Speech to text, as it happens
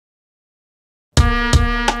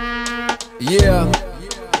Yeah,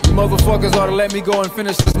 you motherfuckers ought to let me go and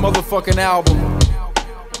finish this motherfucking album.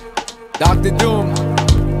 Dr. Doom.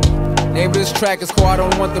 Name of this track is called I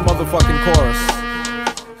Don't Want the Motherfucking Chorus.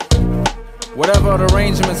 Whatever the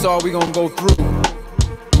arrangements are, we gonna go through.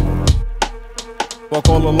 Fuck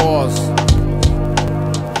all the laws.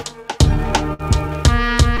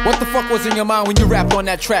 What the fuck was in your mind when you rapped on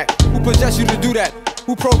that track? Who possessed you to do that?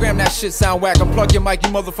 Who programmed that shit sound whack? Unplug your mic, you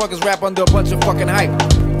motherfuckers rap under a bunch of fucking hype.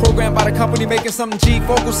 Programmed by the company making something G.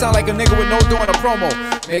 Vocals sound like a nigga with no doing a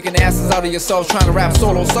promo. Making asses out of yourselves trying to rap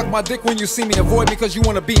solo. Suck my dick when you see me, avoid me cause you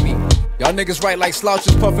wanna beat me. Y'all niggas write like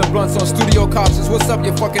slouches, puffing blunts on studio couches. What's up,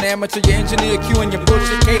 you fucking amateur, your engineer Q and your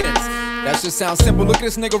bullshit cadence? That shit sounds simple, look at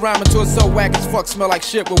this nigga rhyming to it so whack as fuck, smell like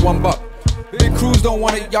shit with $1. Big crews don't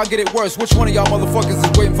want it, y'all get it worse. Which one of y'all motherfuckers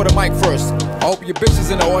is waiting for the mic first? I hope your bitch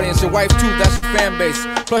is in the audience, your wife too, that's your fan base.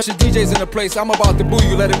 Plus your DJ's in the place, I'm about to boo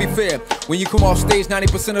you, let it be fair. When you come off stage,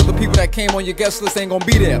 90% of the people that came on your guest list ain't gonna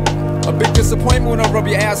be there. A big disappointment when I rub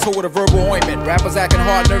your asshole with a verbal ointment. Rappers acting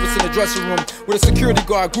hard, nervous in the dressing room with a security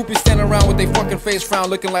guard. Groupies standing around with their fucking face frown,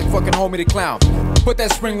 looking like fucking Homie the Clown. Put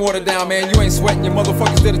that spring water down, man, you ain't sweating. Your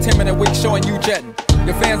motherfuckers did a 10-minute week showing you jetting.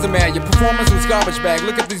 Your fans are mad, your performance was garbage bag.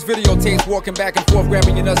 Look at these videotapes walking back and forth,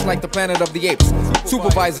 grabbing your nuts like the Planet of the Apes.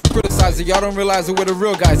 Supervisor, criticizer, y'all don't realize it where the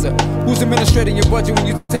real guys are. Who's administrating your budget when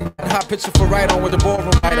you take that hot picture for right on with the ballroom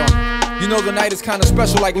light on? You know the night is kinda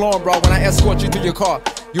special like Lauren, bro, when I escort you to your car.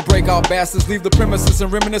 You break out bastards, leave the premises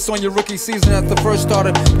and reminisce on your rookie season as the first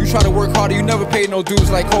starter. You try to work harder, you never paid no dues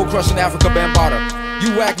like Cold Crush in Africa Bambaataa.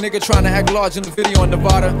 You whack nigga trying to act large in the video in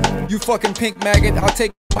Nevada. You fucking pink maggot, I'll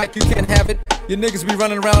take the mic, you can't have it. Your niggas be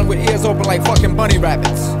running around with ears open like fucking bunny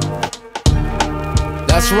rabbits.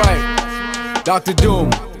 That's right, Dr.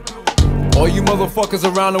 Doom. All you motherfuckers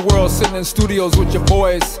around the world sitting in studios with your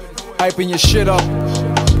boys, hyping your shit up.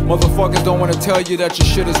 Motherfuckers don't wanna tell you that your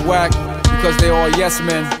shit is whack because they all yes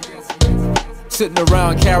men. Sitting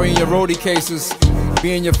around carrying your roadie cases,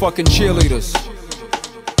 being your fucking cheerleaders.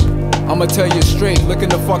 I'ma tell you straight, look in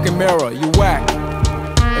the fucking mirror, you whack.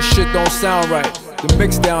 That shit don't sound right, the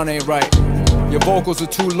mix down ain't right. Your vocals are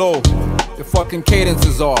too low, your fucking cadence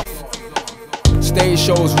is off. Stage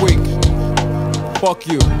show's weak, fuck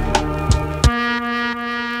you.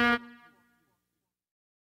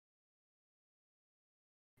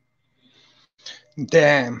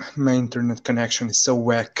 Damn, my internet connection is so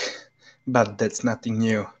whack, but that's nothing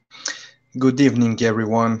new. Good evening,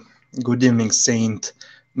 everyone. Good evening, Saint.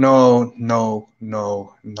 No,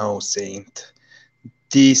 Saint.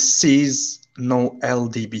 This is no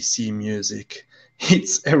LDBC music.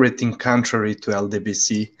 It's everything contrary to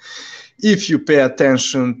LDBC. If you pay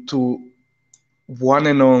attention to one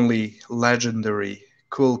and only legendary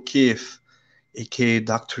Kool Keith, aka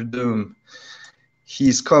Dr. Doom,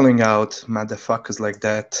 he's calling out motherfuckers like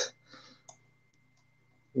that.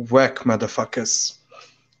 Whack motherfuckers.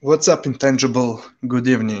 What's up, Intangible? Good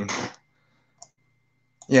evening.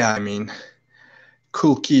 Yeah, I mean,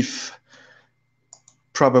 Kool Keith,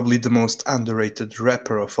 probably the most underrated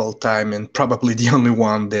rapper of all time and probably the only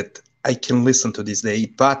one that I can listen to this day.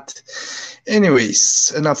 But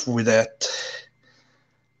anyways, enough with that.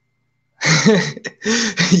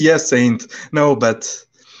 Yes, Saint. No, but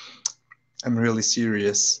I'm really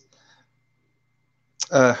serious.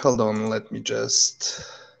 Hold on, let me just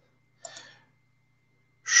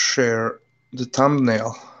share the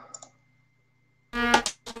thumbnail.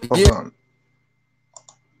 Hold on.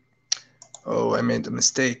 Oh, I made a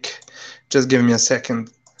mistake. Just give me a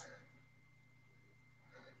second.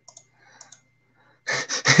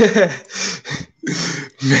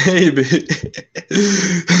 Maybe.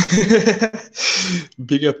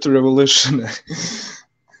 Big up to Revolution.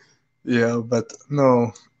 Yeah, but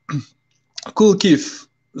no. Kool Keith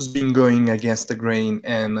has been going against the grain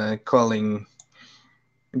and calling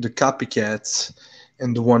the copycats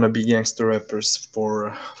and the wannabe gangster rappers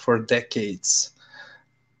for decades.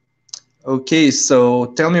 Okay, so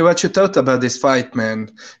tell me what you thought about this fight,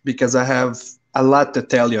 man, because I have a lot to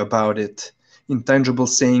tell you about it. Intangible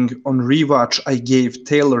saying, on rewatch, I gave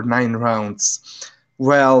Taylor 9 rounds.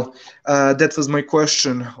 Well, that was my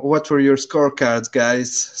question. What were your scorecards,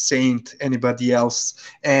 guys? Saint, anybody else?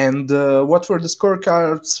 And what were the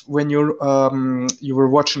scorecards when you were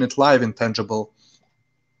watching it live, Intangible?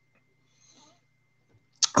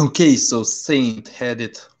 Okay, so Saint had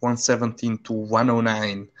it 117 to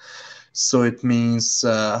 109. So it means,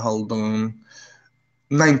 hold on,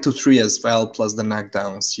 9-3 as well, plus the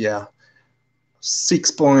knockdowns, yeah.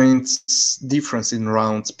 6 points difference in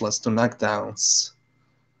rounds plus 2 knockdowns.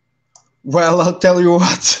 Well, I'll tell you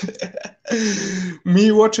what.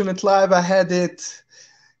 Me watching it live, I had it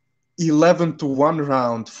 11-1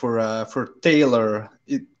 round for Taylor.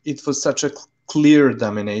 It was such a clear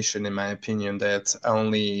domination, in my opinion, that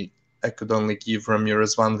I could only give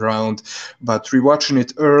Ramirez 1 round. But rewatching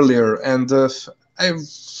it earlier, and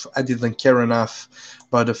I didn't care enough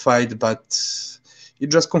about the fight, but it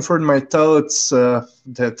just confirmed my thoughts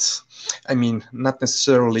that, I mean, not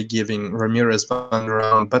necessarily giving Ramirez 1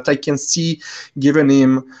 round, but I can see giving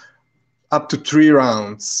him up to 3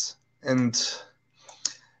 rounds. And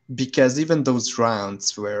because even those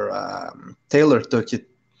rounds where Taylor took it,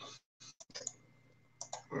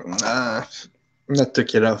 not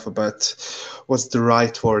took it off, but what's the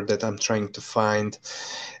right word that I'm trying to find?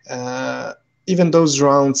 Even those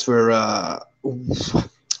rounds where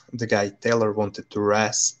the guy Taylor wanted to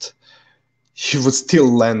rest, he was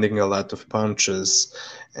still landing a lot of punches.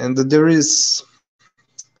 And there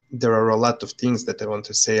are a lot of things that I want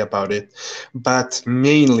to say about it, but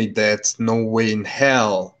mainly that no way in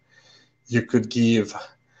hell you could give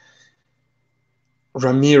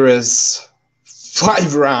Ramirez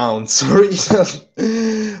 5 rounds, or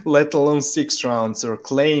even, let alone 6 rounds, or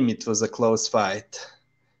claim it was a close fight.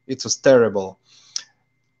 It was terrible.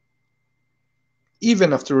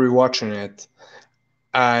 Even after rewatching it,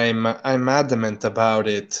 I'm adamant about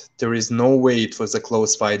it. There is no way it was a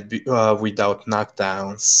close fight without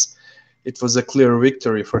knockdowns. It was a clear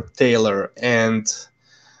victory for Taylor, and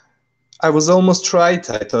I was almost right.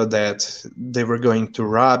 I thought that they were going to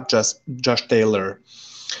rob Josh Taylor,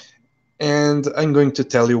 and I'm going to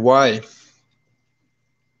tell you why.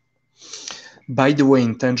 By the way,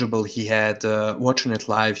 Intangible, he had, watching it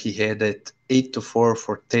live, he had it 8-4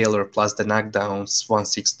 for Taylor, plus the knockdowns,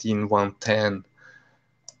 116, 110.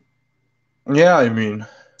 Yeah, I mean,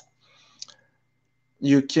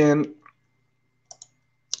 you can,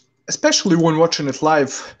 especially when watching it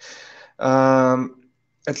live,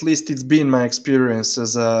 at least it's been my experience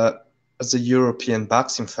as a European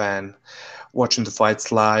boxing fan, watching the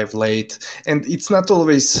fights live late, and it's not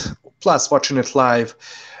always, plus watching it live,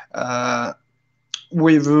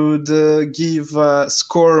 we would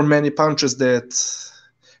score many punches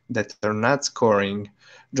that are not scoring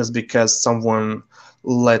just because someone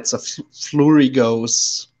lets a flurry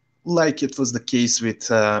goes, like it was the case with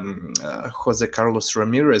Jose Carlos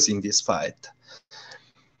Ramirez in this fight.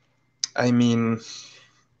 I mean,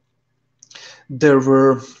 there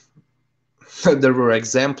were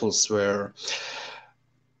examples where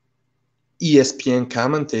ESPN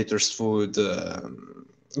commentators would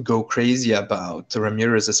go crazy about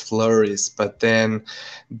Ramirez's flurries, but then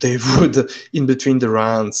they would, in between the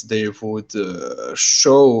rounds, they would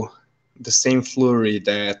show the same flurry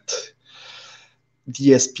that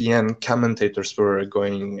the ESPN commentators were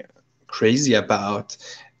going crazy about,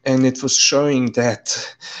 and it was showing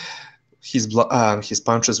that his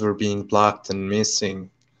punches were being blocked and missing.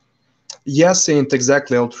 Yes, ain't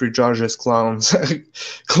exactly all 3 judges clowns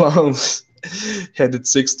had it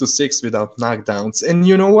 6-6 without knockdowns. And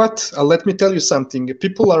you know what? Let me tell you something.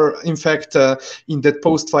 People are, in fact, in that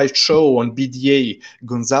post-fight show on BDA,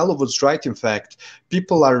 Gonzalo was right. In fact,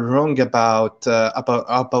 people are wrong about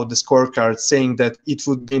the scorecard, saying that it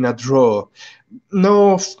would be a draw.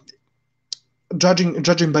 No,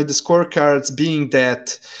 judging by the scorecards, being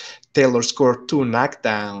that Taylor scored 2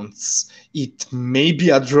 knockdowns, it may be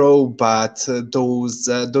a draw, but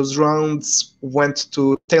those rounds went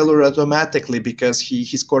to Taylor automatically because he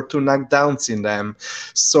scored 2 knockdowns in them.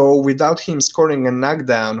 So without him scoring a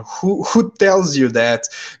knockdown, who tells you that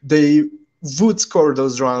they would score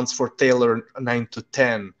those rounds for Taylor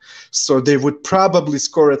 9-10? So they would probably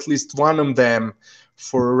score at least one of them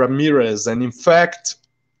for Ramirez, and in fact,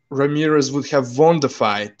 Ramirez would have won the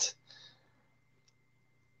fight.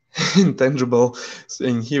 Intangible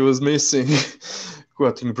saying he was missing,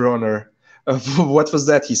 quoting Bronner. What was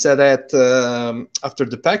that? He said that after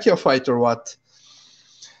the Pacquiao fight or what?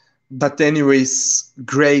 But anyways,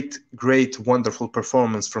 great, wonderful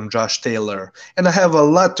performance from Josh Taylor. And I have a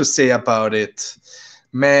lot to say about it.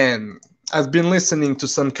 Man, I've been listening to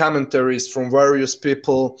some commentaries from various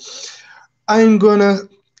people. I'm gonna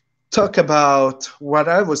talk about what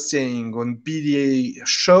I was saying on BDA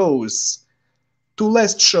shows. 2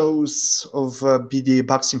 last shows of BDA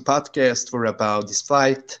Boxing Podcast were about this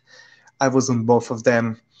fight. I was on both of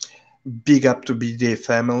them. Big up to BDA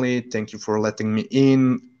family. Thank you for letting me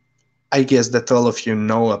in. I guess that all of you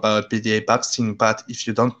know about BDA Boxing, but if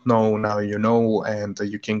you don't know, now you know, and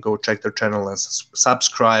you can go check their channel and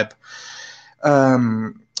subscribe.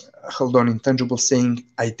 Hold on, Intangible saying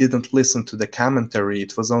I didn't listen to the commentary.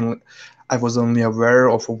 It was only... I was only aware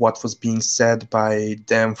of what was being said by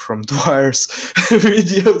them from Dwyer's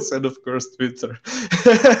videos and, of course, Twitter.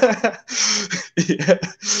 Yeah.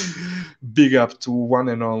 Big up to one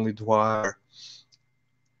and only Dwyer,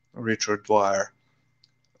 Richard Dwyer,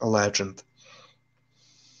 a legend.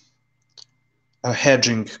 A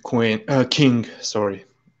hedging king, sorry.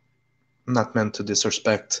 Not meant to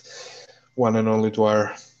disrespect one and only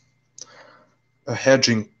Dwyer. A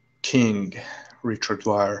hedging king, Richard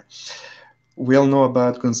Dwyer. We all know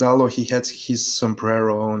about Gonzalo. He had his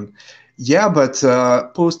sombrero on. Yeah, but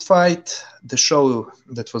post-fight, the show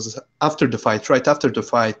that was after the fight, right after the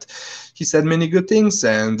fight, he said many good things,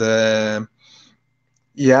 and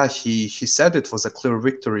yeah, he said it was a clear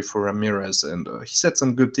victory for Ramirez, and he said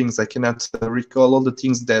some good things. I cannot recall all the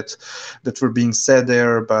things that were being said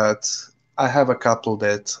there, but I have a couple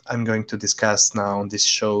that I'm going to discuss now on this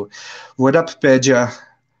show. What up, Paja?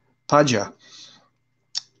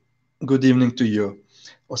 Good evening to you.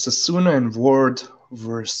 Osasuna and Ward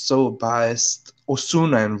were so biased.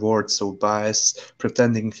 Osuna and Ward so biased,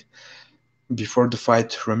 pretending before the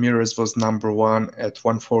fight Ramirez was number one at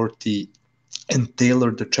 140 and Taylor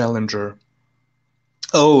the challenger.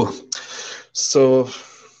 Oh, so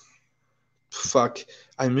fuck,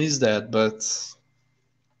 I missed that, but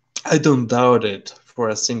I don't doubt it for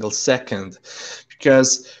a single second,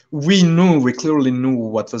 because we clearly knew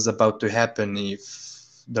what was about to happen if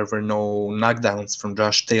there were no knockdowns from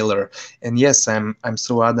Josh Taylor. And yes, I'm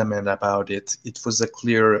so adamant about it. It was a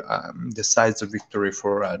clear, decisive victory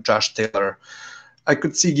for Josh Taylor. I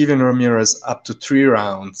could see giving Ramirez up to 3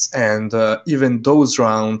 rounds, and even those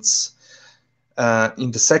rounds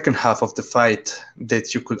in the second half of the fight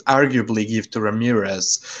that you could arguably give to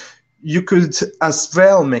Ramirez, you could as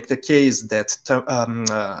well make the case that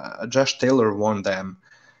Josh Taylor won them.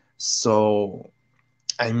 So,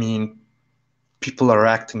 I mean, people are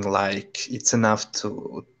acting like it's enough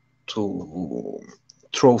to throw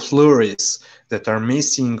flurries that are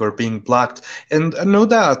missing or being blocked. And no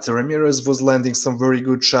doubt, Ramirez was landing some very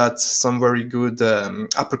good shots, some very good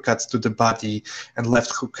uppercuts to the body and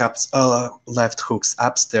left hooks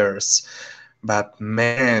upstairs. But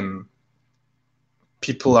man,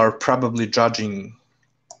 people are probably judging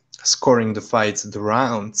scoring the fights, the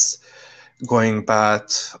rounds, going by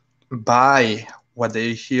what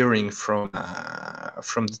they're hearing from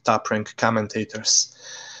the top-ranked commentators.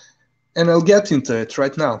 And I'll get into it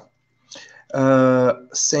right now.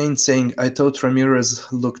 Saying, I thought Ramirez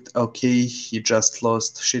looked okay, he just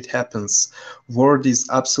lost. Shit happens. Ward is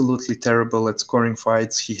absolutely terrible at scoring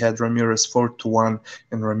fights. He had Ramirez 4-1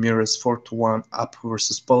 and Ramirez 4-1 up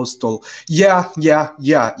versus Postal. Yeah,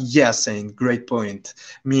 Saying, great point.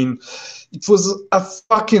 I mean, it was a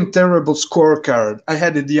fucking terrible scorecard. I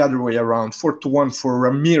had it the other way around, 4-1 for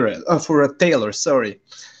Ramirez, for Taylor, sorry.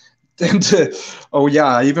 And oh yeah,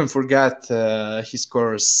 I even forgot his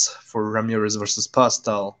scores for Ramirez versus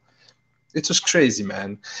Postal. It was crazy,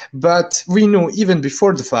 man. But we knew even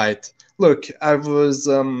before the fight. Look, it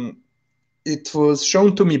was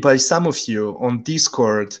shown to me by some of you on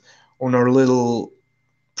Discord, on our little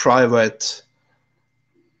private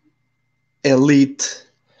elite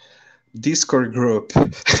Discord group.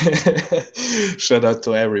 Shout out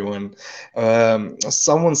to everyone.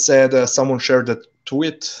 Someone shared a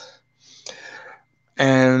tweet,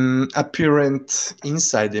 an apparent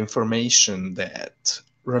inside information that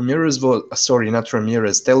Taylor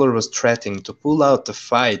was threatening to pull out the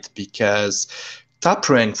fight because Top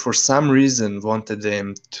Rank for some reason wanted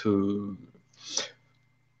him to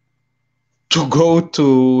go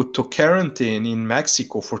to quarantine in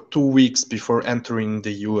Mexico for 2 weeks before entering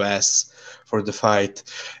the US for the fight,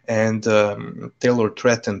 and Taylor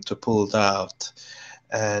threatened to pull it out.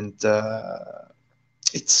 And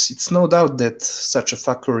it's no doubt that such a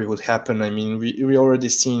fuckery would happen. I mean, we already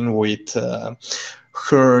seen with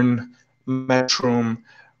Hearn, Matchroom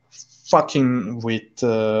fucking with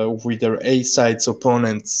their A-sides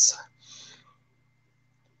opponents'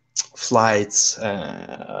 flights,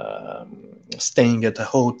 staying at a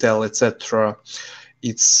hotel, etc.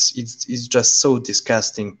 It's just so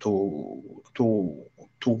disgusting to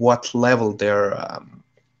what level they're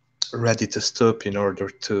ready to stoop in order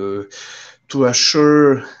to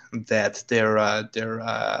assure that their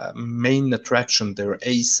main attraction, their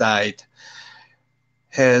A-side,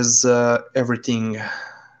 has everything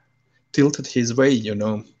tilted his way, you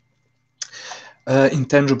know.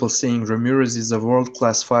 Intangible saying, Ramirez is a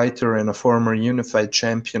world-class fighter and a former unified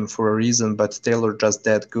champion for a reason, but Taylor just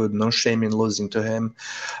that good. No shame in losing to him.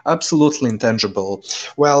 Absolutely intangible.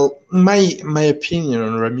 Well, my opinion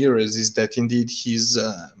on Ramirez is that indeed he's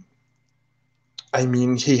I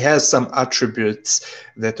mean, he has some attributes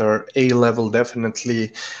that are A level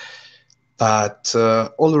definitely, but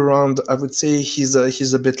all around, I would say he's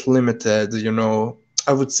a bit limited.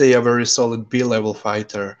 I would say a very solid B level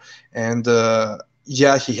fighter, and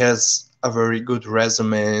yeah, he has a very good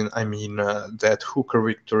resume. I mean, that Hooker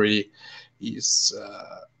victory is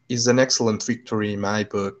is an excellent victory in my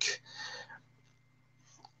book.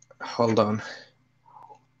 Hold on.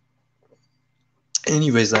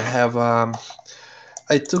 Anyways, I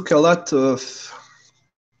took a lot of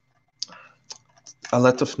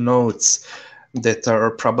notes that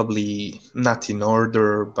are probably not in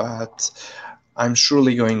order, but I'm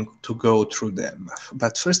surely going to go through them.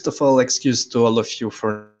 But first of all, excuse to all of you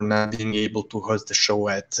for not being able to host the show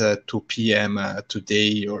at 2 p.m.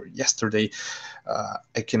 Today or yesterday.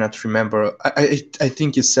 I cannot remember. I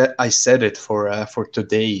think I said it for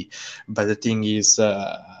today, but the thing is,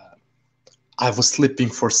 I was sleeping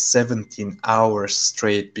for 17 hours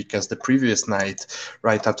straight because the previous night,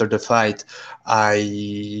 right after the fight,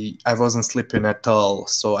 I wasn't sleeping at all.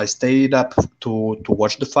 So I stayed up to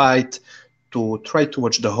watch the fight, to try to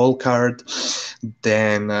watch the whole card.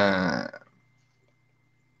 Then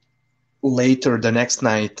later the next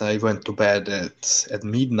night, I went to bed at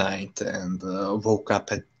midnight and woke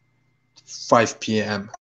up at 5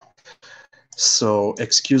 p.m. So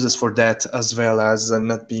excuses for that, as well as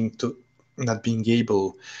not being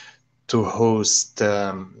able to host,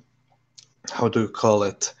 how do you call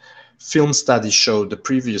it, film study show the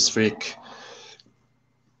previous week.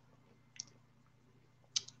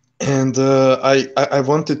 And I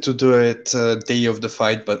wanted to do it day of the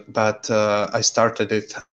fight, but I started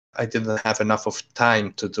it. I didn't have enough of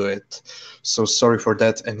time to do it, so sorry for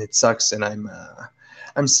that. And it sucks, and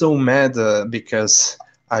I'm so mad because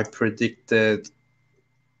I predicted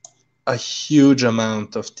a huge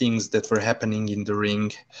amount of things that were happening in the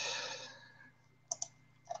ring.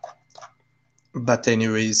 But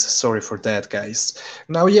anyways, sorry for that, guys.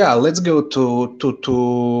 Now, yeah, let's go to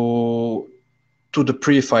the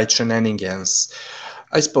pre-fight shenanigans.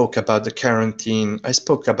 I spoke about the quarantine. I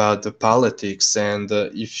spoke about the politics, and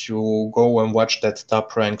if you go and watch that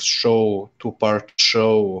Top Ranks show, two-part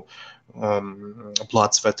show,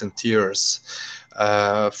 Blood, Sweat, and Tears,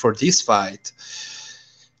 for this fight,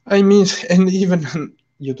 I mean, and even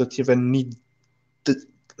you don't even need the,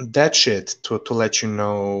 that shit to let you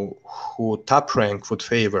know who Top Rank would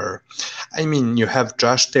favor. I mean, you have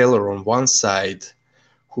Josh Taylor on one side,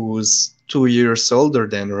 who's 2 years older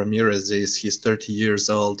than Ramirez is. He's 30 years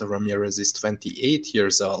old. Ramirez is 28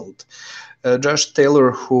 years old. Josh Taylor,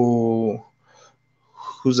 who's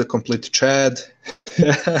a complete Chad,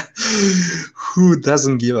 who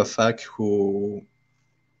doesn't give a fuck, who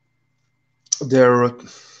there.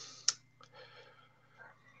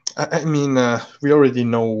 I mean, we already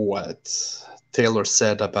know what Taylor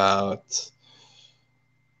said about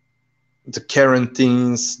the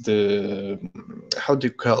quarantines, how do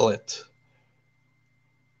you call it?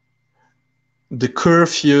 The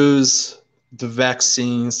curfews, the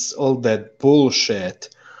vaccines, all that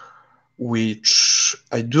bullshit, which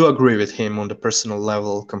I do agree with him on the personal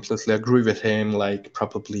level, completely agree with him, like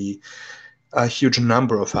probably a huge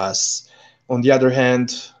number of us. On the other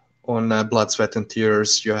hand, on Blood, Sweat, and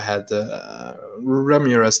Tears, you had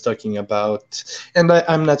Ramirez talking about, and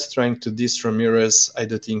I'm not trying to diss Ramirez. I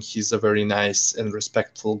do think he's a very nice and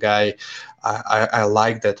respectful guy. I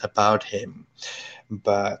like that about him.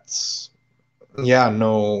 But yeah,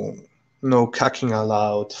 no cacking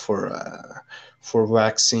allowed for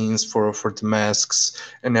vaccines, for the masks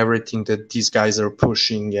and everything that these guys are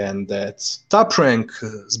pushing, and that Top Rank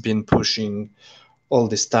has been pushing all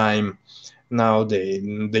this time. Now they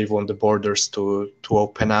want the borders to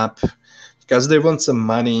open up because they want some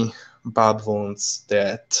money. Bob wants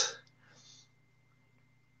that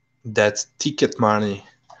ticket money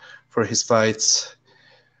for his fights,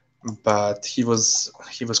 but he was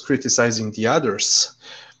criticizing the others,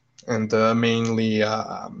 and mainly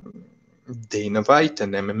Dana White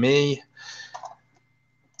and MMA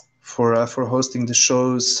for hosting the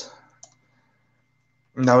shows.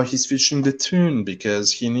 Now he's switching the tune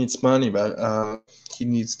because he needs money, but he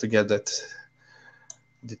needs to get that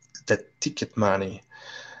ticket money.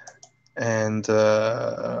 And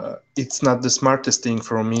it's not the smartest thing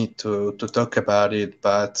for me to talk about it,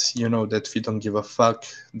 but you know that we don't give a fuck,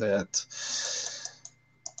 that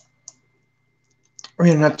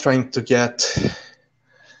we're not trying to get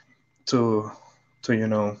to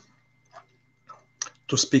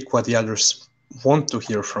speak what the others want to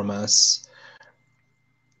hear from us.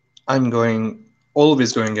 I'm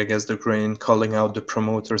always going against the grain, calling out the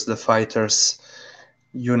promoters, the fighters,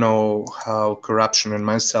 You know how corruption and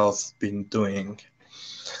myself been doing.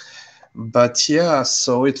 But yeah,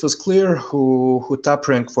 so it was clear who Top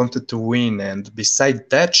Rank wanted to win, and beside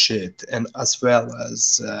that shit, and as well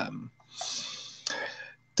as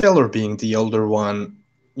Taylor being the older one,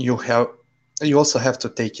 you have you also have to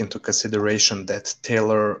take into consideration that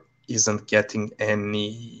Taylor isn't getting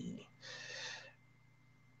any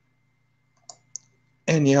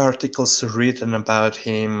articles written about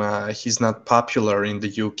him. He's not popular in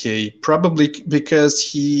the UK, probably because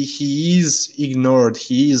he is ignored.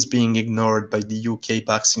 He is being ignored by the UK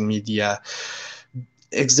boxing media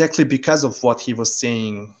exactly because of what he was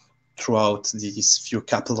saying throughout these few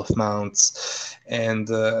couple of months and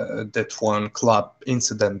that one club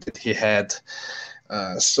incident that he had.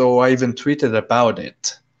 So I even tweeted about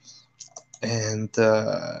it, and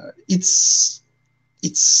it's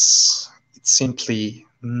simply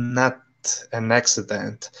not an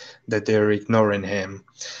accident that they're ignoring him.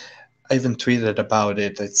 I even tweeted about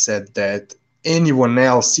it. I said that anyone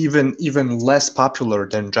else, even less popular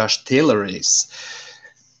than Josh Taylor is,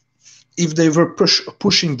 if they were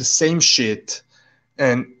pushing the same shit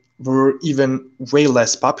and were even way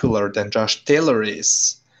less popular than Josh Taylor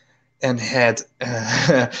is, and had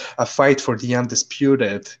a fight for the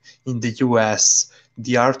undisputed in the US,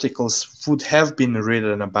 the articles would have been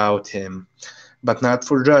written about him, but not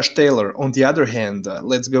for Josh Taylor. On the other hand,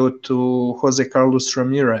 let's go to Jose Carlos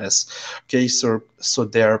Ramirez. Okay, so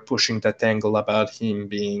they're pushing that angle about him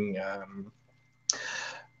being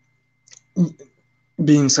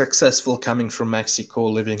successful coming from Mexico,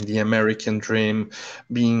 living the American dream,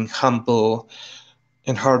 being humble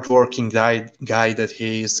and hardworking guy that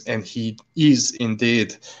he is, and he is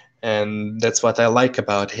indeed, and that's what I like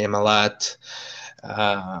about him a lot.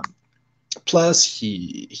 Uh, Plus,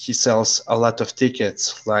 he sells a lot of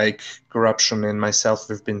tickets, like Corruption and myself.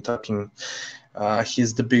 We've been talking.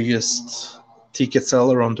 He's the biggest ticket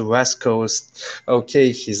seller on the West Coast.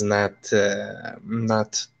 Okay, he's not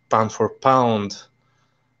pound for pound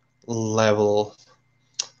level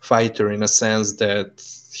fighter in a sense that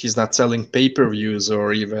he's not selling pay-per-views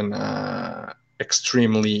or even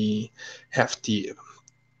extremely hefty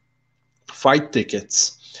fight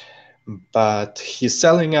tickets, but he's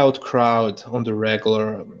selling out crowd on the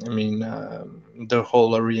regular. I mean, the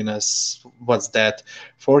whole arena's what's that,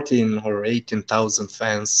 14 or 18,000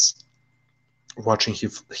 fans watching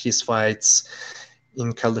his fights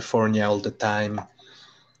in California all the time.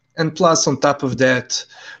 And plus, on top of that,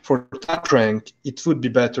 for Top Rank, it would be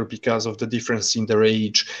better because of the difference in their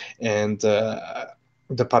age and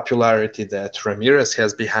the popularity that Ramirez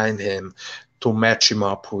has behind him to match him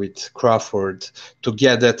up with Crawford to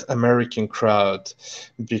get that American crowd.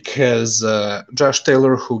 Because Josh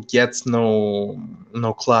Taylor, who gets no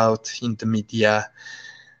clout in the media,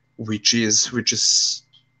 which is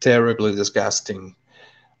terribly disgusting,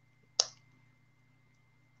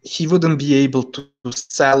 he wouldn't be able to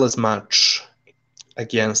sell as much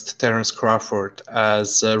against Terence Crawford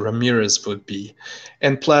as Ramirez would be.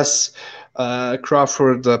 And plus,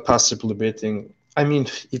 Crawford possibly beating. I mean,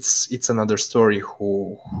 it's another story.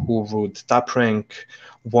 Who would Top Rank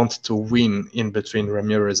want to win in between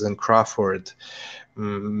Ramirez and Crawford?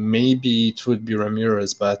 Maybe it would be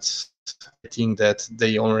Ramirez, but I think that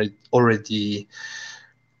they already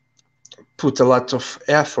put a lot of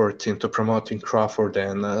effort into promoting Crawford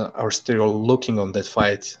and are still looking on that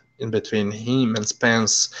fight in between him and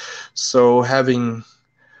Spence. So having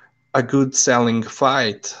a good selling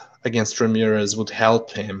fight against Ramirez would help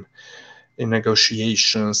him in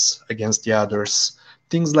negotiations against the others,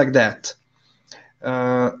 things like that.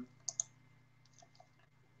 Uh,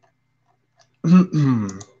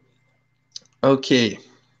 okay.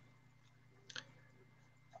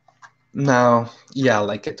 Now, yeah,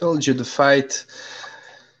 like I told you, the fight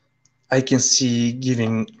I can see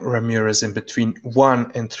giving Ramirez in between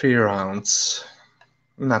 1 and 3 rounds,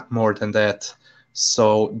 not more than that.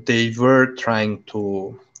 So they were trying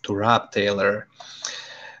to rob Taylor,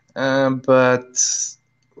 but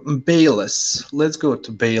Bayless. Let's go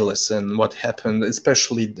to Bayless and what happened,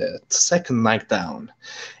 especially that second knockdown.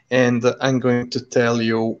 And I'm going to tell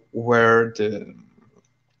you where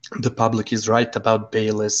the public is right about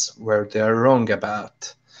Bayless, where they are wrong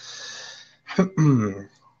about.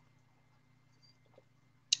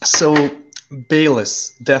 So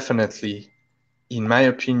Bayless definitely, in my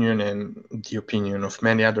opinion and the opinion of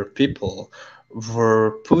many other people,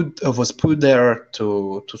 was put there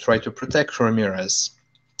to try to protect Ramirez.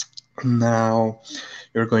 Now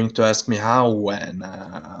you're going to ask me how, when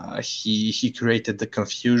he created the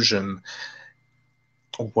confusion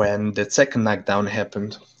when the second knockdown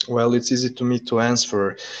happened. Well, it's easy to me to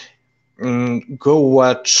answer. Go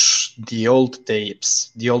watch the old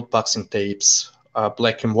tapes, the old boxing tapes,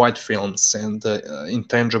 black and white films, and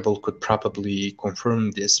Intangible could probably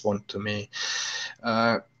confirm this one to me.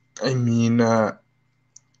 Uh, I mean,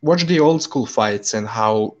 watch the old school fights and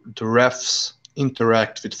how the refs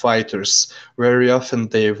interact with fighters. Very often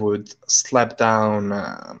they would slap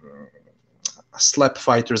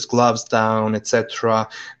fighters' gloves down, etc.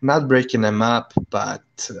 Not breaking them up, but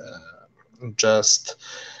just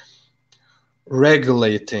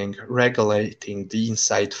regulating the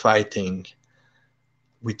inside fighting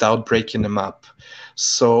without breaking them up.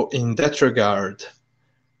 So in that regard,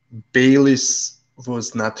 Bayliss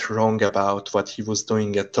was not wrong about what he was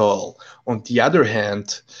doing at all. On the other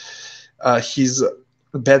hand, his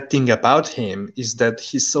bad thing about him is that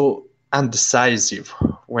he's so undecisive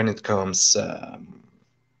when it comes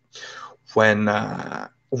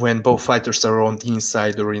when both fighters are on the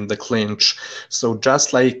inside or in the clinch. So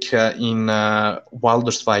just like in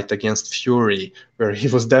Wilder's fight against Fury, where he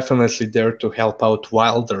was definitely there to help out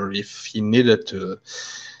Wilder if he needed to,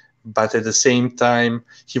 but at the same time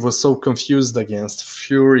he was so confused against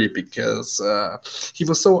Fury because he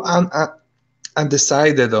was so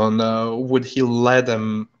undecided on would he let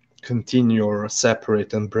them continue or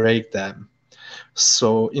separate and break them.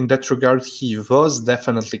 So in that regard, he was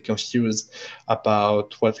definitely confused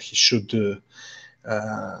about what he should do.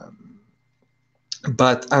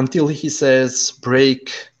 But until he says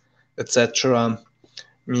break, etc., I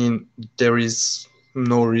mean, there is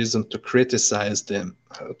no reason to criticize him.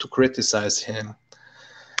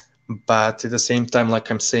 But at the same time,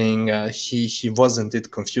 like I'm saying, he wasn't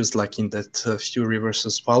it confused like in that Fury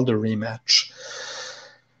versus Wilder rematch.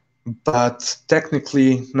 But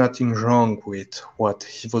technically nothing wrong with what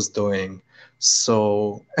he was doing.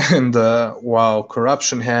 So, and wow,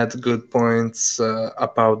 Corruption had good points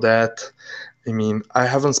about that. I mean, I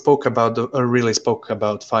haven't really spoke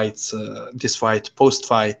about fights, this fight,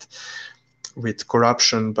 post-fight with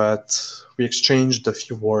Corruption, but we exchanged a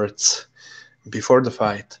few words before the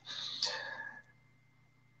fight.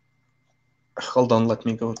 Hold on, let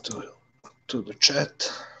me go to the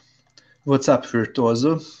chat. What's up,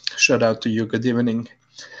 Virtuoso? Shout out to you, good evening.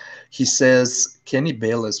 He says Kenny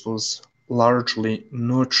Bayless was largely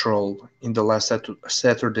neutral in the last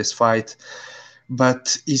Saturday's fight,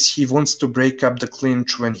 but he wants to break up the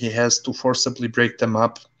clinch when he has to forcibly break them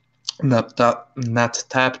up, not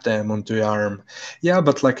tap them on the arm. Yeah,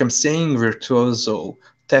 but like I'm saying, Virtuoso,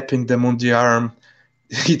 tapping them on the arm,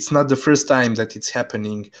 it's not the first time that it's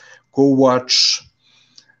happening. Go watch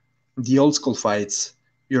the old school fights.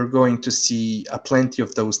 You're going to see plenty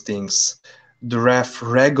of those things. The ref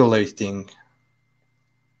regulating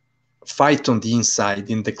fight on the inside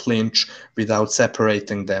in the clinch without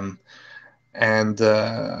separating them. And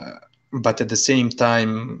but at the same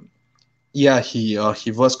time, yeah, he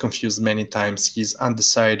was confused many times. He's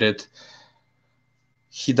undecided.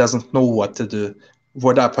 He doesn't know what to do.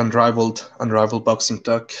 What up, Unrivaled Boxing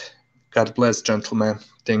Talk? God bless, gentlemen.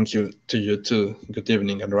 Thank you to you too. Good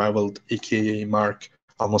evening, Unrivaled, aka Mark.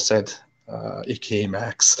 Almost said aka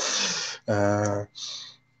Max. Yeah,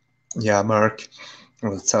 Mark,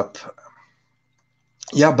 what's up?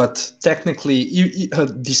 Yeah, but technically,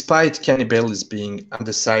 despite Kenny Bayless being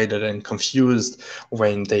undecided and confused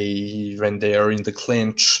when they are in the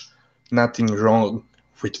clinch, nothing wrong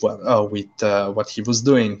with what he was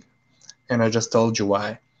doing, and I just told you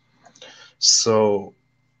why. So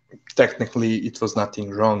technically, it was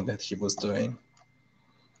nothing wrong that he was doing.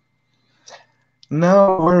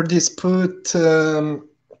 Now, where this put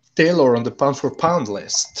Taylor on the pound for pound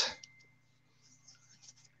list?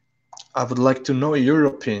 I would like to know your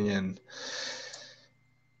opinion.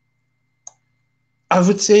 I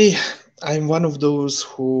would say I'm one of those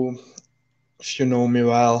who, if you know me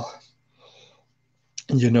well,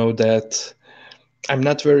 you know that I'm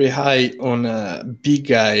not very high on big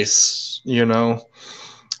guys,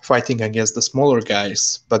 fighting against the smaller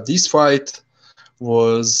guys. But this fight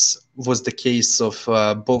was the case of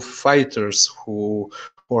both fighters who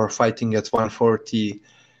are fighting at 140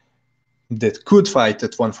 that could fight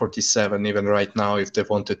at 147 even right now if they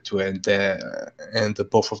wanted to, and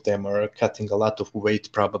both of them are cutting a lot of weight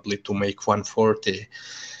probably to make 140.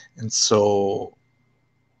 And so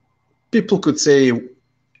people could say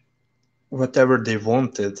whatever they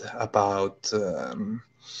wanted about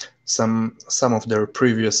some of their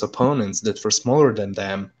previous opponents that were smaller than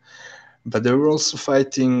them, but they were also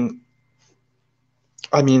fighting.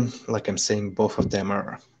 I mean, like I'm saying, both of them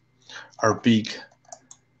are big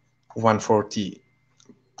 140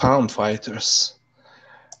 pound fighters.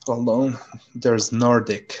 Hold on, there's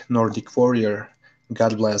Nordic Warrior.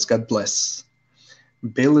 God bless.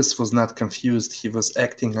 Bayless was not confused. He was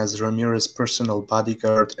acting as Ramirez's personal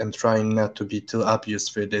bodyguard and trying not to be too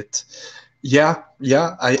obvious with it. Yeah,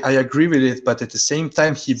 I agree with it, but at the same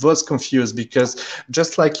time, he was confused because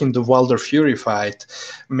just like in the Wilder Fury fight,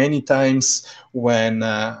 many times when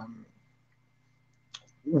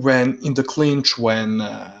in the clinch, when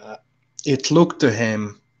it looked to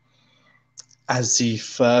him as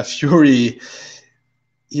if Fury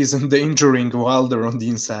isn't endangering Wilder on the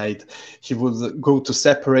inside. He would go to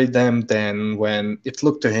separate them. Then, when it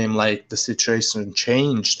looked to him like the situation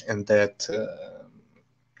changed and that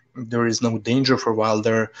there is no danger for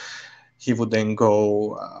Wilder, he would then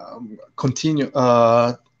go continue,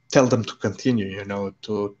 tell them to continue,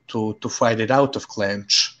 to fight it out of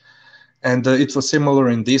clinch. And it was similar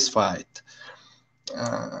in this fight.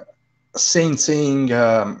 Saying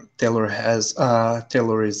Taylor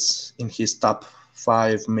is in his top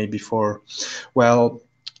 5, maybe 4. Well,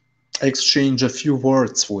 I exchanged a few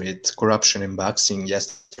words with Corruption in Boxing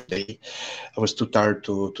yesterday. I was too tired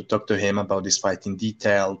to talk to him about this fight in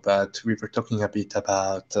detail, but we were talking a bit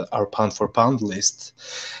about our pound for pound list,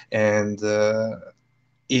 and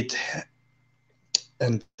it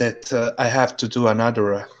and that I have to do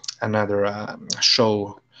another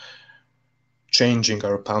show changing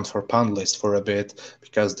our pound for pound list for a bit,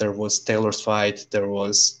 because there was Taylor's fight, there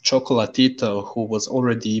was Chocolatito, who was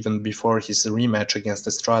already, even before his rematch against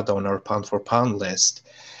Estrada, on our pound for pound list.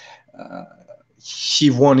 He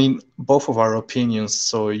won in both of our opinions,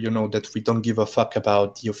 so you know that we don't give a fuck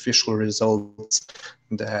about the official results,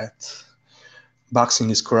 that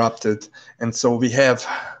boxing is corrupted, and so we have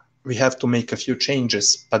to make a few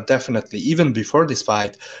changes. But definitely, even before this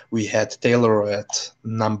fight, we had Taylor at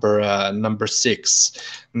number 6.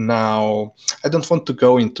 Now, I don't want to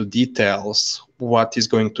go into details what is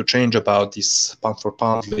going to change about this pound for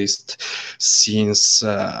pound list since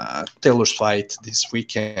Taylor's fight this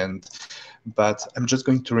weekend, but I'm just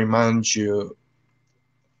going to remind you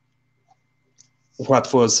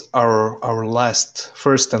what was our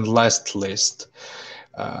first and last list.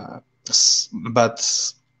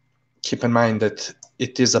 But keep in mind that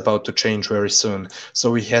it is about to change very soon. So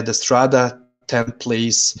we had Estrada, 10th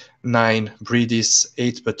place, 9 Bridis,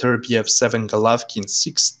 8 Beterbiev, 7 Golovkin,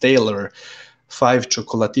 6 Taylor, 5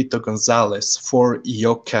 Chocolatito Gonzalez, 4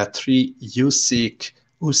 Ioka, 3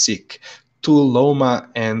 Usyk, 2 Loma,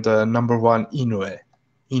 and number 1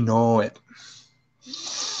 Inoue.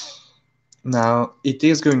 Now, it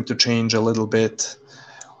is going to change a little bit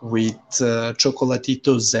with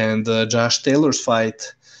Chocolatito's and Josh Taylor's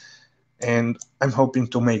fight, and I'm hoping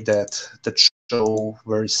to make that show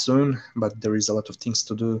very soon, but there is a lot of things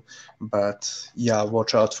to do. But yeah,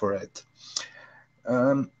 watch out for it.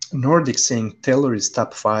 Nordic saying Taylor is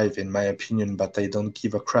top 5 in my opinion, but I don't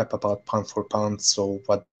give a crap about pound for pound, so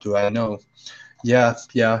what do I know? Yeah,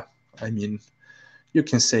 I mean, you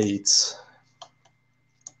can say it's...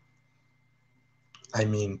 I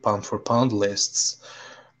mean, pound for pound lists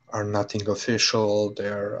are nothing official,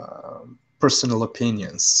 they're personal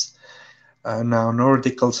opinions. Now,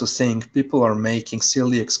 Nordic also saying people are making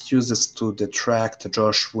silly excuses to detract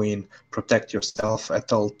Josh Wynn. Protect yourself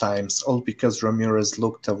at all times. All because Ramirez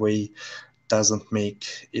looked away doesn't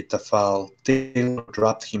make it a foul. Taylor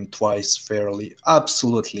dropped him twice fairly.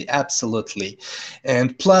 Absolutely.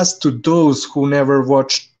 And plus, to those who never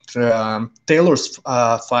watched Taylor's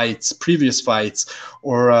previous fights,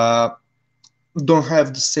 or don't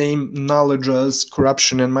have the same knowledge as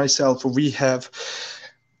Corruption and myself,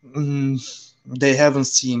 they haven't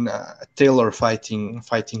seen Taylor fighting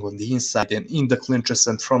on the inside and in the clinches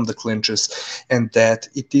and from the clinches, and that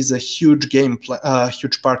it is a huge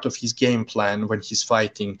huge part of his game plan when he's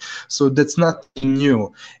fighting. So that's nothing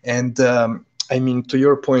new. And I mean, to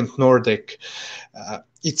your point, Nordic,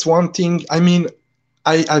 it's one thing. I mean,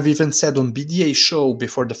 I've even said on BDA show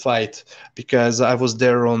before the fight, because I was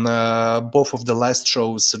there on both of the last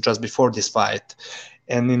shows just before this fight.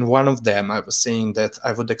 And in one of them, I was saying that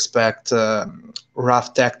I would expect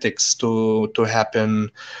rough tactics to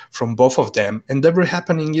happen from both of them. And they were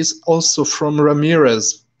happening is also from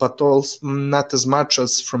Ramirez, but also not as much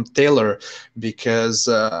as from Taylor, because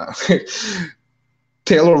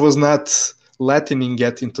Taylor was not letting him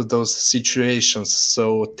get into those situations.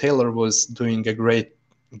 So Taylor was doing a great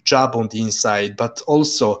job on the inside, but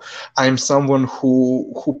also I'm someone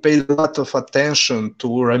who paid a lot of attention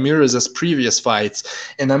to Ramirez's previous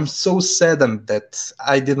fights, and I'm so saddened that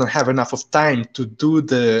I didn't have enough of time to do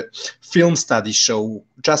the film study show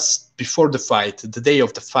just before the fight, the day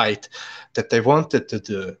of the fight, that I wanted to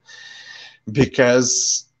do,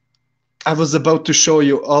 because I was about to show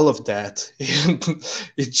you all of that.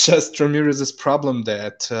 It's just Ramirez's problem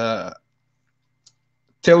that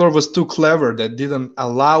Taylor was too clever that didn't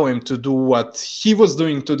allow him to do what he was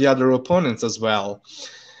doing to the other opponents as well.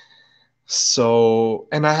 So,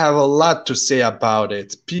 and I have a lot to say about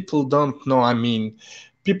it. People don't know. I mean,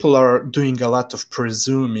 people are doing a lot of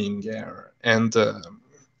presuming here, and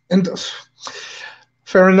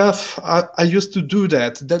fair enough. I used to do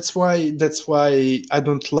that. That's why I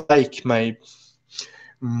don't like my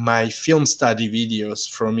film study videos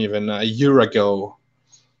from even a year ago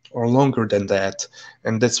or longer than that,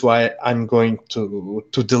 and that's why I'm going to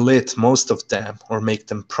delete most of them or make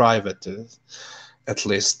them private, at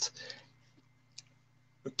least,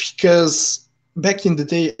 because back in the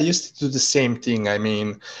day I used to do the same thing. I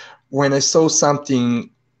mean, when I saw something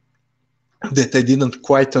that I didn't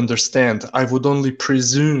quite understand, I would only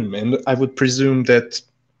presume, and I would presume that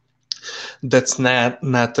that's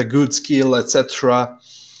not a good skill, etc.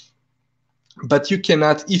 But you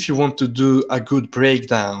cannot, if you want to do a good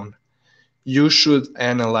breakdown, you should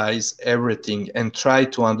analyze everything and try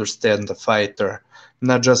to understand the fighter,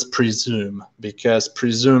 not just presume, because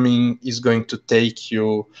presuming is going to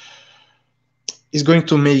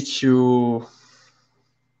make you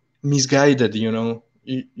misguided, you know.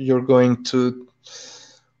 You're going to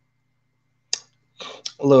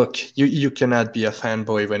look, you cannot be a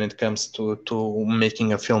fanboy when it comes to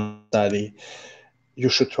making a film study. You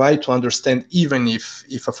should try to understand, even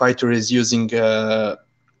if a fighter is using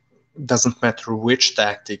doesn't matter which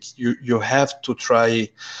tactic, you have to try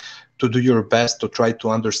to do your best to try to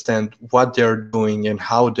understand what they're doing and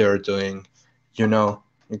how they're doing, you know.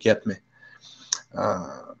 You get me?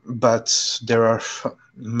 But there are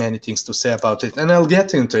many things to say about it, and I'll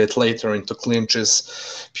get into it later, into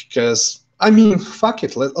clinches, because I mean, fuck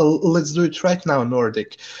it, let's do it right now,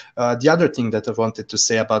 Nordic. The other thing that I wanted to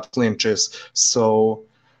say about clinches, so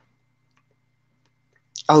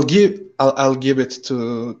I'll give it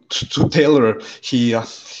to Taylor. He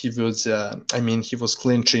was he was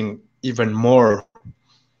clinching even more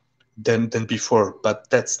than before, but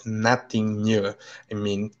that's nothing new. I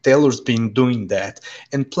mean, Taylor's been doing that,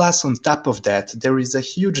 and plus on top of that, there is a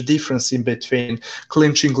huge difference in between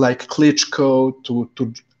clinching like Klitschko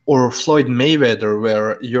to or Floyd Mayweather,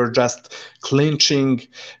 where you're just clinching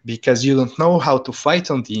because you don't know how to fight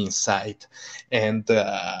on the inside, and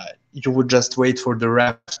you would just wait for the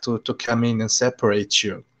ref to come in and separate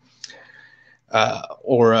you.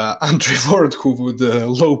 Or Andre Ward, who would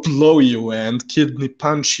low blow you and kidney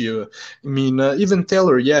punch you. I mean, even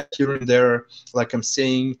Taylor, yeah, here and there, like I'm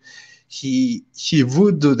saying, he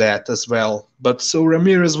would do that as well. But so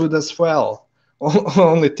Ramirez would as well.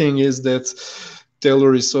 Only thing is that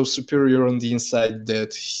Taylor is so superior on the inside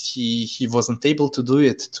that he wasn't able to do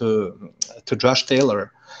it to Josh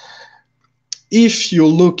Taylor. If you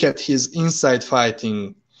look at his inside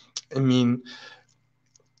fighting, I mean,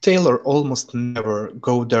 Taylor almost never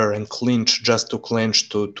go there and clinch just to clinch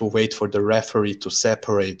to wait for the referee to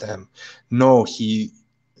separate them. No, he's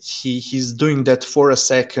doing that for a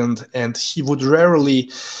second, and he would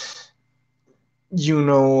rarely, you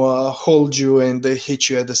know, hold you and hit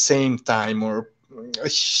you at the same time, or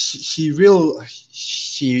he will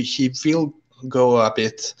go a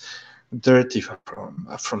bit dirty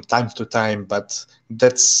from time to time, but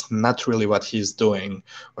that's not really what he's doing.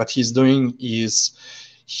 What he's doing is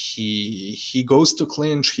he goes to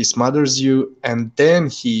clinch, he smothers you, and then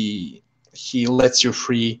he lets you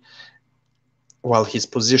free while he's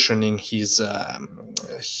positioning his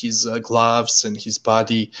gloves and his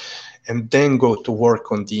body, and then go to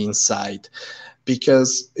work on the inside.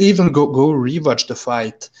 Because even go rewatch the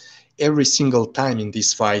fight, every single time in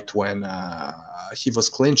this fight when he was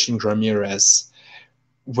clinching Ramirez,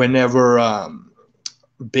 whenever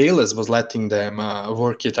Bayless was letting them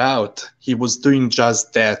work it out, he was doing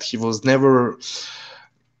just that. He was never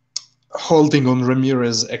holding on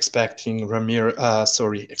Ramirez, expecting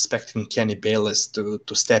Kenny Bayless to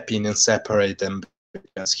step in and separate them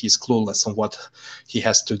because he's clueless on what he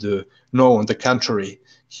has to do. No, on the contrary,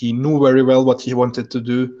 he knew very well what he wanted to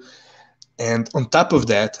do. And on top of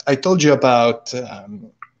that, I told you about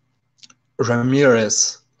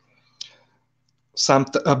Ramirez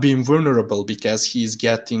being vulnerable because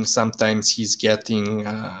sometimes he's getting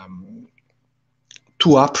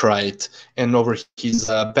too upright and over his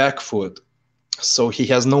back foot. So he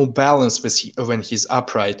has no balance when he's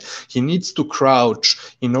upright. He needs to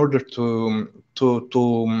crouch in order to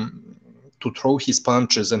throw his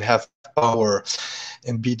punches and have power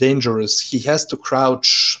and be dangerous. He has to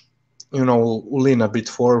crouch, you know, lean a bit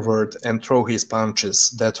forward and throw his punches.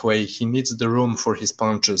 That way he needs the room for his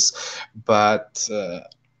punches. But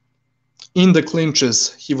in the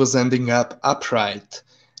clinches, he was ending up upright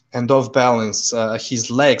and off balance. His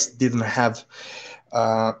legs didn't have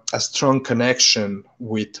a strong connection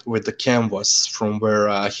with the canvas from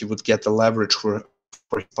where he would get the leverage for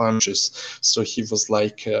his punches. So he was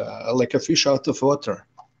like a fish out of water,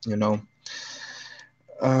 you know.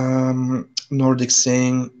 Nordic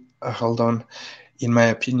saying, hold on. In my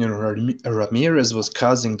opinion, Ramirez was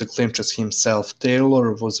causing the clinches himself.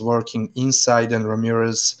 Taylor was working inside, and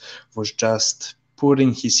Ramirez was just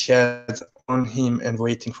putting his head on him and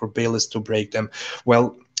waiting for Bayless to break them.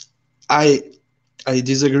 Well, I I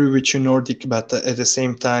disagree with you, Nordic, but at the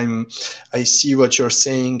same time, I see what you're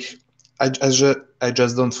saying. I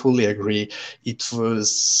just don't fully agree. It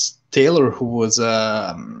was Taylor who was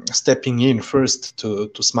stepping in first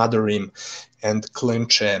to smother him and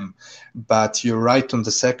clinch him. But you're right on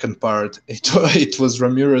the second part. It was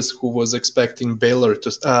Ramirez who was expecting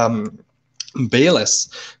Bayless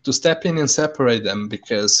to step in and separate them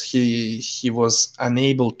because he was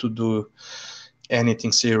unable to do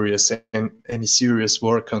anything serious and any serious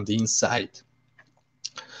work on the inside.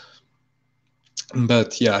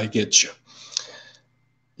 But yeah, I get you.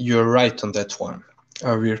 You're right on that one.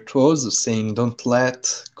 A virtuoso saying don't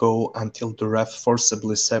let go until the ref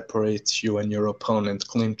forcibly separates you and your opponent.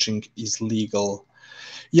 Clinching is legal.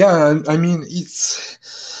 Yeah, I mean it's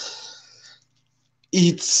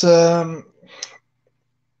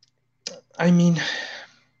I mean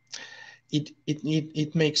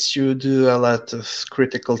it makes you do a lot of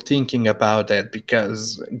critical thinking about that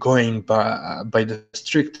because going by the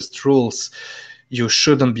strictest rules, you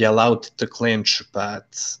shouldn't be allowed to clinch,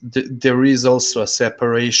 but there is also a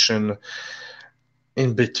separation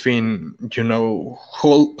in between,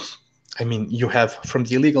 whole. I mean, you have from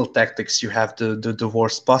the illegal tactics, you have the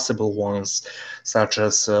worst possible ones, such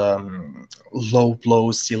as low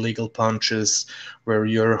blows, illegal punches, where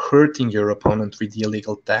you're hurting your opponent with the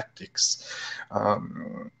illegal tactics.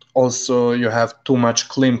 Also, you have too much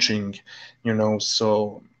clinching,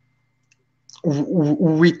 so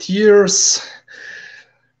with years,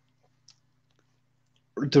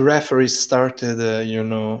 the referees started,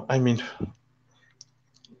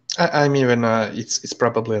 I'm even it's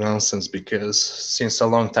probably nonsense because since a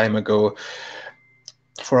long time ago,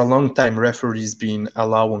 for a long time referees been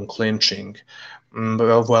allowing clinching.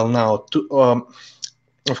 Well, now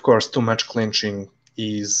of course too much clinching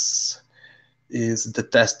is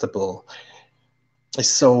detestable. It's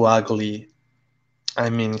so ugly. I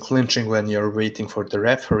mean, clinching when you're waiting for the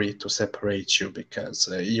referee to separate you because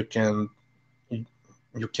you can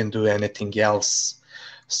do anything else.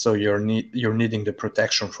 So you're needing the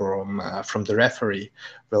protection from the referee.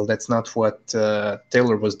 Well, that's not what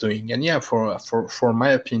Taylor was doing, and yeah, for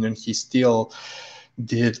my opinion, he still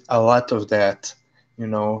did a lot of that.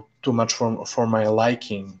 Too much for my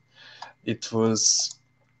liking. It was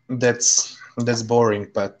that's boring,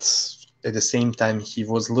 but at the same time, he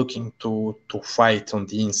was looking to fight on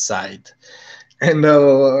the inside, and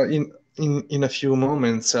in a few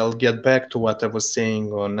moments, I'll get back to what I was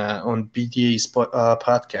saying on BDA's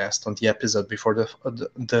podcast on the episode before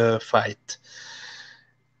the fight,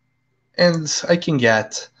 and I can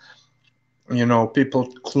get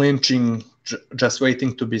people clinching, just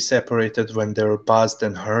waiting to be separated when they're buzzed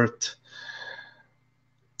and hurt.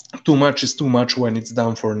 Too much is too much when it's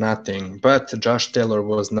done for nothing. But Josh Taylor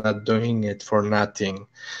was not doing it for nothing.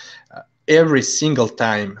 Every single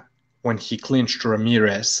time when he clinched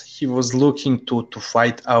Ramirez, he was looking to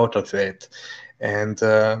fight out of it. And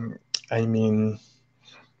I mean,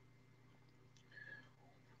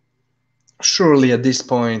 surely at this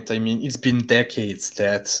point, I mean, it's been decades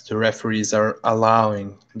that the referees are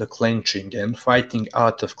allowing the clinching and fighting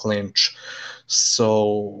out of clinch.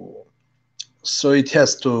 So it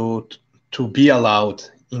has to be allowed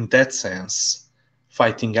in that sense,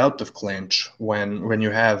 fighting out of clinch when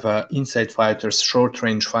you have inside fighters, short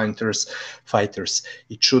range fighters,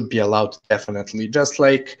 it should be allowed definitely. Just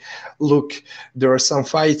like, look, there are some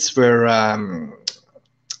fights where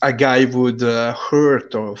a guy would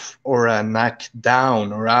hurt or knock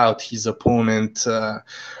down or out his opponent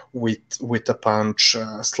with a punch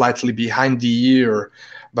slightly behind the ear,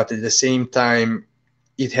 but at the same time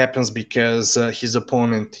it happens because his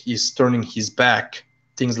opponent is turning his back,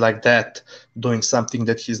 things like that, doing something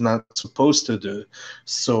that he's not supposed to do.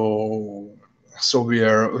 So we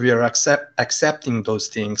are accepting those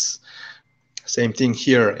things. Same thing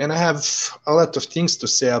here, and I have a lot of things to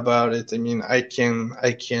say about it. I mean, I can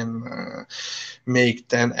make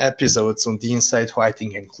 10 episodes on the inside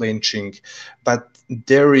fighting and clinching, but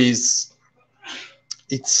there is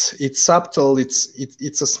it's subtle.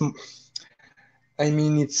 It's a I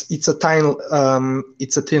mean, it's a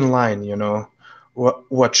thin line,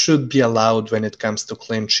 what should be allowed when it comes to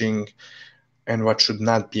clinching and what should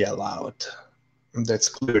not be allowed. That's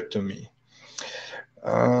clear to me.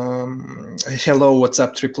 Hello, what's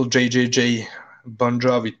up, Triple JJJ? Bon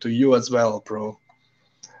Jovi to you as well, bro.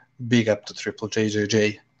 Big up to Triple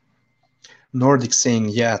JJJ. Nordic saying,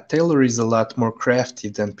 yeah, Taylor is a lot more crafty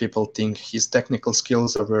than people think. His technical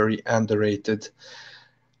skills are very underrated.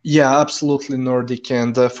 Yeah, absolutely, Nordic.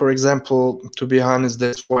 And for example, to be honest,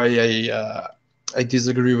 that's why I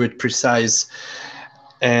disagree with Precise.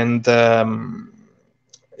 And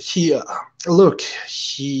he look,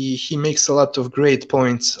 he makes a lot of great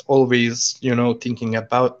points, always, thinking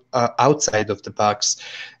about outside of the box,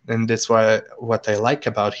 and that's why what I like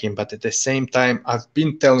about him. But at the same time, I've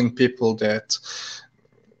been telling people that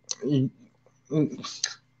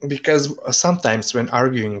because sometimes when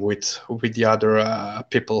arguing with the other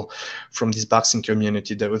people from this boxing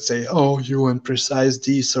community, they would say, oh, you and Precise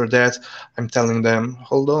this or that. I'm telling them,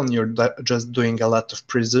 hold on, you're just doing a lot of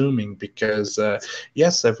presuming, because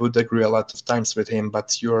yes, I would agree a lot of times with him,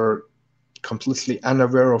 but you're completely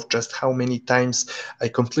unaware of just how many times I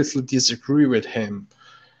completely disagree with him.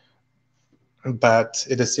 But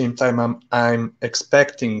at the same time, I'm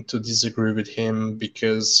expecting to disagree with him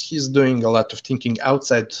because he's doing a lot of thinking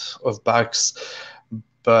outside of box,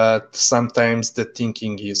 but sometimes the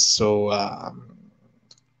thinking is so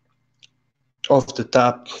off the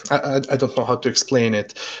top. I don't know how to explain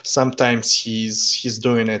it. Sometimes he's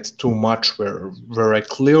doing it too much, where I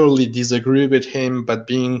clearly disagree with him, but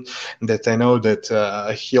being that I know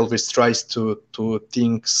that he always tries to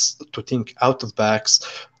think out of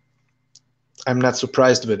box, I'm not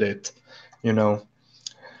surprised with it, you know.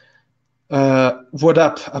 What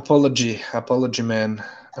up? Apology, man.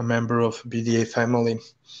 A member of BDA family.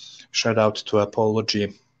 Shout out to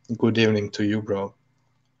Apology. Good evening to you, bro.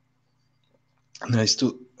 Nice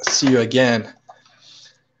to see you again.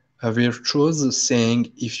 A virtuoso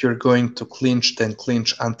saying, if you're going to clinch, then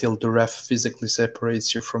clinch until the ref physically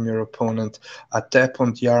separates you from your opponent. A tap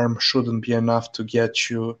on the arm shouldn't be enough to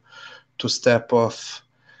get you to step off.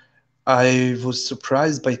 I was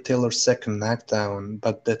surprised by Taylor's second knockdown,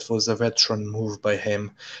 but that was a veteran move by him.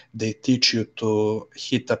 They teach you to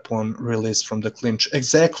hit upon release from the clinch.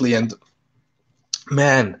 Exactly, and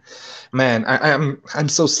man, I'm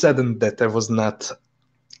so saddened that I was not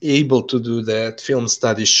able to do that film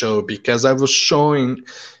study show, because I was showing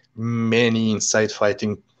many inside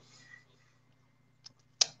fighting.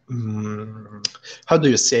 How do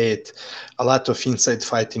you say it? A lot of inside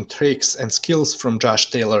fighting tricks and skills from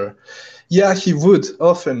Josh Taylor. Yeah, he would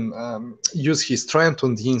often use his strength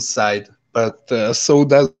on the inside, but so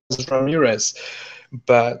does Ramirez.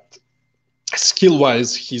 But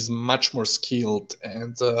skill-wise, he's much more skilled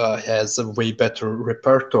and has a way better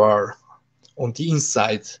repertoire on the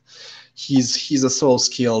inside. He's a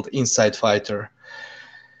so-skilled inside fighter.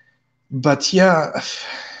 But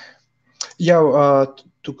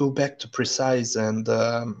to go back to Precise and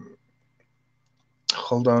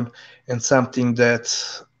hold on, and something that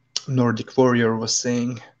Nordic Warrior was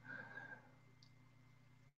saying.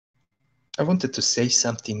 I wanted to say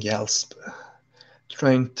something else, but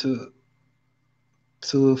trying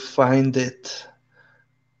to find it.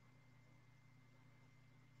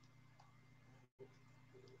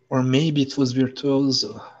 Or maybe it was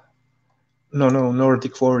Virtuoso. No,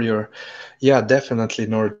 Nordic Warrior. Yeah, definitely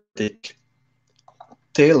Nordic.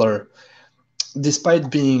 Taylor,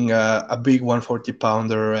 despite being a big 140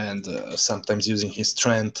 pounder and sometimes using his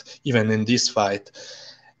strength, even in this fight,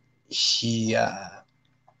 he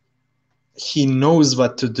knows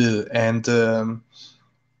what to do, and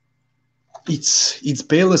it's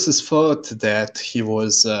Bayless's fault that he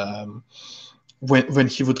was when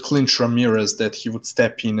he would clinch Ramirez, that he would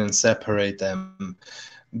step in and separate them.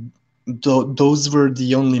 Those were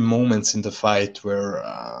the only moments in the fight where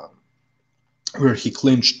he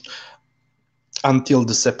clinched until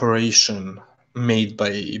the separation made by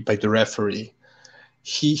the referee.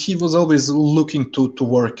 He was always looking to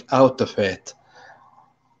work out of it,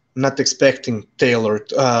 not expecting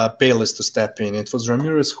Bayless to step in. It was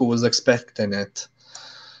Ramirez who was expecting it.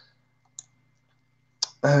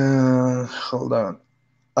 Hold on.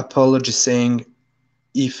 Apology saying,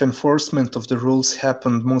 if enforcement of the rules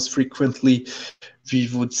happened most frequently, we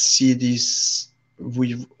would see this.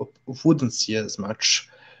 We wouldn't see as much.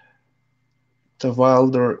 The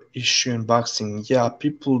Wilder issue in boxing, yeah,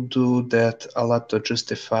 people do that a lot to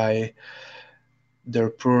justify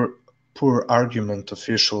their poor argument.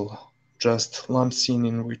 Official just lumps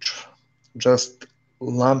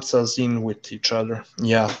us in with each other.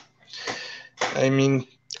 Yeah, I mean,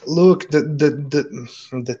 look,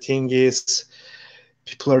 the thing is,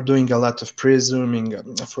 people are doing a lot of presuming.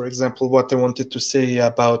 For example, what I wanted to say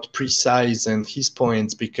about Precise and his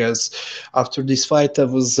points, because after this fight, I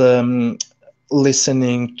was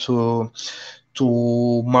listening to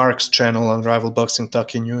Mark's channel on Rival Boxing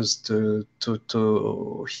Talking News to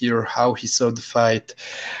hear how he saw the fight.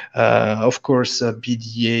 Of course,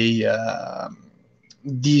 BDA.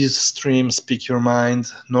 These streams, Speak Your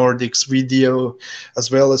Mind, Nordic's video, as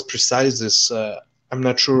well as Precise's. I'm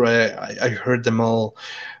not sure I heard them all,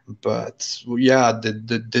 but yeah,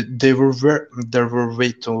 there were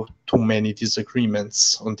way too many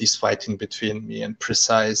disagreements on this fighting between me and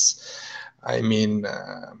Precise. I mean,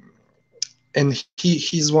 and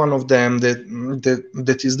he's one of them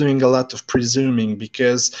that is doing a lot of presuming,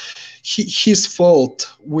 because his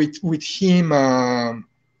fault with him.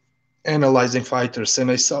 Analyzing fighters, and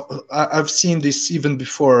I've seen this even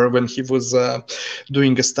before when he was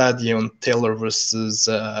doing a study on Taylor versus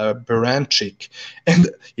Baranchik. And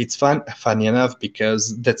it's funny enough,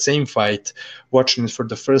 because that same fight, watching it for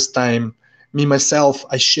the first time, me myself,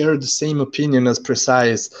 I share the same opinion as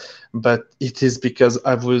Precise, but it is because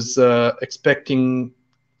I was expecting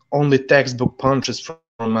only textbook punches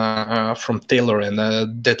from Taylor, and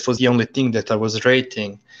that was the only thing that I was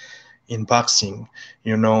rating in boxing,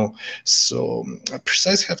 you know. So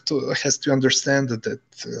Precise has to understand that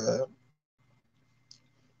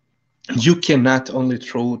you cannot only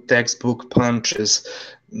throw textbook punches.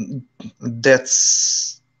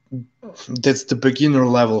 That's that's the beginner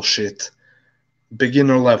level shit,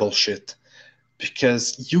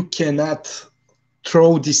 because you cannot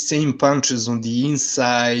throw the same punches on the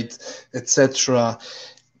inside, etc.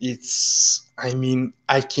 It's, I mean,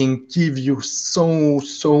 I can give you so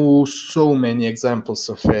many examples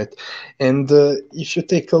of it. And if you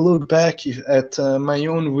take a look back at my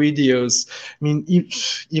own videos, I mean,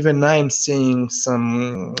 if even I'm saying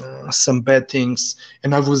some bad things,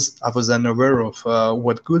 and I was unaware of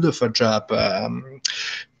what good of a job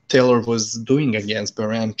Taylor was doing against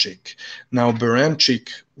Baranchik. Now Baranchik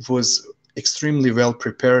was extremely well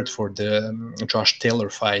prepared for the Josh Taylor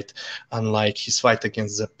fight, unlike his fight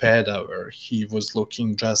against Zepeda, where he was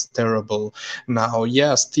looking just terrible. Now,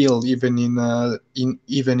 yeah, still, even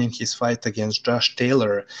in his fight against Josh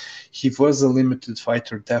Taylor, he was a limited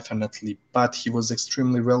fighter, definitely, but he was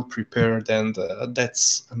extremely well prepared, and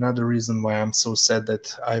that's another reason why I'm so sad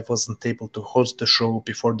that I wasn't able to host the show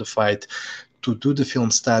before the fight, to do the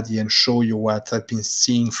film study and show you what I've been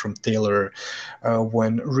seeing from Taylor.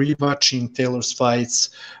 When rewatching Taylor's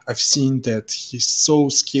fights, I've seen that he's so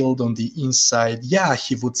skilled on the inside. Yeah,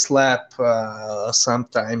 he would slap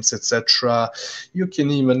sometimes, etc. You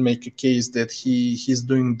can even make a case that he's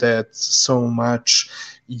doing that so much.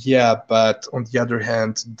 Yeah, but on the other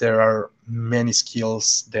hand, there are many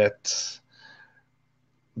skills that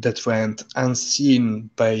went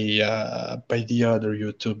unseen by the other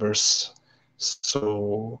YouTubers.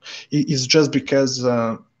 So it's just because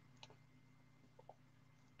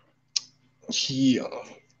he,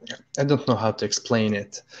 I don't know how to explain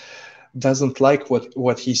it, doesn't like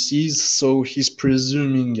what he sees, so he's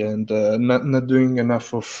presuming and not doing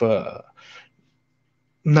enough of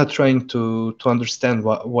not trying to understand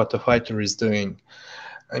what a fighter is doing.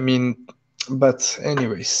 I mean, but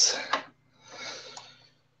anyways,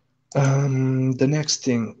 the next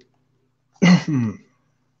thing,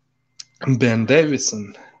 Ben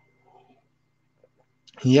Davison.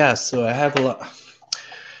 Yeah, so I have a lot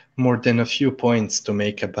more than a few points to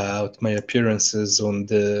make about my appearances on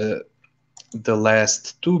the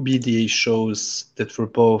last two BDA shows that were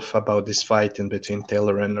both about this fight in between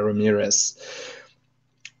Taylor and Ramirez.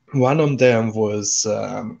 One of them was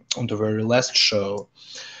on the very last show,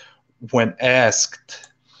 when asked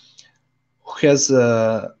who has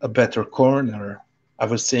a better corner. I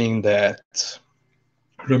was saying that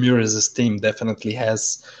Ramirez's team definitely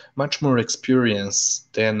has much more experience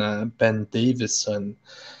than Ben Davison,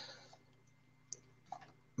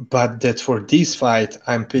 but that for this fight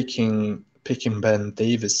I'm picking Ben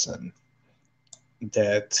Davison,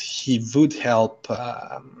 that he would help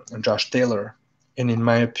Josh Taylor, and in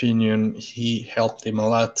my opinion he helped him a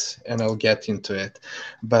lot, and I'll get into it.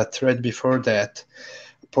 But right before that,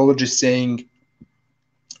 apology saying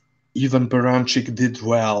even Baranchik did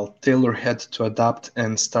well. Taylor had to adapt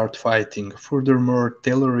and start fighting. Furthermore,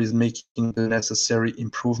 Taylor is making the necessary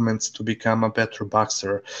improvements to become a better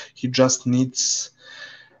boxer. He just needs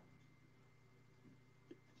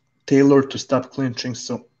Taylor to stop clinching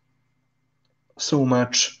so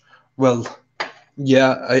much. Well,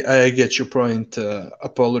 yeah, I get your point,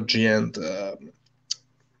 apology, and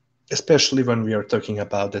especially when we are talking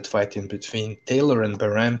about that fight in between Taylor and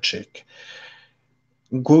Baranchik.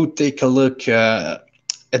 Go take a look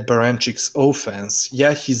at Baranchik's offense.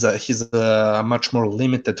 Yeah, he's a much more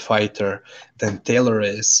limited fighter than Taylor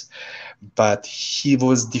is, but he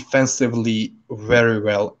was defensively very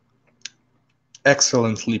well,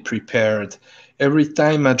 excellently prepared. Every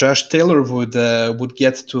time Josh Taylor would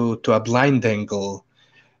get to a blind angle,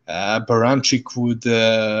 Baranchik would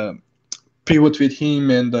pivot with him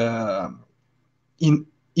and in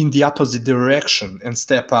the opposite direction and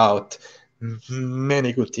step out.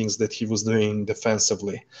 Many good things that he was doing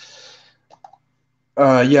defensively.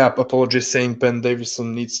 Yeah, apologies saying Ben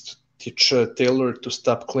Davison needs to teach Taylor to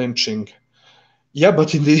stop clinching. Yeah,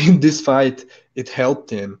 but in this fight, it helped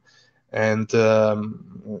him. And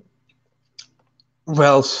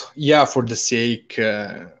well, yeah, for the sake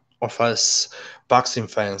of us boxing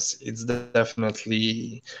fans, it's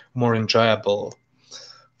definitely more enjoyable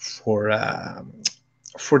for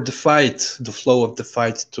for the fight, the flow of the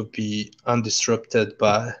fight to be undisrupted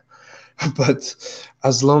by. But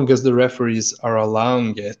as long as the referees are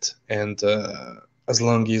allowing it, and as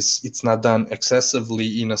long as it's not done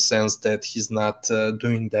excessively, in a sense that he's not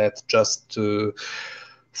doing that just to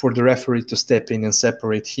for the referee to step in and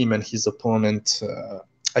separate him and his opponent,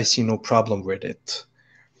 I see no problem with it.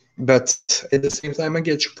 But at the same time, I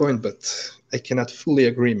get your point, but I cannot fully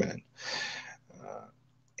agree, man.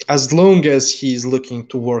 As long as he's looking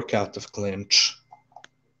to work out of clinch,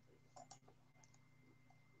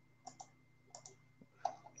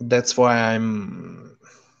 that's why I'm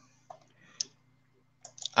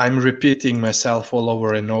repeating myself all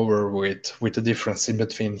over and over with the difference in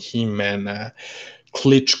between him and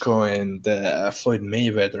Klitschko and Floyd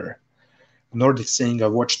Mayweather. Nordic saying, I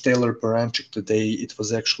watched Taylor Baranchik today. It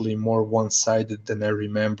was actually more one-sided than I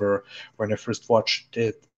remember when I first watched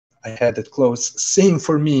it. I had it close. Same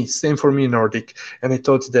for me, Nordic. And I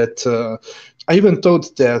thought that I even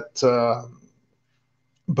thought that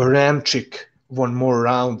Baranchik won more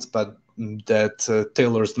rounds, but that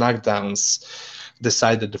Taylor's knockdowns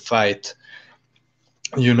decided the fight.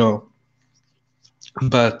 You know.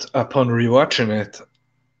 But upon rewatching it,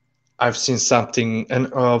 I've seen something, and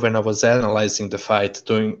when I was analyzing the fight,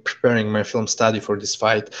 preparing my film study for this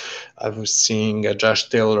fight, I was seeing Josh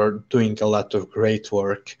Taylor doing a lot of great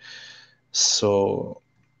work. So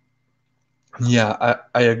yeah,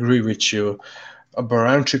 I agree with you.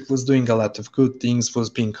 Baranchik was doing a lot of good things, was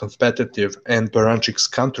being competitive, and Baranchik's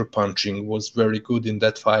counterpunching was very good in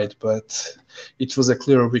that fight. But it was a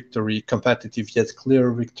clear victory, competitive yet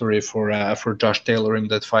clear victory for Josh Taylor in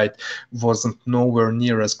that fight. Wasn't nowhere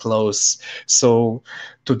near as close. So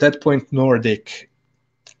to that point, Nordic,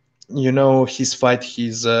 his fight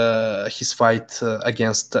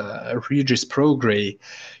against Regis Prograis.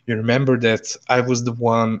 You remember that I was the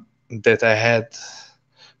one that I had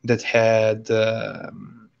that had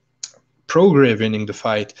Prograis winning the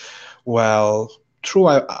fight. Well, true,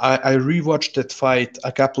 I rewatched that fight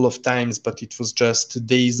a couple of times, but it was just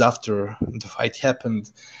days after the fight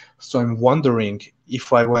happened. So I'm wondering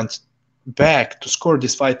if I went back to score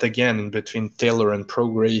this fight again in between Taylor and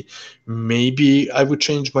Prograis, maybe I would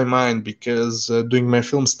change my mind, because doing my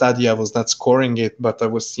film study, I was not scoring it, but I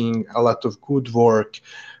was seeing a lot of good work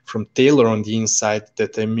from Taylor on the inside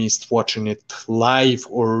that I missed watching it live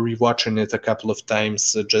or rewatching it a couple of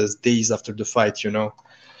times just days after the fight,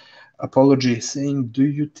 Apology saying, do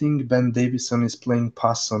you think Ben Davison is playing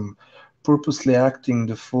possum, purposely acting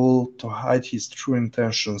the fool to hide his true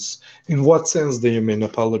intentions? In what sense do you mean,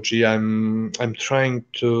 Apology? I'm trying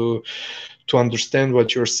to understand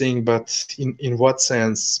what you're saying, but in what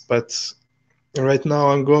sense? But right now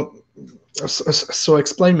I'm going. So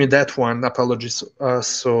explain me that one. Apologies.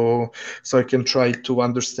 So I can try to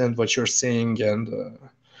understand what you're saying and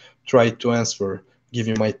try to answer, give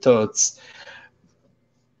you my thoughts.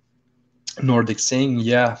 Nordic saying,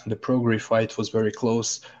 yeah, the Prograis fight was very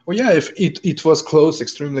close. Well, yeah, if it was close,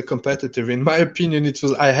 extremely competitive. In my opinion, it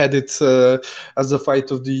was. I had it as a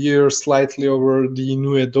fight of the year, slightly over the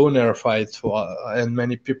Inoue Donaire fight, and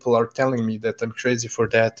many people are telling me that I'm crazy for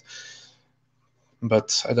that.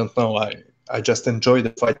 But I don't know. I just enjoyed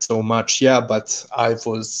the fight so much. Yeah, but I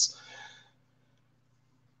was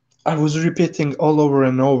repeating all over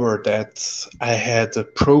and over that I had a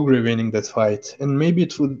Prograis winning that fight, and maybe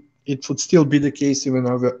it would still be the case even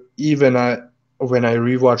when I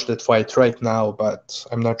rewatch that fight right now. But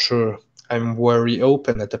I'm not sure. I'm very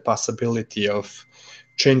open at the possibility of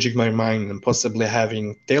changing my mind and possibly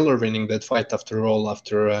having Taylor winning that fight after all.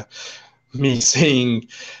 After me saying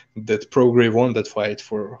that Prograis won that fight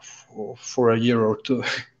for a year or two.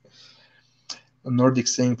 Nordic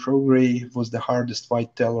saying Prograis was the hardest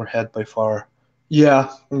fight Taylor had by far.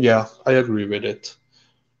 Yeah, I agree with it.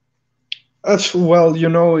 Well,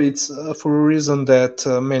 it's for a reason that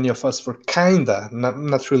many of us were kinda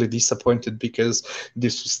not really disappointed because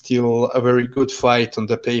this was still a very good fight on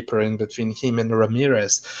the paper in between him and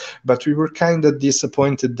Ramirez. But we were kinda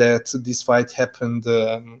disappointed that this fight happened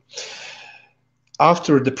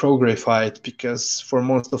after the Prograis fight because for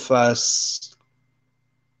most of us,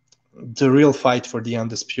 the real fight for the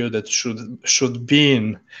undisputed should be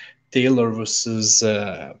in Taylor versus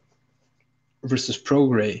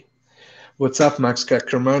Prograis. What's up, Max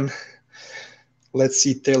Kackerman? Let's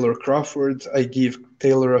see Taylor Crawford. I give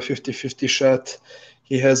Taylor a 50-50 shot.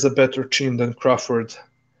 He has a better chin than Crawford.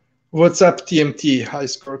 What's up, TMT? Hi,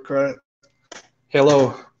 scorecard.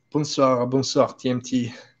 Hello. Bonsoir, bonsoir,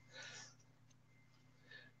 TMT.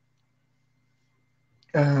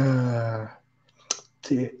 Uh,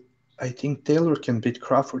 I think Taylor can beat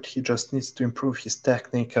Crawford. He just needs to improve his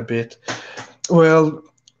technique a bit. Well,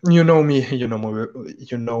 you know me,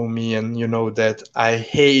 and you know that I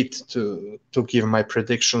hate to give my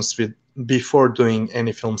predictions with before doing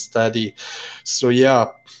any film study. So yeah,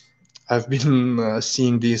 I've been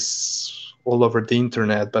seeing this all over the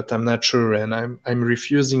internet, but I'm not sure, and I'm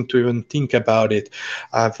refusing to even think about it.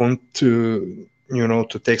 I want to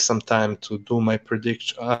take some time to do my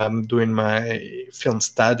prediction. I'm doing my film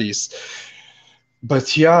studies,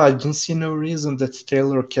 but yeah, I don't see no reason that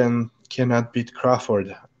Taylor cannot beat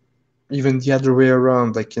Crawford. Even the other way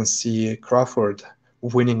around, I can see Crawford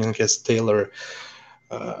winning against Taylor.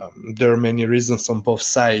 There are many reasons on both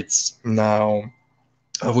sides. Now,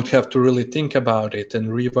 I would have to really think about it and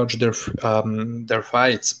rewatch their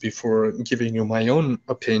fights before giving you my own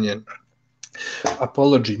opinion.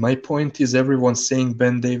 Apology. My point is everyone's saying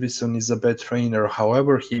Ben Davison is a bad trainer.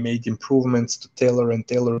 However, he made improvements to Taylor, and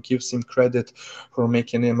Taylor gives him credit for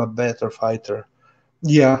making him a better fighter.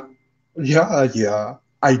 Yeah, yeah.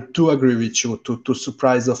 I do agree with you to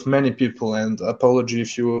surprise of many people, and apology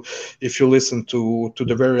if you listen to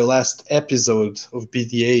the very last episode of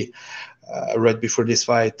BDA right before this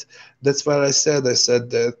fight. That's what I said. I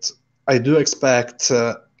said that I do expect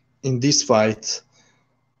in this fight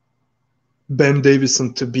Ben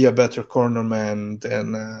Davison to be a better cornerman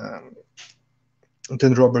than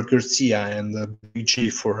Robert Garcia and Big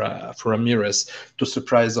G for Ramirez, to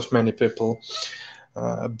surprise of many people,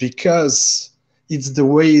 because it's the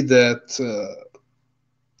way that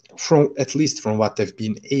from at least from what I've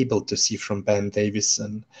been able to see from Ben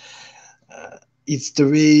Davison, it's the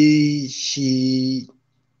way he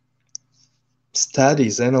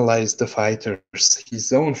studies, analyze the fighters,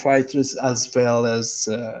 his own fighters as well as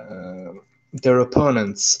their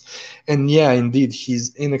opponents. And yeah, indeed,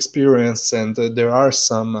 he's inexperienced, and there are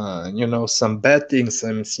some bad things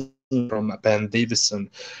I'm seeing from Ben Davison.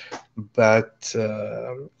 But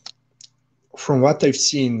from what I've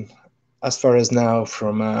seen as far as now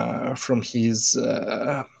from his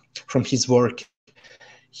work,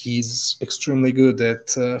 he's extremely good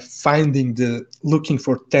at looking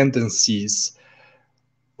for tendencies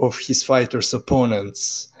of his fighters'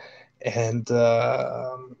 opponents, and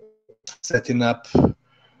setting up,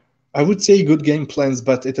 I would say, good game plans.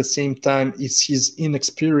 But at the same time, it's his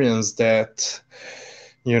inexperience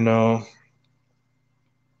you know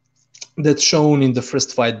that's shown in the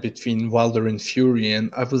first fight between Wilder and Fury.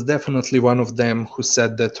 And I was definitely one of them who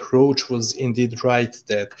said that Roach was indeed right,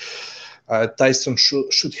 that Tyson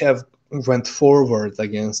should have went forward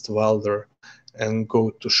against Wilder and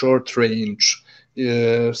go to short range.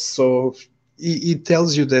 So it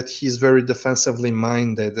tells you that he's very defensively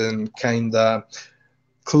minded and kind of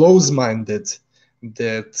close-minded,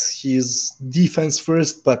 that he's defense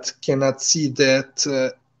first, but cannot see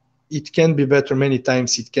that it can be better. Many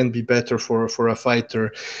times it can be better for a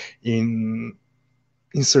fighter in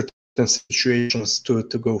certain situations to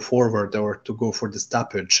go forward or to go for the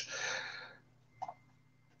stoppage.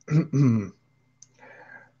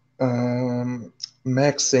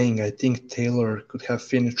 Max saying, I think Taylor could have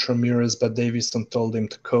finished Ramirez, but Davison told him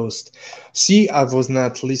to coast. See, I was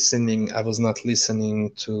not listening. I was not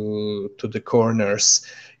listening to the corners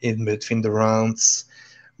in between the rounds,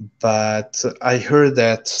 but I heard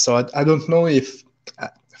that. So I don't know if,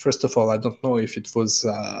 first of all, I don't know if it was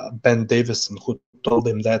Ben Davison who told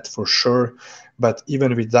him that for sure. But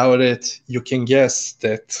even without it, you can guess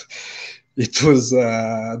that it was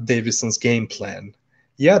Davison's game plan.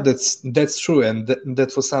 Yeah, that's true, and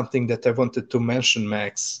that was something that I wanted to mention,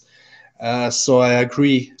 Max. So I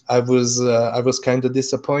agree. I was kind of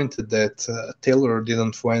disappointed that Taylor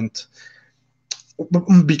didn't went,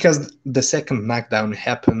 because the second knockdown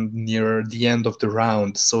happened near the end of the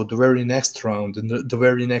round. So the very next round and the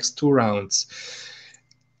very next two rounds,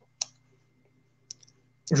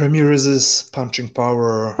 Ramirez's punching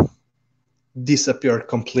power disappeared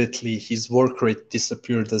completely. His work rate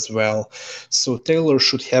disappeared as well. So Taylor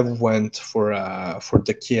should have went for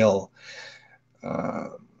the kill. Uh,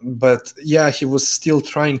 but yeah, he was still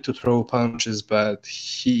trying to throw punches, but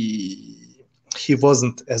he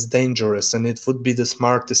wasn't as dangerous, and it would be the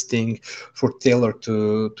smartest thing for Taylor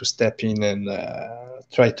to step in and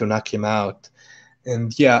try to knock him out.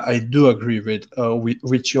 And yeah, I do agree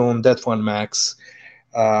with you on that one, Max.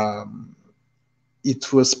 Um,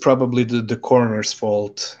 it was probably the corner's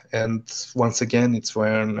fault, and once again, it's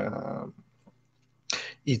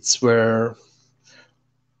where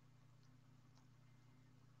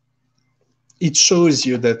it shows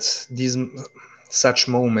you that such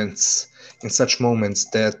moments such moments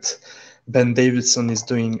that Ben Davidson is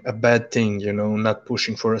doing a bad thing, not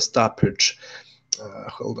pushing for a stoppage.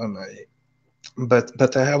 Hold on,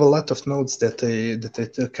 but I have a lot of notes that I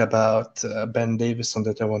took about Ben Davidson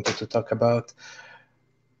that I wanted to talk about.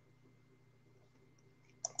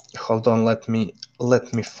 Hold on, let me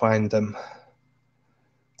find them.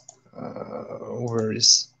 Where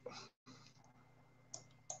is?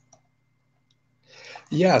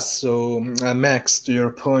 Yeah, so Max, to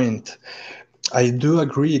your point, I do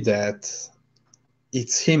agree that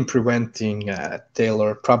it's him preventing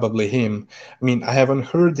Taylor, probably him. I mean, I haven't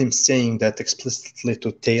heard him saying that explicitly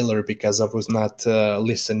to Taylor because I was not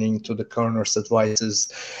listening to the corner's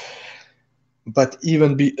advices. But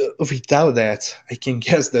even without that, I can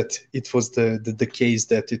guess that it was the case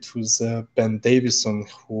that it was Ben Davison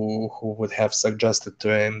who would have suggested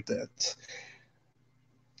to him that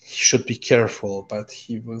he should be careful, but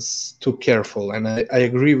he was too careful. And I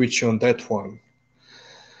agree with you on that one.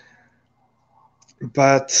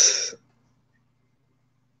 But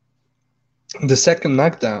the second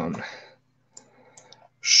knockdown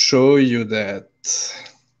show you that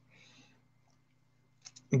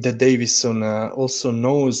Davison also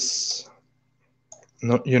knows,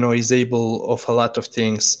 is able of a lot of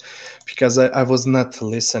things, because I was not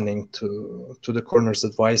listening to the corner's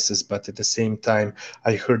advices, but at the same time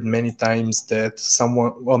I heard many times that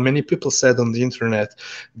many people said on the internet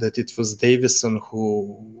that it was Davison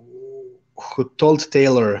who told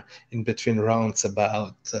Taylor in between rounds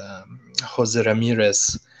about Jose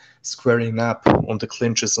Ramirez squaring up on the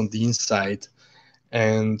clinches on the inside.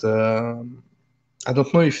 And I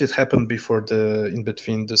don't know if it happened before in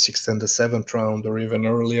between the sixth and the seventh round or even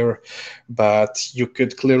earlier, but you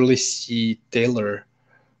could clearly see Taylor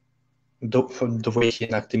the way he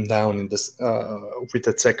knocked him down in this with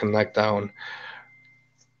that second knockdown.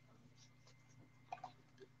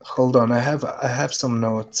 Hold on, I have some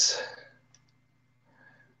notes.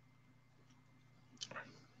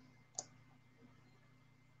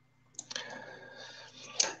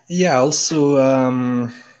 Yeah,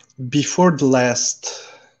 also before the last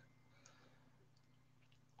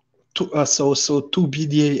two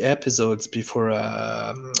BDA episodes before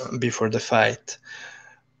the fight,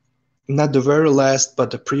 not the very last,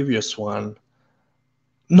 but the previous one.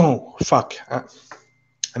 No, fuck,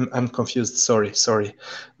 I'm confused. Sorry.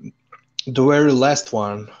 The very last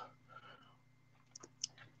one.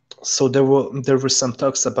 So there were some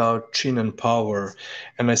talks about chin and power,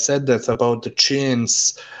 and I said that about the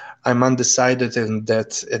chins, I'm undecided, and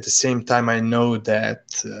that at the same time I know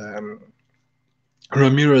that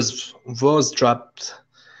Ramirez was dropped,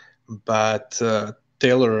 but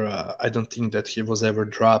Taylor, I don't think that he was ever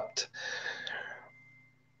dropped.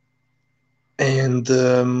 And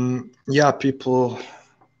yeah, people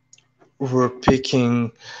were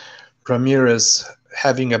picking Ramirez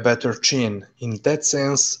having a better chin. In that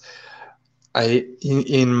sense,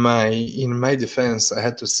 in my defense, I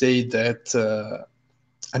had to say that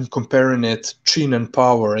I'm comparing it chin and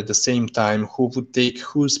power at the same time. Who would take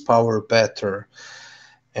whose power better?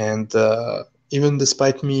 And even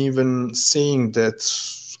despite me even saying that,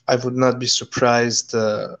 I would not be surprised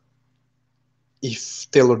if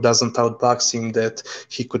Taylor doesn't outbox him, that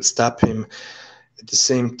he could stop him. At the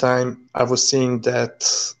same time, I was saying that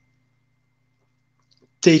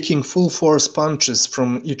taking full force punches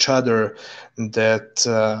from each other, that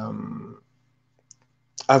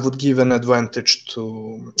I would give an advantage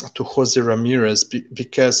to Jose Ramirez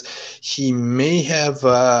because he may have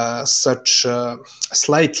such a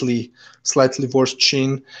slightly worse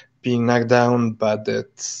chin being knocked down, but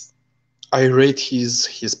that I rate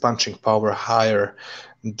his punching power higher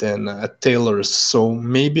than Taylor's. So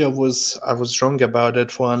maybe I was wrong about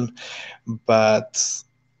that one, but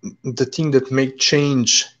the thing that made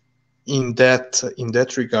change in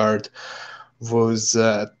that regard was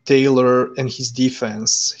Taylor and his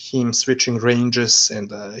defense, him switching ranges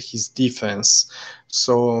and his defense.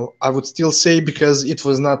 So I would still say, because it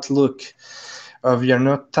was not, look, We are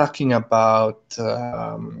not talking about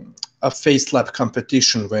a face slap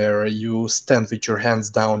competition where you stand with your hands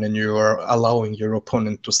down and you are allowing your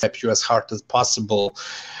opponent to slap you as hard as possible.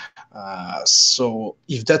 So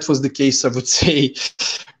if that was the case, I would say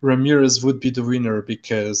Ramirez would be the winner,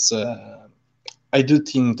 because I do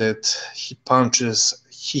think that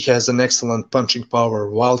he has an excellent punching power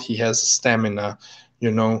while he has stamina,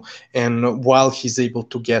 and while he's able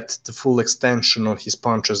to get the full extension on his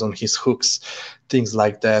punches, on his hooks, things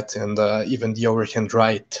like that, and even the overhand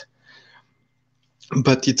right.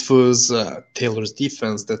 But it was Taylor's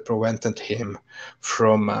defense that prevented him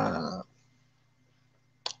from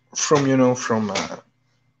from you know from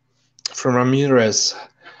Ramirez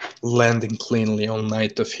landing cleanly on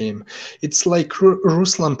night of him. It's like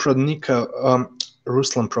Ruslan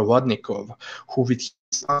Provodnikov, who with his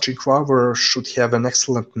punching power should have an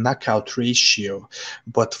excellent knockout ratio,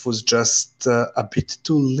 but was just a bit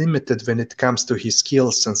too limited when it comes to his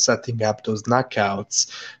skills and setting up those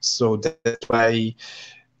knockouts. So that's why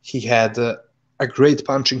he had a great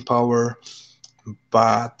punching power,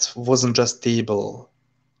 but wasn't just able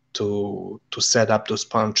to set up those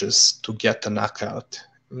punches to get the knockout.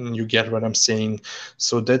 You get what I'm saying?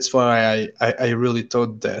 So that's why I really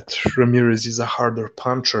thought that Ramirez is a harder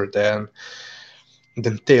puncher than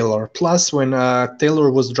Taylor. Plus, when Taylor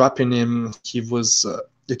was dropping him, it was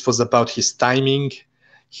about his timing,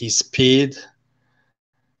 his speed,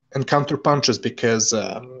 and counter punches, because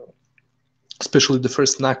especially the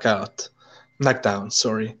first knockdown,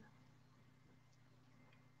 sorry,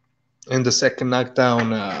 and the second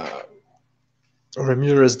knockdown,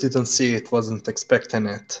 Ramirez didn't see it, wasn't expecting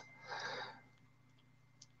it.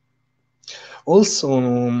 Also,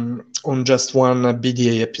 on just one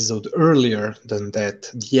BDA episode earlier than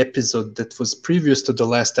that, the episode that was previous to the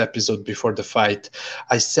last episode before the fight,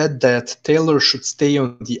 I said that Taylor should stay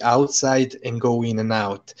on the outside and go in and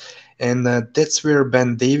out. And that's where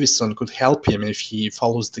Ben Davison could help him if he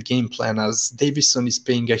follows the game plan, as Davison is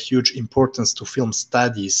paying a huge importance to film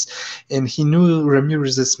studies. And he knew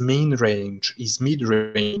Ramirez's main range is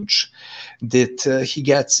mid-range, that he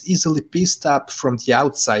gets easily pissed up from the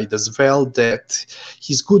outside as well, that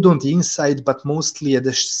he's good on the inside, but mostly at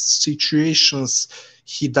the situations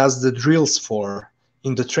he does the drills for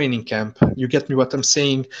in the training camp. You get me what I'm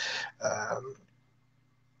saying?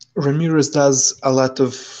 Ramirez does a lot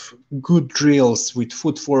of good drills with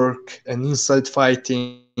footwork and inside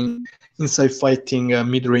fighting,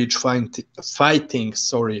 mid-range fighting.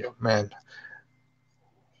 Sorry, man.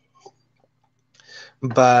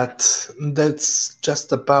 But that's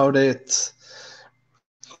just about it.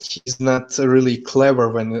 He's not really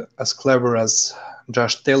clever, as clever as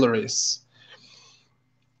Josh Taylor is.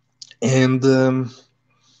 And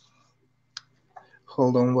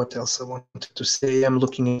hold on, what else I wanted to say? I'm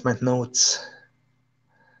looking at my notes.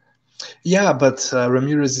 Yeah, but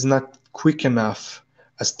Ramirez is not quick enough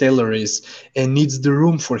as Taylor is, and needs the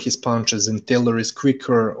room for his punches, and Taylor is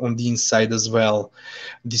quicker on the inside as well.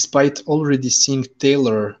 Despite already seeing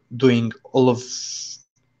Taylor doing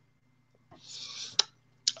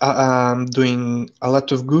doing a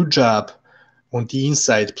lot of good job on the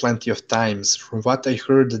inside plenty of times. From what I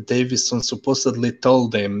heard, Davison supposedly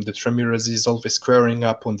told him that Ramirez is always squaring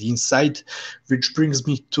up on the inside, which brings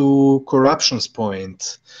me to Corruption's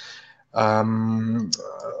point.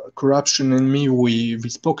 Corruption and me, we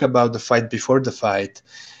spoke about the fight before the fight,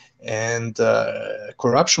 and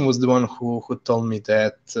Corruption was the one who told me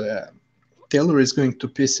that Taylor is going to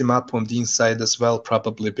piss him up on the inside as well,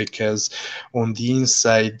 probably because on the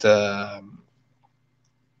inside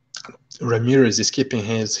Ramirez is keeping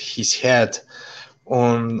his head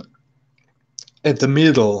at the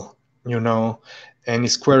middle, and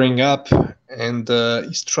he's squaring up, and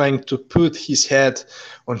he's trying to put his head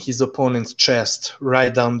on his opponent's chest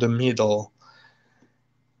right down the middle.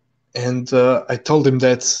 And I told him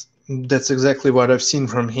that's exactly what I've seen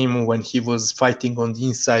from him when he was fighting on the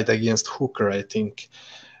inside against Hooker, I think,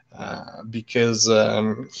 because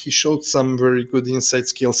he showed some very good inside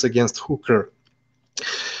skills against Hooker.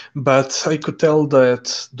 But I could tell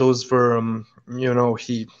that those were,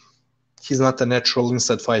 he's not a natural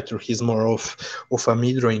inside fighter. He's more of a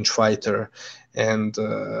mid-range fighter, and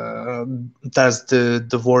does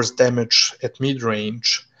the worst damage at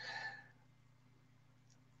mid-range.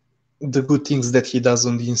 The good things that he does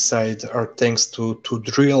on the inside are thanks to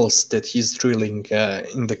drills that he's drilling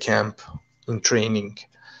in the camp, in training.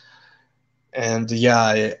 And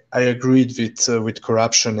yeah, I agreed with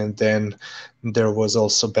Corruption, and then there was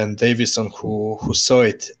also Ben Davison who saw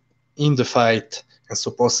it in the fight and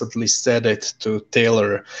supposedly said it to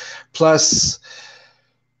Taylor. Plus,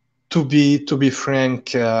 to be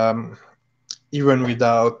frank, even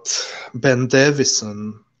without Ben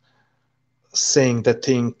Davison saying that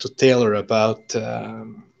thing to Taylor about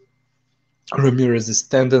Ramirez's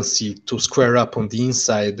tendency to square up on the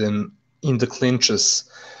inside and in the clinches.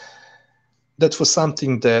 That was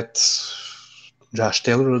something that Josh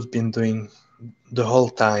Taylor has been doing the whole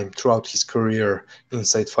time throughout his career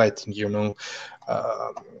inside fighting,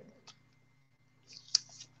 uh,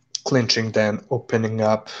 clinching, then opening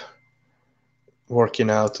up, working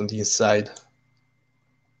out on the inside.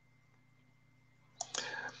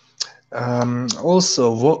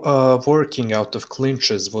 Also, working out of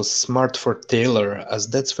clinches was smart for Taylor, as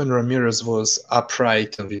that's when Ramirez was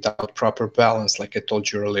upright and without proper balance. Like I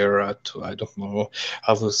told you earlier, I don't know,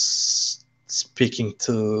 I was speaking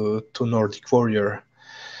to Nordic Warrior,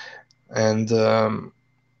 and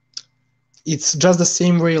it's just the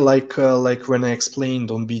same way like when I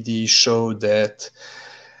explained on BD show that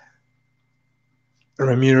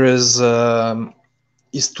Ramirez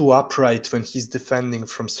is too upright when he's defending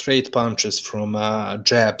from straight punches, from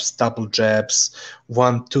jabs, double jabs,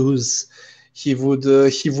 1-2s. He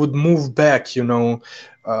would move back, he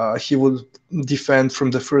would defend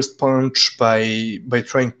from the first punch by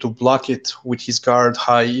trying to block it with his guard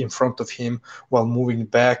high in front of him while moving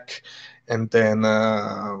back, and then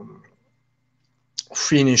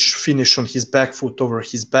finish on his back foot over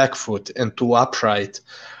his back foot, and too upright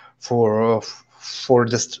for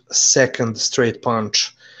the second straight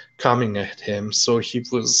punch coming at him. So he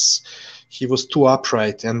was too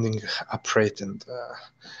upright, ending upright, and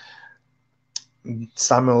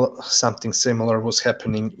something similar was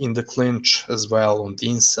happening in the clinch as well on the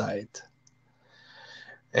inside.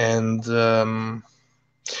 And on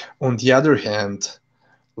the other hand,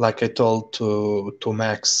 like I told to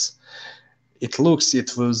Max, it was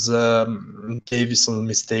Davison's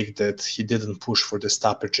mistake that he didn't push for the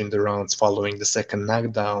stoppage in the rounds following the second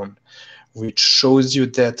knockdown, which shows you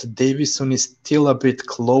that Davison is still a bit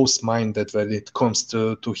close-minded when it comes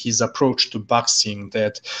to his approach to boxing,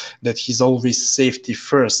 that he's always safety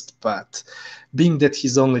first. But being that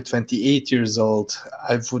he's only 28 years old,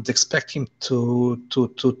 I would expect him to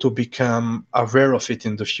become aware of it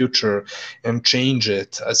in the future and change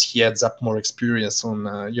it as he adds up more experience on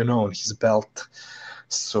his belt.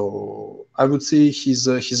 So I would say he's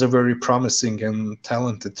a very promising and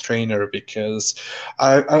talented trainer, because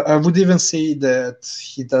I would even say that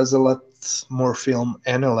he does a lot more film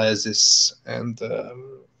analysis, and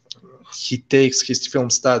he takes his film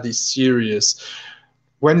studies serious.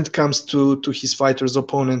 When it comes to his fighter's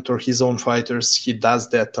opponent or his own fighters, he does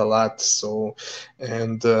that a lot. So,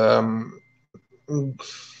 and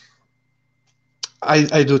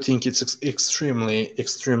I do think it's extremely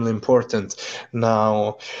important.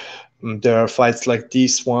 Now, there are fights like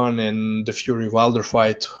this one and the Fury Wilder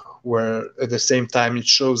fight, where at the same time it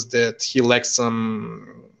shows that he lacks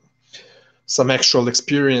some actual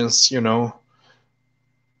experience,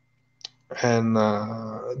 and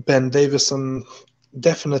Ben Davison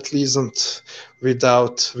definitely isn't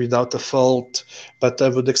without a fault, but I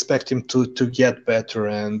would expect him to get better.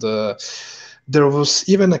 And there was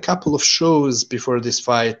even a couple of shows before this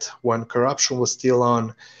fight when Corruption was still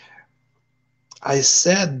on. I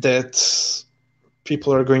said that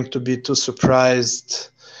people are going to be too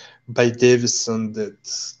surprised by Davison,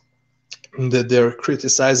 that they're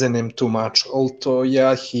criticizing him too much. Although,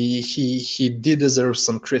 yeah, he did deserve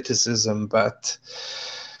some criticism, but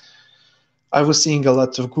I was seeing a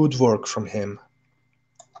lot of good work from him.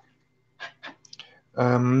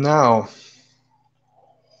 Now,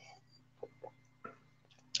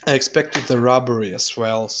 I expected the robbery as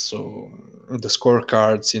well, so the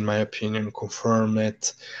scorecards, in my opinion, confirm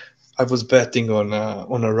it. I was betting on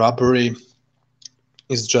a robbery.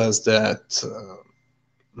 It's just that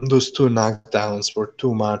those two knockdowns were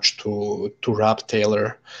too much to rob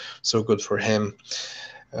Taylor, so good for him.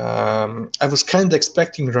 I was kind of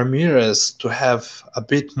expecting Ramirez to have a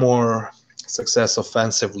bit more success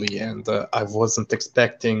offensively, and I wasn't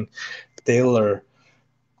expecting Taylor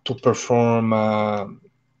to perform,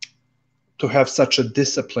 to have such a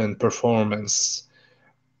disciplined performance.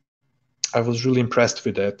 I was really impressed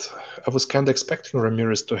with it. I was kind of expecting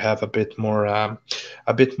Ramirez to have a bit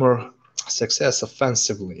more success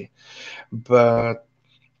offensively, but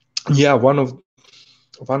yeah, one of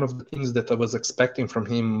the things that I was expecting from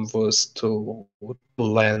him was to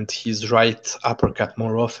land his right uppercut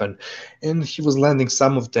more often, and he was landing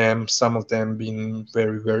some of them being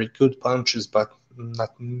very, very good punches, but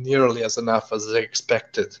not nearly as enough as I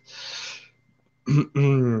expected.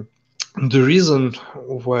 The reason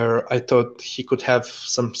where I thought he could have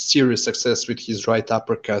some serious success with his right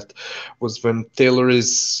uppercut was when Taylor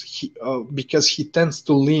because he tends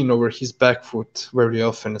to lean over his back foot very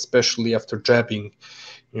often, especially after jabbing,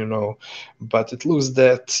 you know. But it looks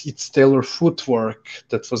that it's Taylor footwork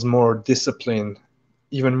that was more disciplined,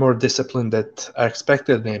 even more disciplined than I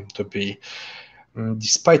expected him to be.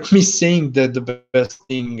 Despite me saying that the best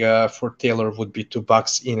thing for Taylor would be to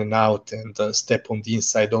box in and out and step on the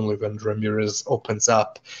inside only when Ramirez opens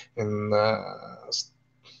up, and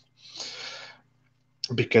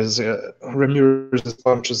because Ramirez's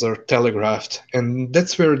punches are telegraphed, and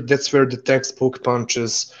that's where the textbook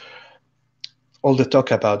punches, all the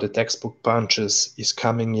talk about the textbook punches is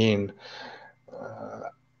coming in.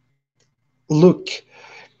 Look,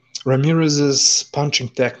 Ramirez's punching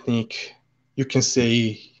technique, you can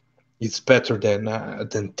say it's better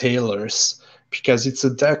than Taylor's because it's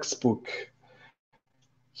a textbook.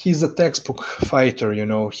 He's a textbook fighter, you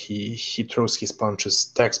know. He throws his punches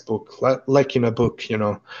textbook like in a book, you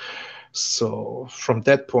know. So from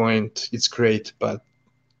that point, it's great, but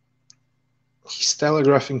he's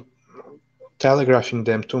telegraphing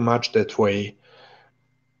them too much that way.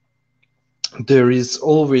 There is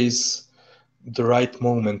always the right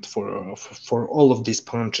moment for all of these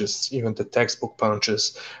punches, even the textbook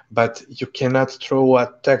punches, but you cannot throw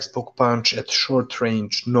a textbook punch at short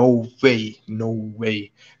range. No way, no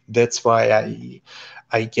way. That's why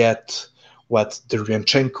I get what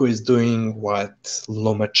Deryanchenko is doing, what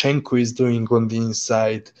Lomachenko is doing on the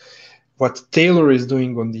inside, what Taylor is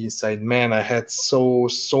doing on the inside. Man, I had so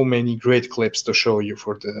many great clips to show you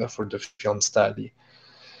for the film study.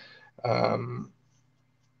 Um,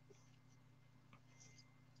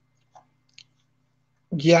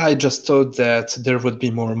 Yeah, I just thought that there would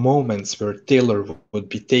be more moments where Taylor would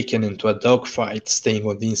be taken into a dogfight, staying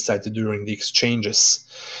on the inside during the exchanges.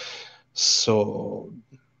 So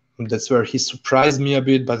that's where he surprised me a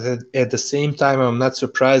bit, but at the same time, I'm not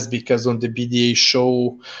surprised because on the BDA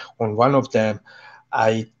show, on one of them,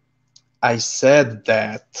 I said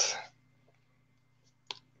that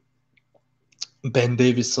Ben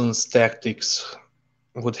Davison's tactics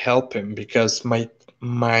would help him because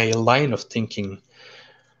my line of thinking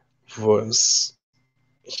was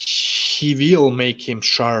he will make him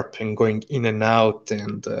sharp and going in and out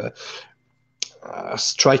and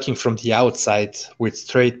striking from the outside with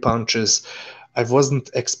straight punches. I wasn't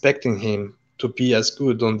expecting him to be as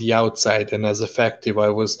good on the outside and as effective. I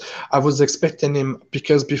was expecting him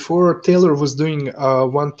because before Taylor was doing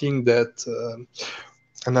one thing that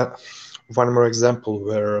and one more example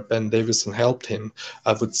where Ben Davison helped him.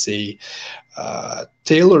 I would say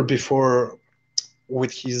Taylor before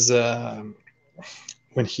with his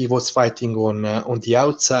when he was fighting on the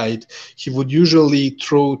outside, he would usually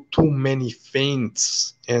throw too many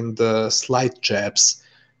feints and slight jabs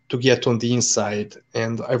to get on the inside.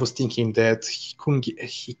 And I was thinking that he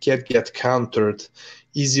can get countered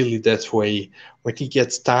easily that way when he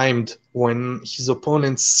gets timed, when his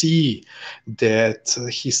opponents see that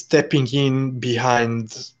he's stepping in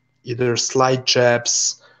behind either slight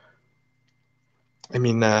jabs, I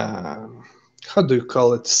mean, how do you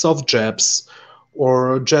call it, soft jabs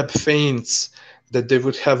or jab feints, that they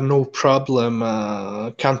would have no problem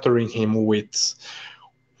countering him with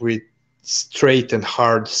straight and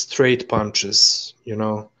hard straight punches, you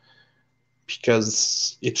know,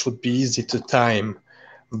 because it would be easy to time.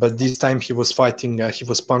 But this time he was fighting, he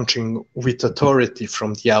was punching with authority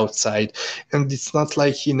from the outside, and it's not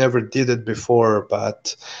like he never did it before.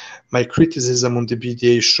 But my criticism on the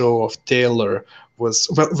BDA show of Taylor was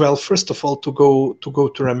well, first of all, to go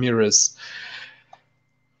to Ramirez.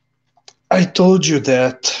 I told you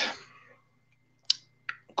that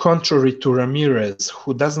contrary to Ramirez,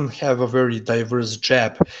 who doesn't have a very diverse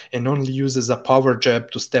jab and only uses a power jab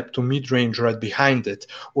to step to mid-range right behind it,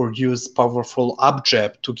 or use powerful up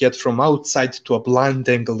jab to get from outside to a blind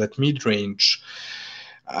angle at mid-range.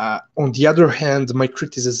 On the other hand, my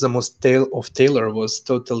criticism of Taylor was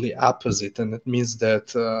totally opposite, and it means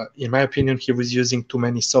that, in my opinion, he was using too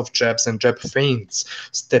many soft jabs and jab feints,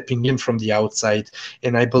 stepping in from the outside,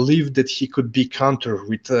 and I believe that he could be countered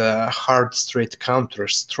with hard, straight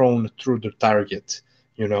counters thrown through the target,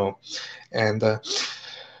 you know, and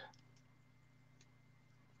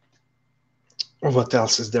what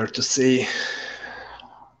else is there to say?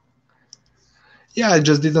 Yeah, I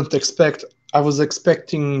just didn't expect. I was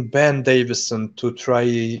expecting Ben Davison to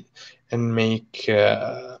try and make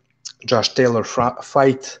Josh Taylor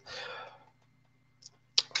fight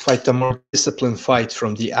a more disciplined fight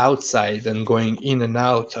from the outside and going in and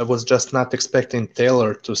out. I was just not expecting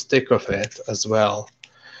Taylor to stick with it as well.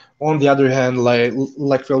 On the other hand,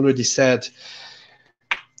 like we already said,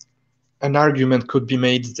 an argument could be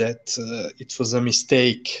made that it was a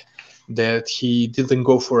mistake that he didn't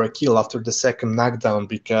go for a kill after the second knockdown,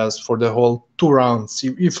 because for the whole 2 rounds,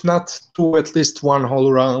 if not two, at least one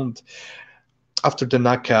whole round after the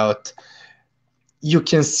knockout, you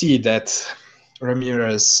can see that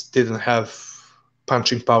Ramirez didn't have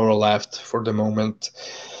punching power left for the moment.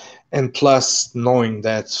 And plus, knowing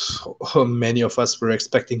that many of us were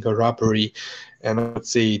expecting a robbery, and I would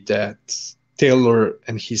say that Taylor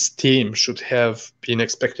and his team should have been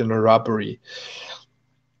expecting a robbery,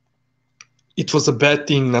 it was a bad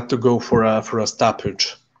thing not to go for a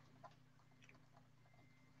stoppage.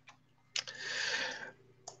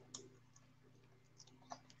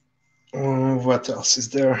 What else is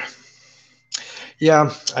there?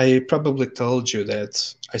 Yeah, I probably told you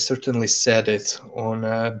that I certainly said it on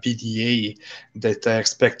BDA that I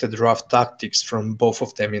expected rough tactics from both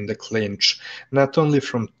of them in the clinch. Not only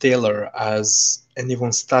from Taylor, as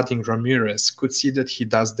anyone studying Ramirez could see that he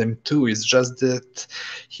does them too. It's just that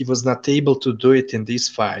he was not able to do it in this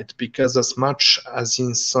fight, because as much as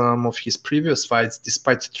in some of his previous fights,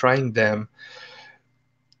 despite trying them,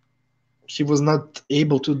 he was not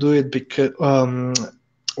able to do it because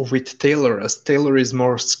with Taylor, as Taylor is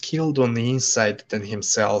more skilled on the inside than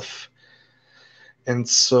himself. And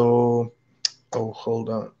so, oh, hold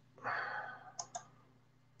on.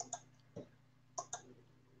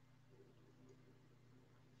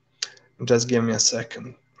 Just give me a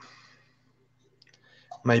second.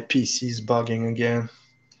 My PC is bugging again.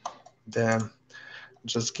 Damn.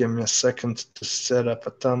 Just give me a second to set up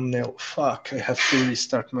a thumbnail. Fuck, I have to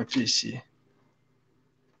restart my PC.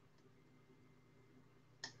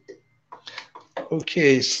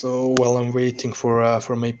 Okay, so while I'm waiting for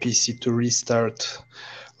my PC to restart,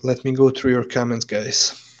 let me go through your comments,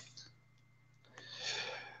 guys.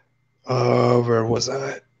 Where was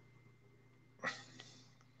I?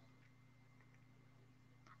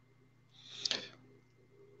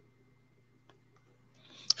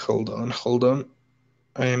 Hold on.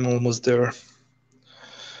 I am almost there.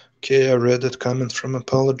 Okay, I read that comment from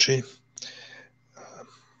Apology.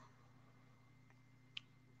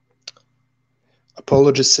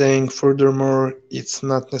 Apology saying, furthermore, it's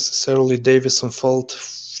not necessarily Davison's fault.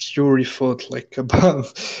 Fury fought like a bum.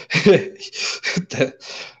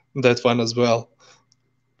 that one as well.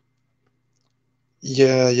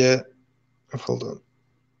 Yeah. Hold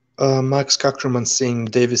on. Max Cockerman saying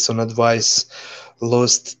Davison advice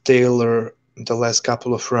lost Taylor the last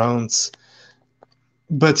couple of rounds.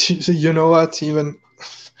 But you know what? Even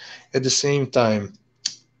at the same time,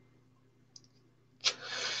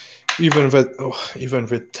 even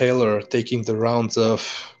with Taylor taking the rounds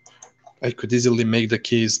off, I could easily make the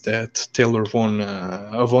case that Taylor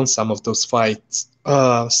won some of those fights,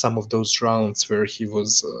 some of those rounds where he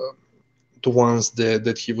was the ones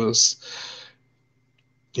that he was,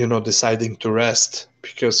 deciding to rest,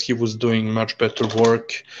 because he was doing much better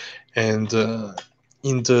work. And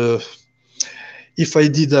in the if I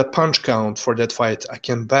did a punch count for that fight, I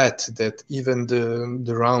can bet that even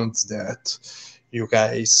the rounds that you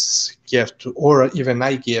guys gave to, or even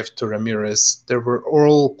I gave to Ramirez, there were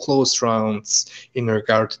all close rounds in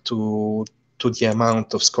regard to the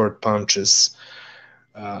amount of scored punches.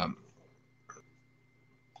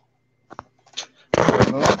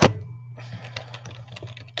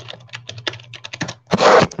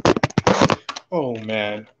 Oh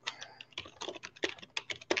man.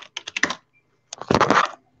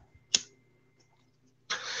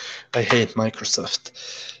 I hate Microsoft.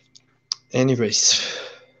 Anyways.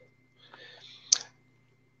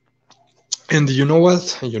 And you know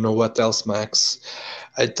what? You know what else, Max?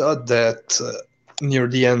 I thought that near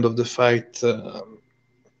the end of the fight,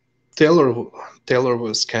 Taylor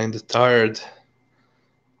was kind of tired.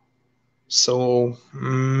 So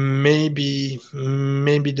maybe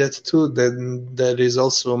that too. That is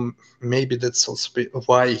also, maybe that's also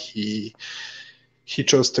why he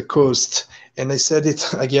chose to coast. And I said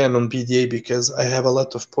it again on BDA, because I have a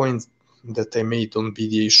lot of points that I made on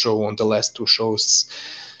BDA show on the last two shows.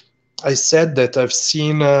 I said that I've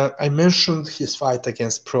seen, I mentioned his fight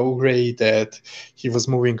against Prograis, that he was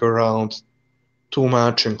moving around too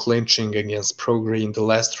much and clinching against Prograis in the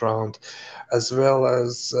last round, as well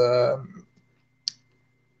as the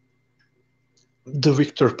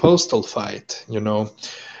Victor Postal fight,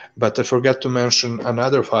 But I forgot to mention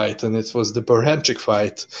another fight, and it was the Boranchik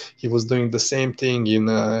fight. He was doing the same thing in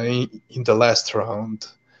the last round.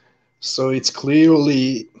 So it's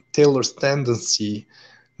clearly Taylor's tendency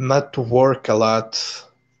not to work a lot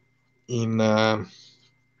in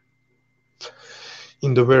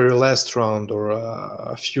in the very last round or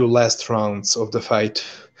a few last rounds of the fight.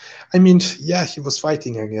 I mean, yeah, he was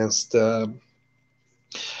fighting against the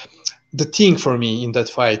thing for me in that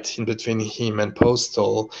fight in between him and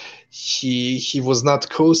Postal. He was not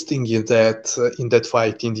coasting in that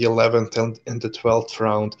fight in the 11th and the 12th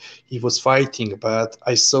round. He was fighting, but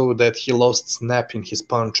I saw that he lost snap in his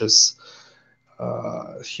punches.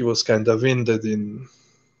 He was kind of winded in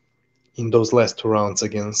those last two rounds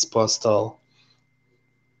against Postal.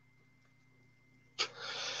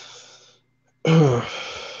 Hold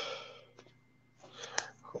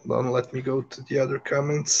on, let me go to the other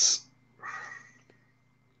comments.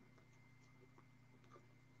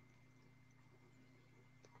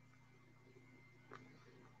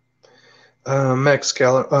 Max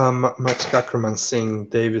Cackerman saying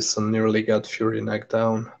Davison nearly got Fury knocked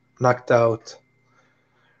out.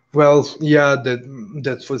 Well, yeah,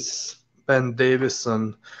 that was Ben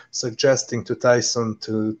Davison suggesting to Tyson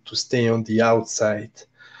to stay on the outside,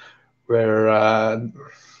 where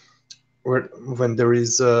when there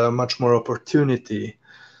is much more opportunity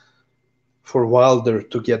for Wilder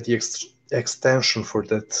to get the extension for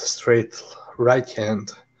that straight right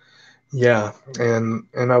hand. Yeah, and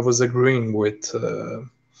I was agreeing with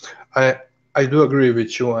I I do agree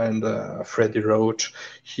with you and Freddie Roach.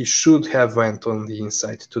 He should have went on the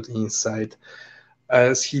inside to the inside,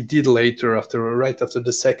 as he did later right after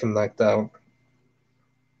the second knockdown,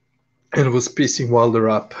 and was piecing Wilder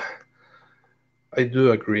up. I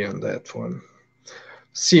do agree on that one.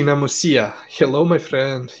 Sina Musia, hello, my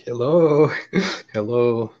friend. Hello,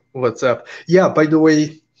 hello. What's up? Yeah. By the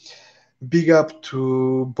way, big up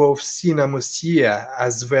to both Sina Musia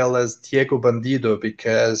as well as Diego Bandido,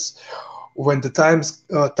 because when the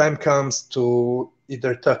time comes to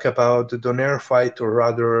either talk about the Donaire fight or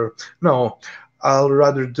rather, no, I'll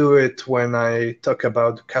rather do it when I talk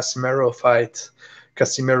about the Casimero fight,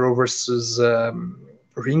 Casimero versus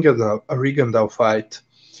Rigondeaux fight.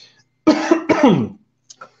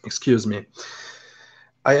 Excuse me.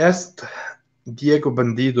 I asked Diego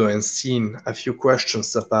Bandido and Sin a few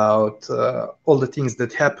questions about all the things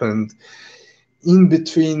that happened in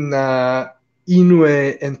between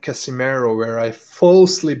Inoue and Casimero, where I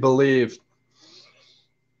falsely believed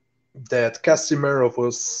that Casimero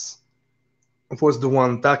was the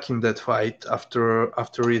one ducking that fight after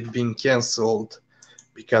it being cancelled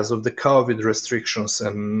because of the COVID restrictions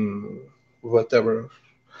and whatever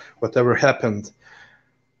happened.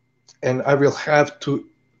 And I will have to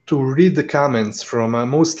read the comments from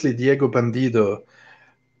mostly Diego Bandido,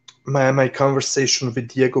 my conversation with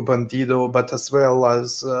Diego Bandido, but as well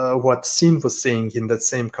as what Sin was saying in that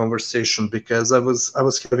same conversation, because I was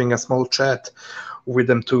having a small chat with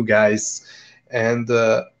them two guys, and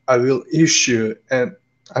I will issue, and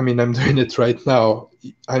I mean I'm doing it right now.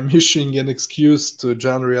 I'm issuing an excuse to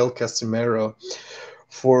John Riel Casimero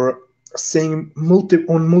for saying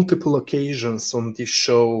on multiple occasions on this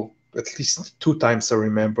show, at least two times I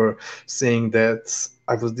remember, saying that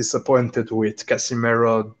I was disappointed with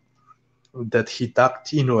Casimero, that he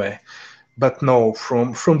ducked Inoue. But no,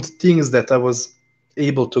 from the things that I was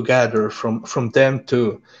able to gather from them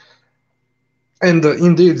too, and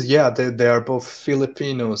indeed, yeah, they are both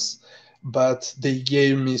Filipinos, but they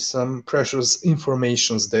gave me some precious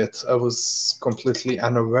informations that I was completely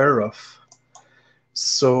unaware of.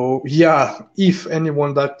 So yeah, if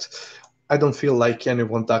anyone ducked, I don't feel like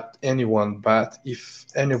anyone ducked anyone, but if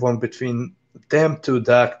anyone between them two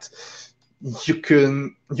ducked, you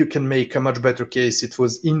can make a much better case it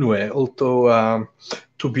was Inoue. Although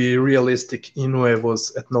to be realistic, Inoue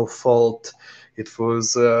was at no fault. It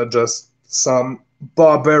was just some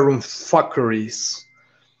Bob Arum fuckeries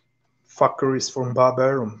from Bob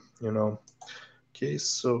Arum, Okay,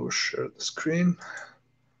 so share the screen.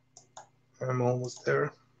 I'm almost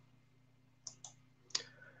there.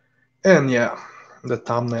 And yeah, the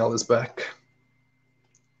thumbnail is back.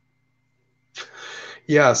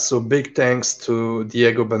 Yeah, so big thanks to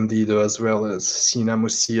Diego Bandido as well as Sina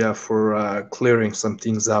Musia for clearing some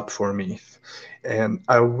things up for me. And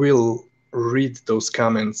I will read those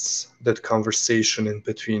comments, that conversation in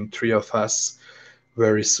between three of us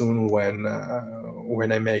very soon when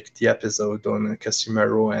I make the episode on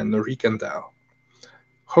Casimero and Rigondeaux.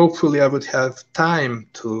 Hopefully I would have time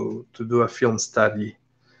to do a film study.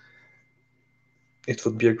 It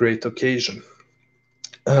would be a great occasion.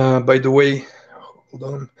 By the way, hold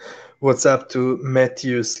on. What's up to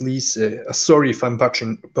Matthews Lise? Sorry if I'm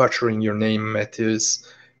butchering your name, Matthews.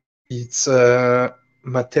 It's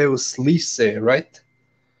Mateus Lise, right?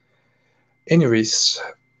 Anyways,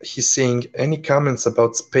 he's saying, any comments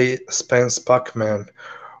about Spence Pacman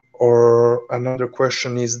Or another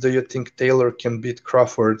question is, do you think Taylor can beat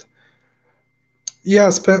Crawford?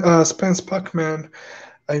 Yeah, Spence Pacman.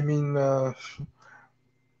 I mean,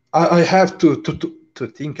 I have to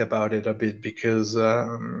think about it a bit because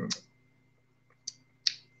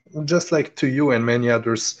just like to you and many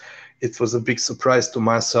others, it was a big surprise to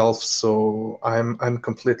myself. So I'm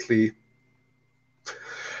completely.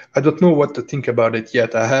 I don't know what to think about it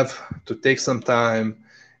yet. I have to take some time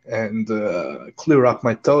and clear up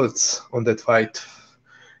my thoughts on that fight.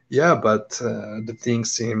 Yeah, but the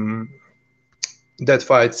things seem that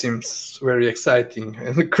fight seems very exciting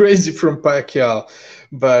and crazy from Pacquiao,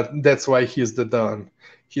 but that's why he's the Don.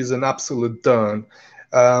 He's an absolute Don.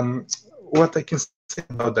 What I can say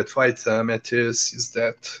about that fight, Matthias, is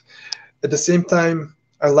that at the same time,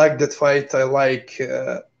 I like that fight. I like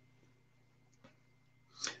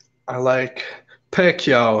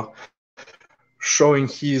Pacquiao showing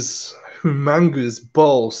his humongous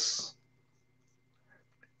balls.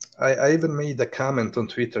 I even made a comment on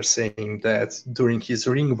Twitter saying that during his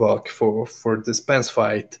ring walk for the Spence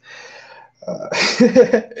fight, uh,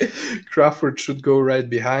 Crawford should go right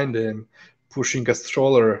behind him, pushing a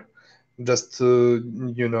stroller just to,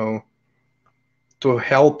 to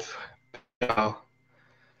help Pacquiao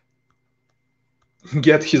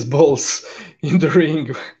get his balls in the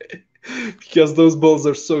ring because those balls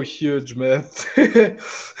are so huge, man.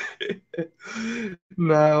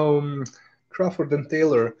 Now, Crawford and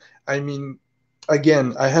Taylor, I mean,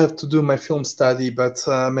 again, I have to do my film study, but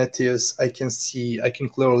Matthias, I can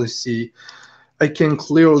clearly see, I can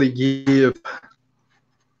clearly give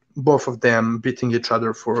both of them beating each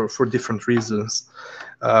other for different reasons.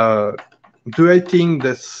 Uh, do I think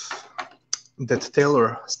that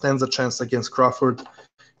Taylor stands a chance against Crawford?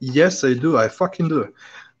 Yes, I do. I fucking do.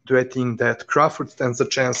 Do I think that Crawford stands a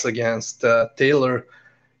chance against Taylor?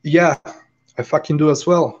 Yeah, I fucking do as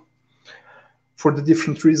well. For the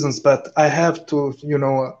different reasons, but I have to,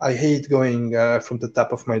 I hate going from the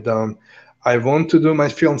top of my dome. I want to do my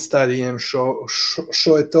film study and show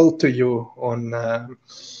it all to you on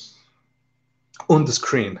the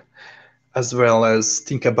screen, as well as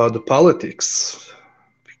think about the politics,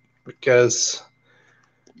 because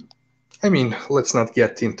I mean, let's not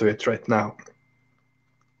get into it right now.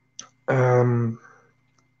 Um,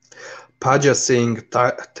 Paja saying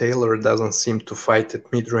Taylor doesn't seem to fight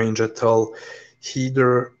at mid-range at all. He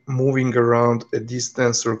either moving around a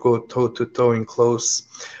distance or go toe-to-toe in close.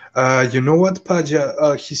 You know what,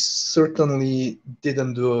 Paja? He certainly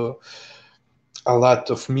didn't do a lot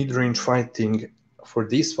of mid-range fighting for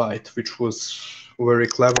this fight, which was very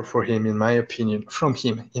clever for him, in my opinion. From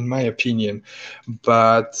him, in my opinion,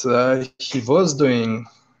 but he was doing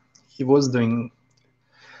he was doing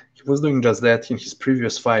just that in his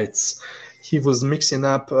previous fights. He was mixing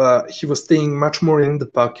up, he was staying much more in the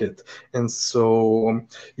pocket. And so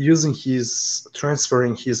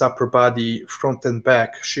transferring his upper body front and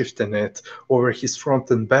back, shifting it over his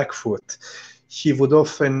front and back foot, he would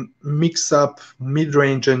often mix up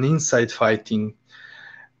mid-range and inside fighting.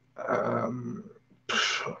 Um,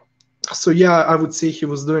 so yeah, I would say he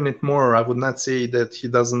was doing it more. I would not say that he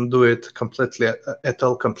doesn't do it completely at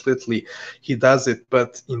all. Completely, he does it.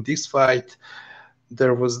 But in this fight,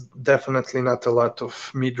 there was definitely not a lot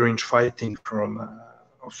of mid-range fighting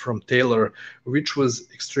from Taylor, which was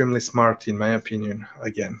extremely smart in my opinion.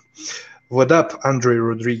 Again, what up, Andre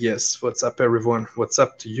Rodriguez? What's up, everyone? What's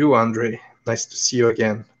up to you, Andre? Nice to see you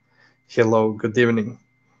again. Hello, good evening.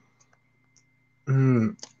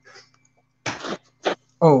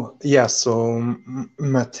 Oh, yeah, so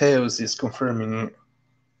Mateus is confirming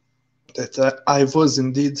that I was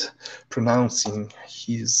indeed pronouncing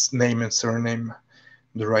his name and surname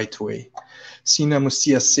the right way. Sina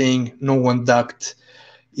Musia saying no one ducked.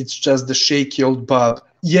 It's just the shaky old Bob.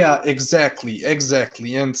 Yeah, exactly.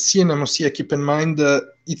 And Sina Musia, keep in mind,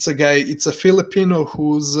 it's a Filipino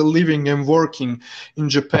who's living and working in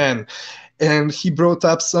Japan. And he brought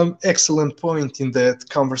up some excellent point in that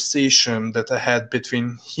conversation that I had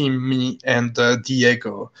between him, me, and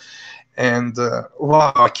Diego. And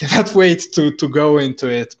wow, I cannot wait to go into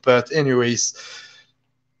it. But anyways,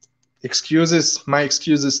 my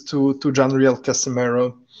excuses to Janriel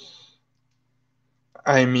Casimero.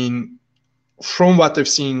 I mean, from what I've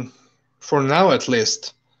seen, for now at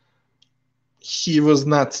least, he was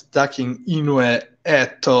not ducking Inoue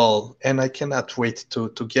at all, and I cannot wait to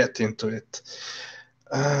get into it.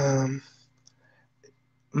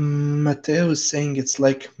 Mateus saying it's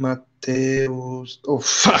like Mateus. Oh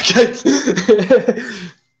fuck!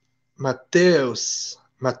 Mateus.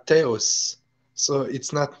 So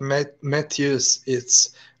it's not Matthews,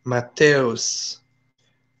 it's Mateus.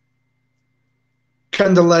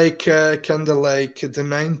 kind of like the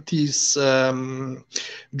 90s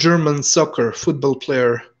German soccer football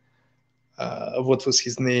player. What was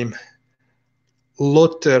his name?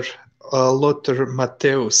 Lothar Lothar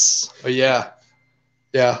Matthäus. Oh, yeah,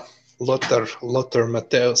 Lothar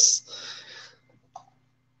Matthäus.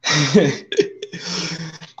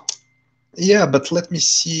 Yeah, but let me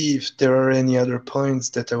see if there are any other points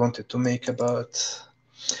that I wanted to make about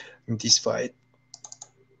this fight.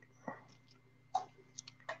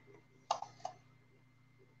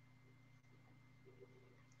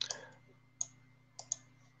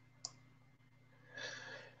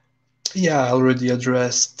 Yeah, I already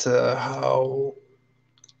addressed how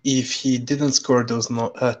if he didn't score those two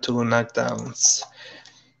knockdowns,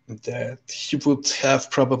 that he would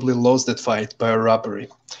have probably lost that fight by a robbery.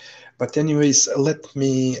 But anyways, let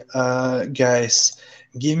me, guys,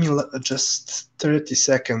 give me just 30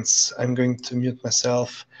 seconds. I'm going to mute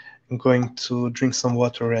myself. I'm going to drink some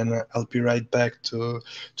water, and I'll be right back to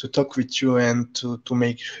talk with you and to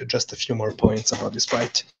make just a few more points about this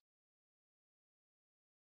fight.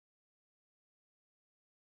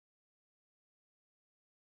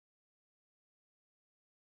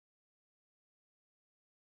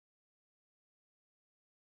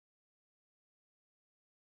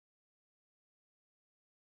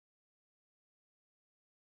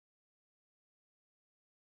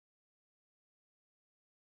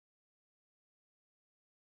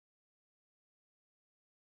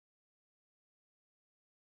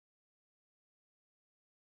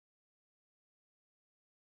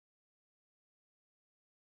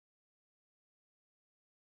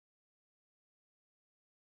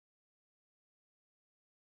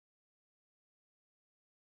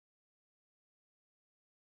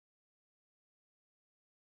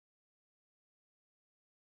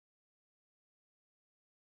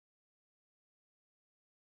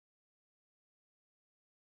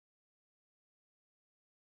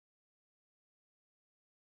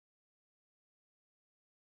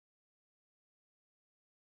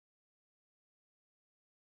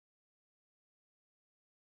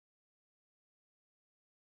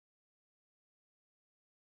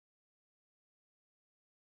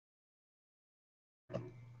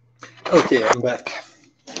 Okay, I'm back.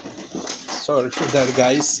 Sorry for that,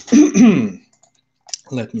 guys.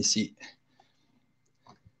 Let me see.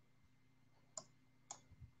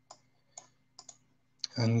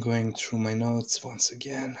 I'm going through my notes once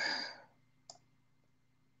again.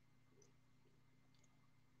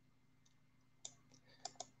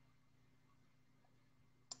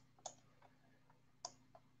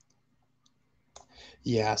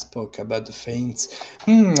 Yeah, I spoke about the feints.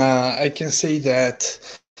 I can say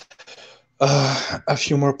that a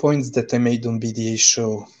few more points that I made on BDA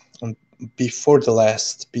show, before the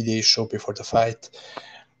last BDA show, before the fight.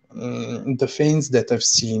 The feints that I've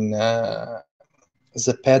seen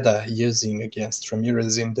Zepeda using against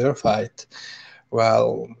Ramirez in their fight,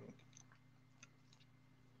 well,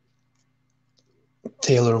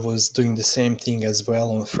 Taylor was doing the same thing as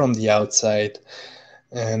well from the outside.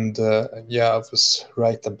 And yeah, I was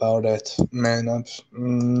right about it. Man,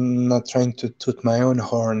 I'm not trying to toot my own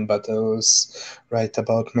horn, but I was right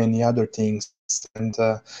about many other things. And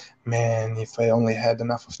man, if I only had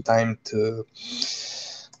enough of time to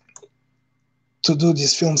do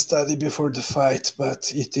this film study before the fight,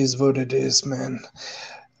 but it is what it is, man.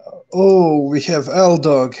 Oh, we have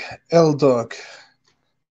L-Dog. L-Dog.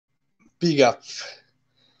 Big up.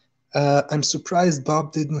 I'm surprised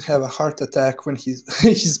Bob didn't have a heart attack when his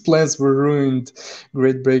his plans were ruined.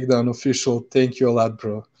 Great breakdown, official. Thank you a lot,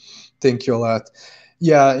 bro. Thank you a lot.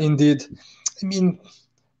 Yeah, indeed. I mean,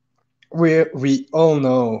 we all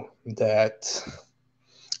know that.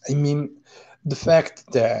 I mean, the fact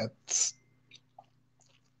that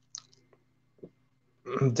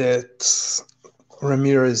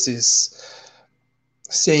Ramirez is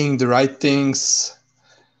saying the right things,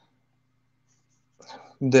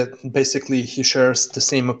 that basically he shares the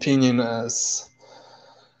same opinion as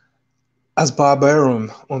Bob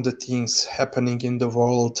Arum on the things happening in the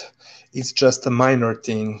world. It's just a minor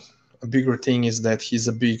thing. A bigger thing is that he's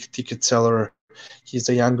a big ticket seller. He's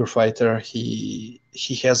a younger fighter. He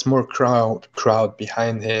has more crowd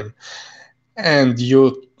behind him, and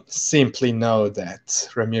you simply know that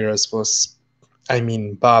Ramirez was, I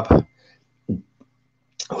mean, Bob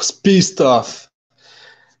was pissed off.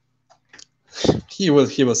 He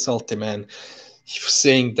was salty, man. He was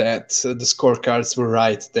saying that the scorecards were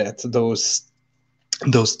right, that those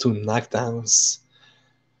two knockdowns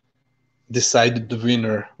decided the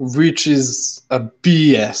winner, which is a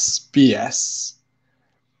BS.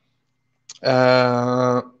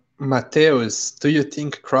 Mateus, do you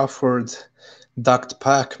think Crawford ducked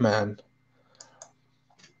Pac-Man.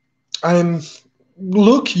 I'm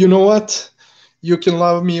look, you know what? You can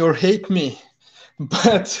love me or hate me,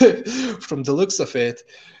 but from the looks of it,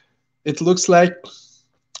 it looks like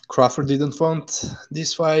Crawford didn't want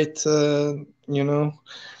this fight. I'm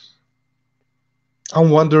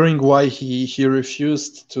wondering why he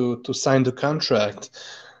refused to sign the contract,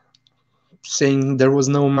 saying there was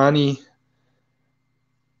no money.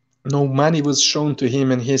 No money was shown to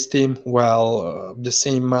him and his team, while the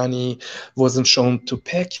same money wasn't shown to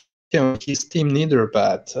Pacquiao and his team neither.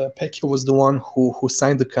 But Pacquiao was the one who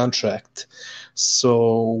signed the contract.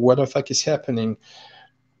 So what the fuck is happening?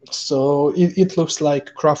 So it looks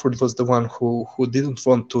like Crawford was the one who didn't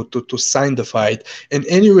want to sign the fight. And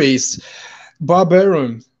anyways, Bob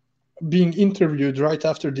Arum being interviewed right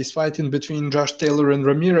after this fight in between Josh Taylor and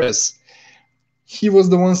Ramirez, he was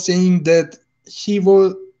the one saying that he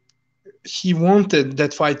wanted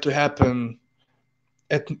that fight to happen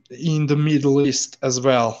in the Middle East as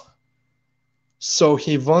well. So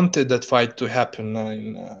he wanted that fight to happen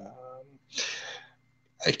in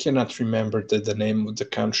I cannot remember the name of the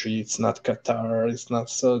country. It's not Qatar. It's not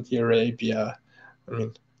Saudi Arabia. I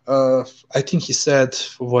mean, I think he said,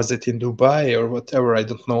 was it in Dubai or whatever? I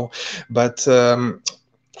don't know. But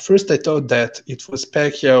first, I thought that it was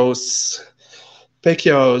Pacquiao's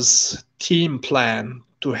team plan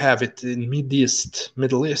to have it in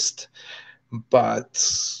Middle East,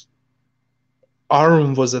 but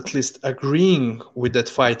Arum was at least agreeing with that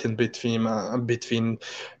fight in between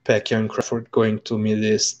Pacquiao and Crawford going to Middle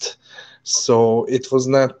East. So it was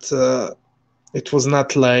not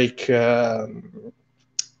like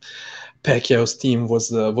Pacquiao's team was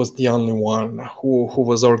the only one who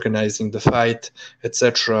was organizing the fight,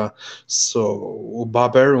 etc. So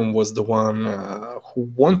Bob Arum was the one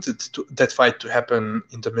who wanted that fight to happen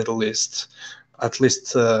in the Middle East. At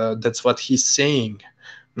least that's what he's saying.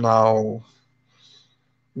 Now,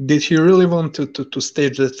 did he really want to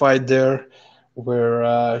stage that fight there,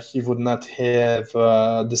 where he would not have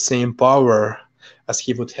the same power as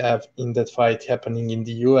he would have in that fight happening in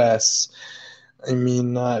the US? I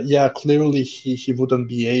mean, yeah, clearly he wouldn't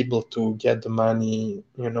be able to get the money.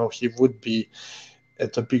 He would be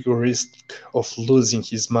at a bigger risk of losing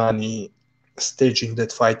his money staging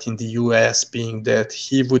that fight in the US, being that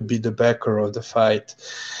he would be the backer of the fight.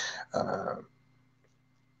 And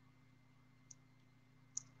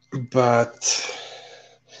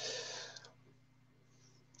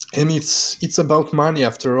it's about money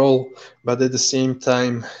after all. But at the same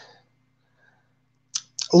time,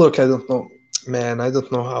 look, I don't know, man. I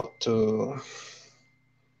don't know how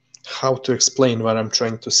to explain what I'm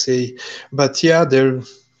trying to say. But yeah,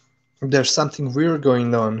 there's something weird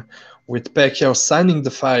going on with Pacquiao signing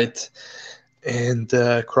the fight and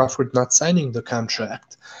Crawford not signing the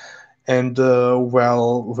contract. And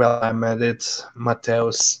well, I'm at it,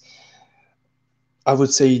 Mateus. I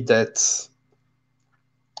would say that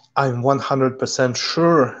I'm 100%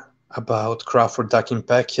 sure about Crawford ducking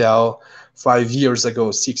Pacquiao 5 years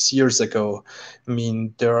ago, 6 years ago. I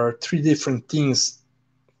mean, there are three different things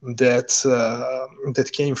that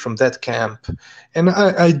came from that camp. And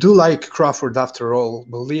I do like Crawford after all,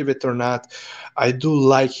 believe it or not. I do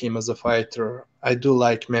like him as a fighter. I do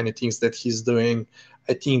like many things that he's doing.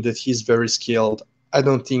 I think that he's very skilled. I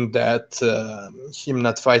don't think that him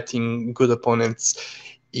not fighting good opponents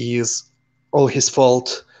is all his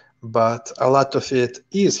fault, but a lot of it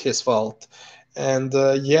is his fault. And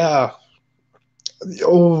yeah,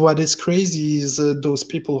 what is crazy is those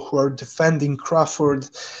people who are defending Crawford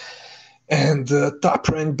and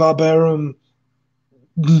top-ranked Bob Arum.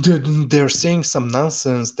 They're saying some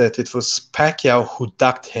nonsense that it was Pacquiao who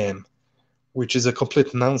ducked him, which is a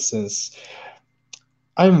complete nonsense.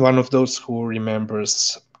 I'm one of those who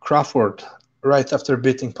remembers Crawford right after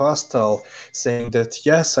beating Postal saying that,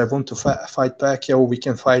 yes, I want to fight Pacquiao, we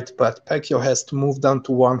can fight, but Pacquiao has to move down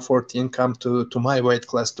to 114, come to my weight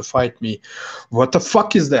class to fight me. What the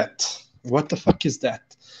fuck is that? What the fuck is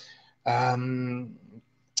that? Bob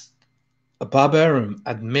Arum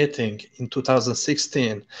admitting in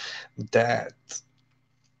 2016 that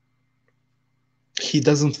he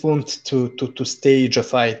doesn't want to stage a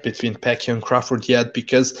fight between Pacquiao and Crawford yet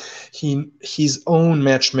because his own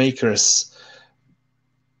matchmakers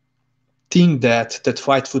think that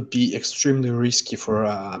fight would be extremely risky for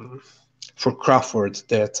Crawford,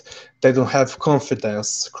 that they don't have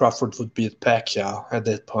confidence Crawford would beat Pacquiao at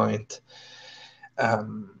that point.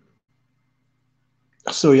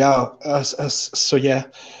 So yeah,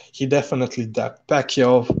 he definitely ducked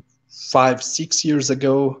Pacquiao 5-6 years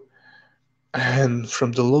ago. And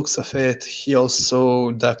from the looks of it, he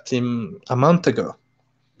also ducked him a month ago.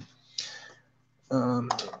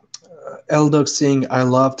 Um, L-Dog saying, I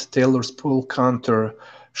loved Taylor's pull counter,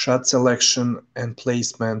 shot selection, and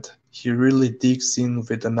placement. He really digs in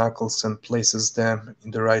with the knuckles and places them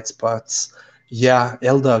in the right spots. Yeah,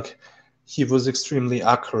 L-Dog, he was extremely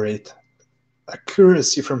accurate.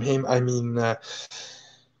 Accuracy from him, I mean,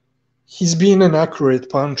 he's been an accurate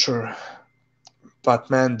puncher, but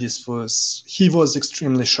man, he was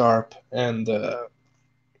extremely sharp and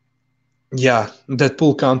yeah, that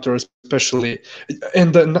pull counter especially,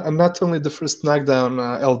 and not only the first knockdown,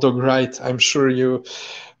 L-Dog, right? I'm sure you've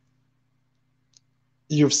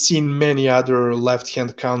seen many other left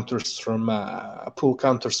hand counters from pull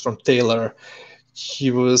counters from Taylor.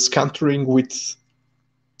 He was countering with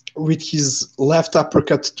his left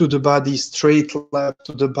uppercut to the body, straight left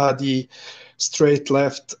to the body, straight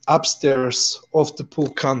left upstairs off the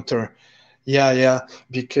pull counter. Yeah,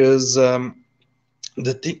 because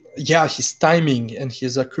the thing, yeah, his timing and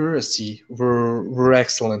his accuracy were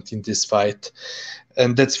excellent in this fight,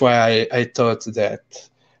 and that's why I thought that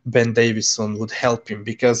Ben Davison would help him,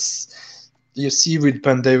 because you see with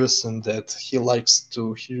Ben Davison that he likes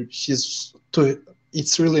to he's to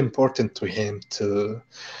it's really important to him to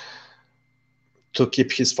keep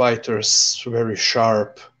his fighters very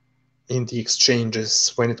sharp in the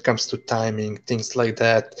exchanges when it comes to timing, things like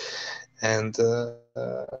that, and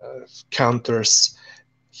counters.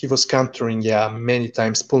 He was countering, yeah, many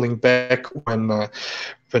times, pulling back when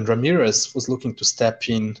Ramirez was looking to step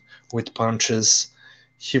in with punches.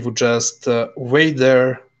 He would just wait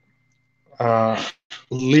there,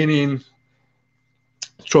 lean in,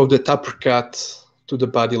 throw that uppercut to the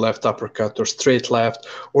body, left uppercut or straight left,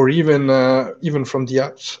 or even from the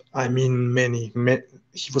up. I mean,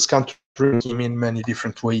 he was countering him in many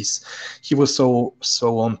different ways. He was so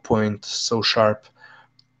on point, so sharp.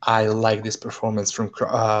 I like this performance from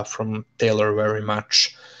Taylor very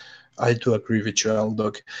much. I do agree with you,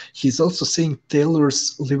 L-Dog. He's also saying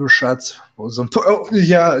Taylor's liver shots was on. Oh,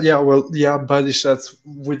 yeah. Well, yeah, body shots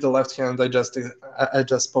with the left hand. I just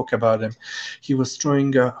spoke about him. He was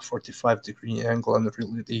throwing a 45-degree angle and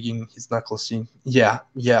really digging his knuckles in. Yeah.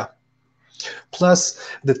 Plus,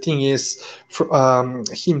 the thing is,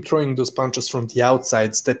 him throwing those punches from the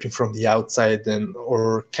outside, stepping from the outside,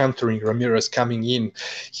 or countering Ramirez coming in,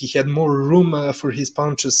 he had more room for his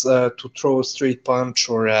punches to throw a straight punch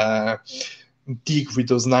or dig with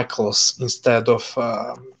those knuckles instead of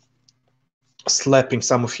slapping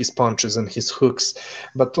some of his punches and his hooks.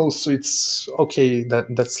 But also, it's okay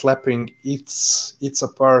that slapping it's a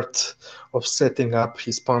part of setting up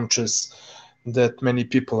his punches that many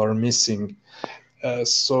people are missing.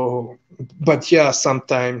 But yeah,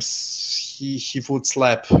 sometimes he would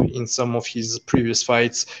slap in some of his previous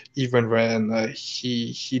fights, even when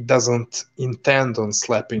he doesn't intend on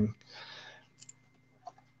slapping.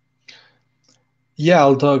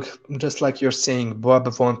 Yeah, Dog, just like you're saying,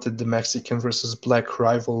 Bob wanted the Mexican versus Black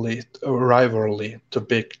rivalry to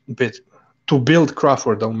build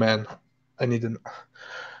Crawford. Oh man, I need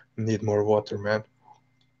more water, man.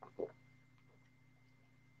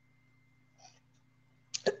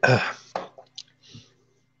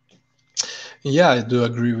 Yeah, I do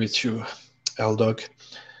agree with you, L-Dog.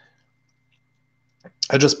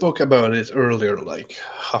 I just spoke about it earlier, like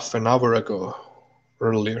half an hour ago,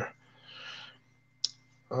 earlier.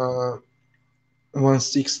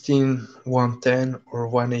 116, 110, or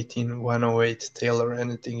 118, 108 Taylor,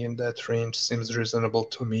 anything in that range seems reasonable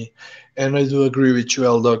to me. And I do agree with you,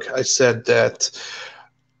 L-Dog. I said that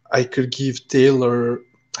I could give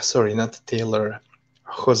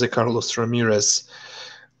Jose Carlos Ramirez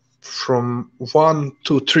from 1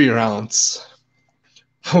 to 3 rounds.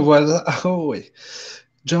 Well, wait.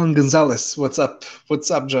 John Gonzalez, what's up?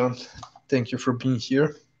 What's up, John? Thank you for being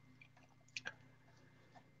here.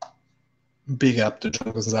 Big up to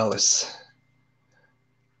John Gonzalez.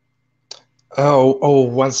 Oh,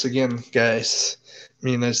 once again, guys. I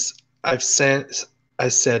mean, I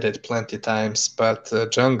said it plenty times, but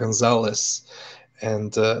John Gonzalez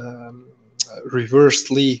and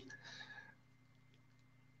Reverse Lee,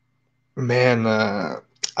 man, I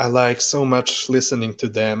like so much listening to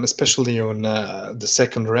them, especially on the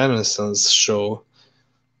Second Renaissance show.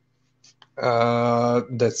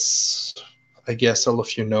 That's, I guess all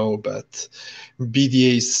of you know, but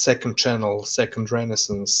BDA's second channel, Second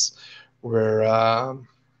Renaissance, where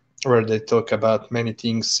they talk about many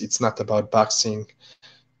things. It's not about boxing.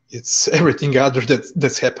 It's everything other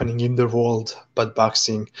that's happening in the world but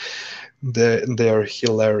boxing. They are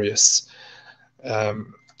hilarious.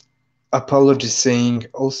 Apology saying,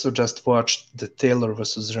 also just watched the Taylor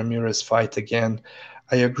versus Ramirez fight again.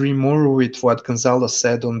 I agree more with what Gonzalo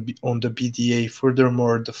said on the BDA.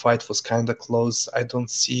 Furthermore, the fight was kinda close. I don't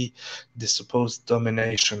see the supposed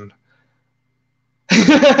domination.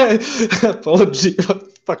 Apology.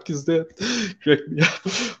 What the fuck is that? Crack me up.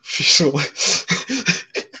 Official.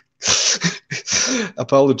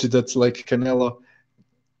 Apology. That's like Canelo.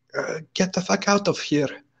 Get the fuck out of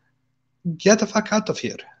here. Get the fuck out of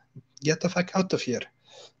here. Get the fuck out of here.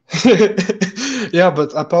 Yeah,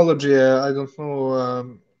 but apology. I don't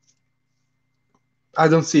know. I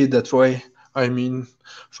don't see it that way. I mean,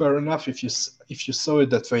 fair enough if you saw it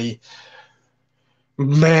that way.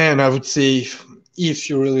 Man, I would say if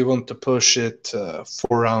you really want to push it,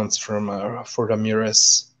 4 rounds from for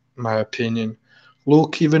Ramirez, my opinion.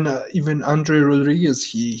 Look, even Andre Rodriguez,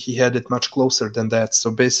 he had it much closer than that.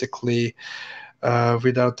 So basically,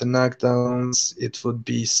 without the knockdowns, it would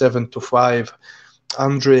be 7-5.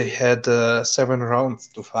 Andre had 7 rounds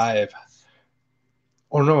to 5.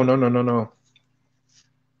 Oh no, no, no, no, no.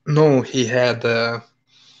 No, he had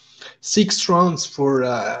 6 rounds for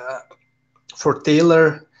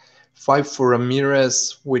Taylor, 5 for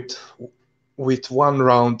Ramirez, with 1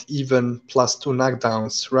 round even plus 2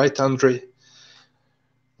 knockdowns, right, Andre?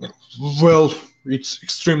 Well, it's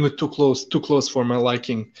extremely too close for my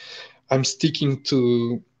liking. I'm sticking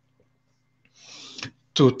to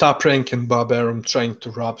Top Rank and Bob Arum trying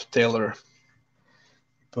to rob Taylor.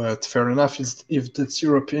 But fair enough if that's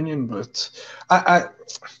your opinion. But I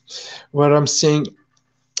what I'm saying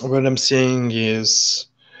is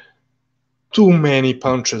too many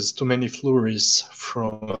punches, too many flurries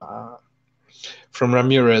from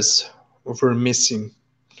Ramirez were missing.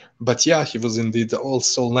 But yeah, he was indeed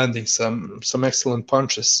also landing some excellent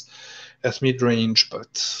punches at mid range.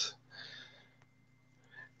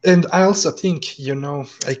 And I also think,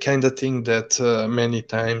 I kind of think that many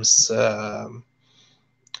times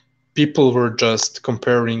people were just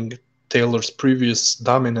comparing Taylor's previous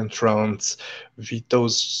dominant rounds with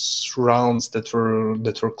those rounds that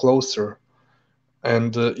were closer,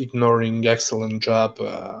 and ignoring excellent job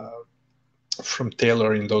from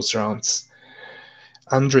Taylor in those rounds.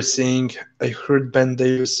 Andre saying, I heard Ben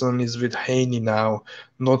Davison is with Haney now.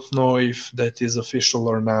 Not know if that is official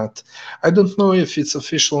or not. I don't know if it's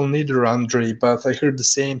official neither, Andre, but I heard the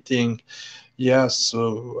same thing. Yeah,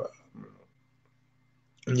 so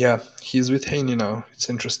yeah, he's with Haney now. It's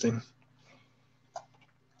interesting.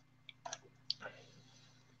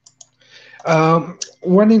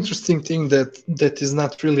 One interesting thing that is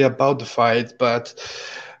not really about the fight, but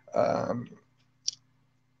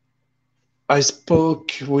I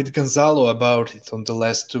spoke with Gonzalo about it on the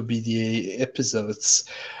last 2 BDA episodes.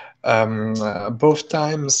 Both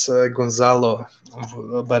times, Gonzalo,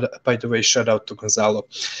 but by the way, shout out to Gonzalo.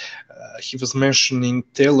 He was mentioning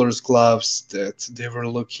Taylor's gloves, that they were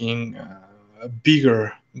looking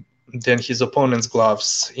bigger than his opponent's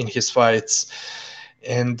gloves in his fights.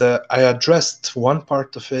 And I addressed one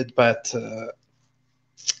part of it, but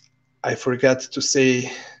I forgot to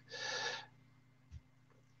say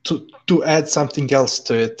to add something else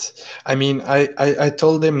to it. I mean, I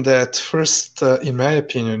told him that first, in my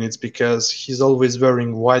opinion, it's because he's always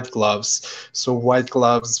wearing white gloves. So white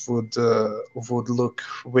gloves would look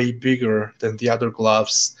way bigger than the other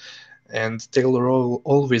gloves, and Taylor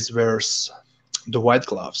always wears the white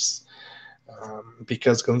gloves.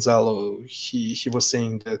 Because Gonzalo, he was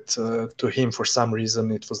saying that to him, for some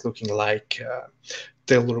reason, it was looking like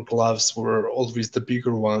Taylor gloves were always the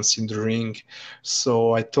bigger ones in the ring.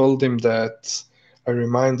 So I told him that I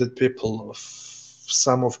reminded people of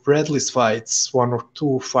some of Bradley's fights, 1 or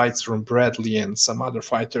 2 fights from Bradley and some other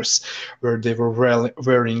fighters, where they were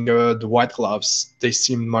wearing the white gloves. They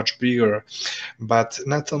seemed much bigger. But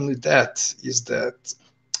not only that, is that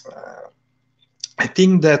I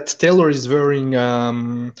think that Taylor is wearing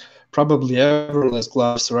probably Everlast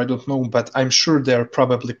gloves, or I don't know, but I'm sure they're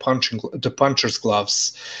probably the puncher's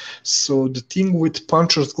gloves. So the thing with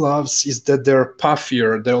puncher's gloves is that they're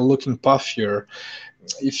puffier, they're looking puffier.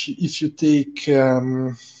 If you take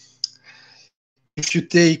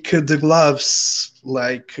the gloves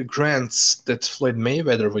like Grant's that Floyd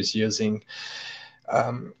Mayweather was using,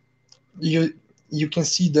 you can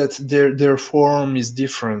see that their form is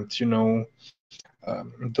different.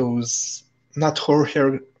 Those not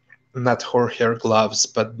horsehair gloves,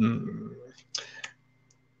 but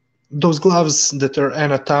those gloves that are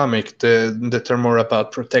anatomic, that are more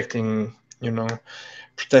about protecting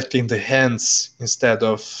the hands instead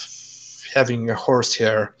of having a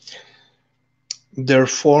horsehair. Their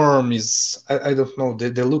form is, I don't know,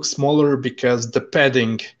 they look smaller because the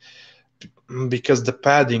padding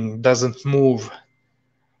doesn't move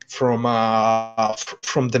from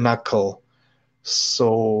the knuckle.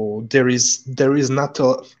 So there is not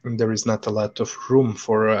a lot of room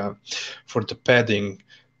for the padding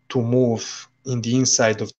to move in the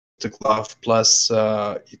inside of the glove. Plus,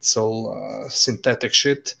 it's all synthetic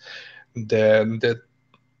shit that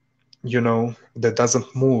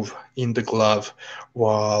doesn't move in the glove,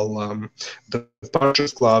 while the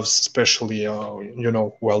puncher's gloves, especially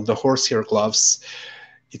the horsehair gloves,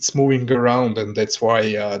 it's moving around, and that's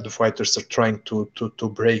why the fighters are trying to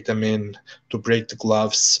break them in, to break the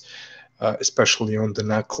gloves, especially on the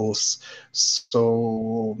knuckles.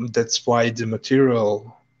 So that's why the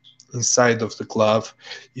material inside of the glove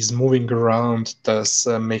is moving around, thus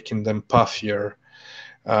making them puffier.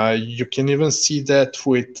 You can even see that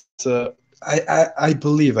with I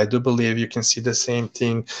do believe you can see the same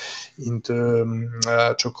thing in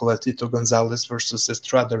the Chocolatito Gonzalez versus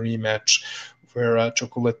Estrada rematch, where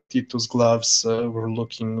Chocolatito's gloves were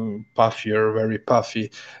looking puffier, very puffy.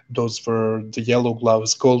 Those were the yellow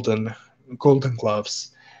gloves, golden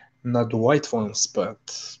gloves, not the white ones,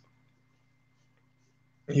 but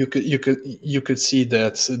you could see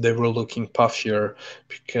that they were looking puffier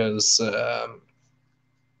because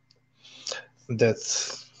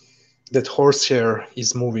that that horsehair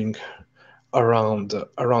is moving around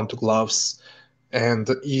the gloves and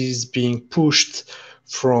is being pushed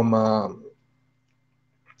from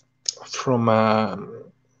from uh,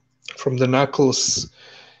 from the knuckles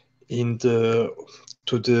in the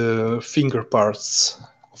to the finger parts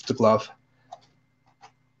of the glove.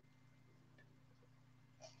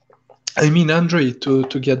 I mean, Andre, to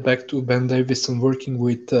get back to Ben Davison working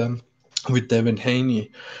with Devin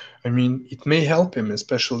Haney, I mean, it may help him,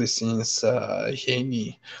 especially since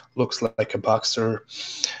Haney looks like a boxer.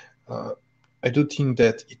 Uh, I do think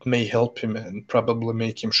that it may help him and probably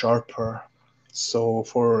make him sharper. So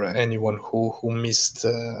for anyone who missed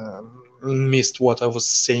what I was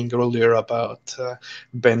saying earlier about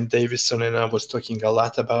Ben Davison, and I was talking a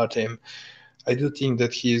lot about him, I do think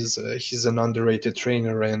that he's an underrated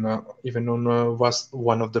trainer, and even on was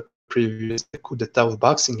one of the previous Coup d'etat of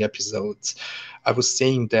boxing episodes, I was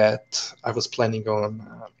saying that I was planning on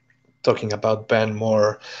talking about Ben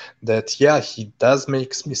more. That yeah, he does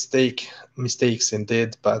make mistakes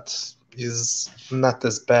indeed, but is not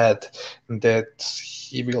as bad. That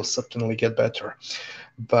he will certainly get better.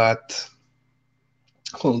 But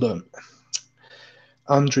hold on.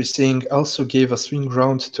 Andre Singh also gave a swing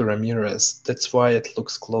round to Ramirez. That's why it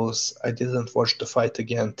looks close. I didn't watch the fight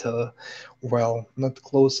again till, well, not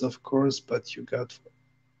close, of course, but you got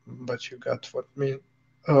what I mean.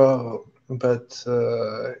 But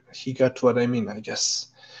he got what I mean, I guess.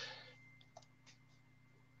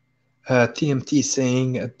 TMT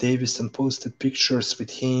saying Davison posted pictures with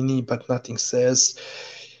Haney, but nothing says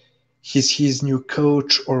he's his new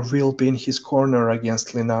coach or will be in his corner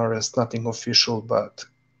against Linares. Nothing official, but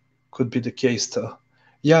could be the case too.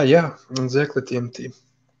 Yeah, yeah, exactly, TMT.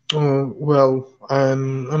 Well,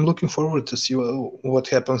 I'm looking forward to see what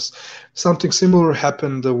happens. Something similar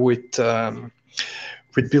happened with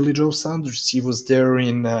Billy Joe Saunders. He was there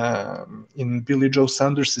in Billy Joe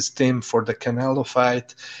Saunders' team for the Canelo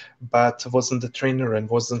fight, but wasn't the trainer and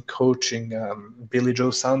wasn't coaching Billy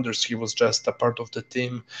Joe Saunders. He was just a part of the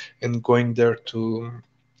team and going there to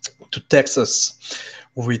Texas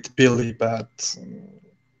with Billy, but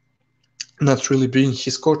not really being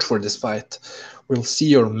his coach for this fight. We'll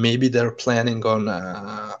see, or maybe they're planning on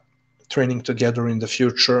training together in the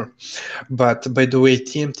future. But by the way,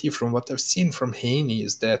 TMT, from what I've seen from Haney,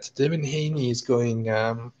 is that Devin Haney is going,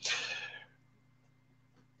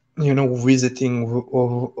 visiting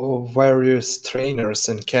various trainers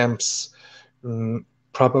and camps,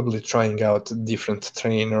 probably trying out different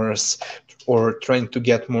trainers or trying to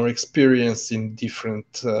get more experience in different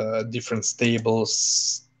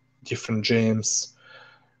stables, different gyms,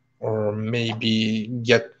 or maybe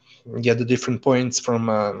get the different points from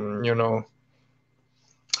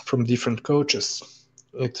different coaches.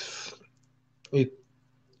 It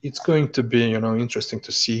it's going to be interesting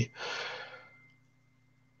to see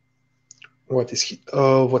what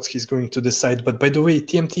he's going to decide. But by the way,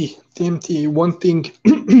 TMT, one thing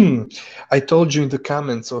I told you in the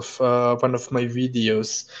comments of one of my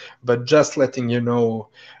videos, but just letting you know,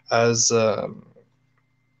 as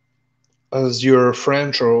you're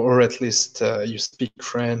French, or at least you speak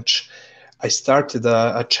French, I started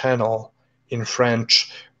a channel in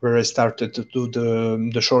French where I started to do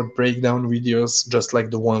the short breakdown videos, just like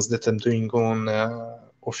the ones that I'm doing on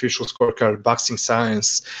Official Scorecard Boxing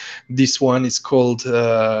Science. This one is called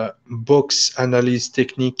Box Analyse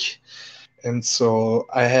Technique. And so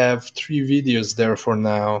I have 3 videos there for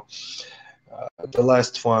now. The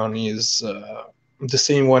last one is the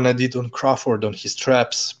same one I did on Crawford on his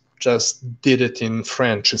traps. Just did it in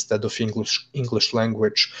French instead of English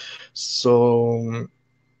language. So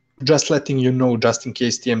just letting you know, just in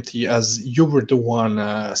case, TMT, as you were the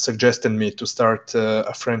one suggesting me to start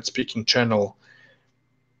a French-speaking channel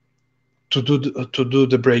to do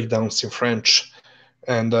the breakdowns in French,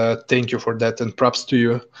 and thank you for that, and props to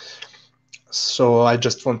you. So I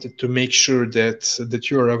just wanted to make sure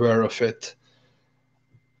that you're aware of it.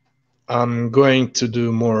 I'm going to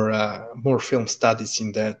do more film studies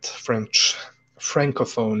in that French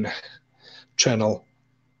francophone channel.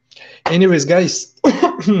 Anyways, guys,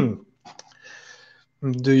 do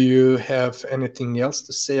you have anything else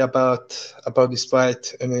to say about this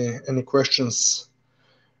fight? Any questions,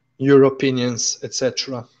 your opinions,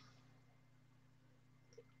 etc.?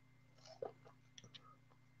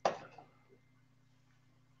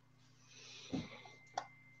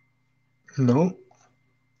 No?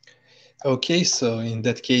 Okay, so in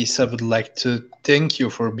that case, I would like to thank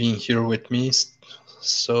you for being here with me.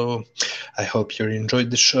 So I hope you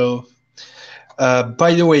enjoyed the show.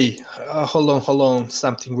 By the way, hold on,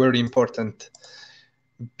 something very important.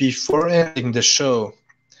 Before ending the show,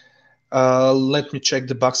 let me check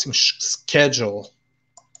the boxing schedule.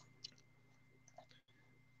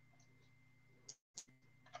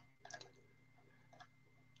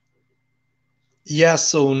 Yeah,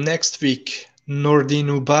 so next week, Nordin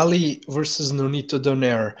Ubali versus Nonito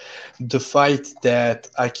Donaire, the fight that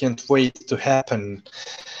I can't wait to happen.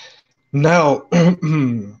 Now,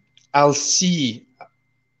 I'll see.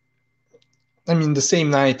 I mean, the same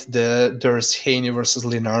night there's Haney versus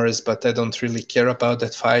Linares, but I don't really care about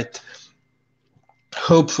that fight.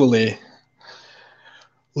 Hopefully,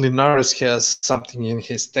 Linares has something in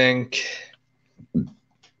his tank.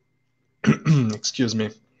 Excuse me.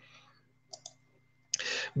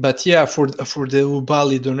 But yeah, for the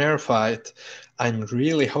Ubali Donaire fight, I'm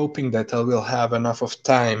really hoping that I will have enough of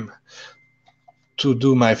time to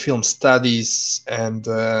do my film studies and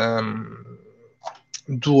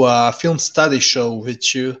do a film study show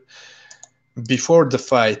with you before the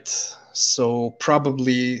fight. So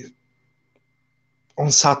probably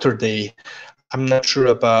on Saturday. I'm not sure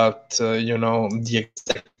about the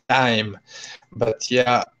exact time, but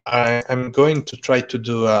yeah, I'm going to try to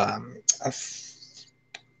do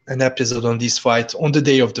an episode on this fight on the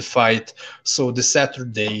day of the fight, so the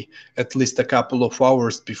Saturday, at least a couple of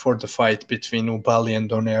hours before the fight between Ubali and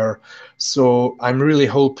Donaire. So I'm really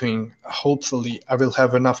hopefully I will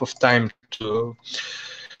have enough of time to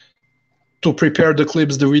prepare the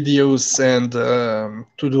clips, the videos, and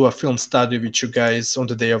to do a film study with you guys on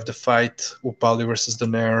the day of the fight, Ubali versus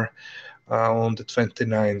Donaire, on the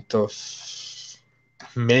 29th of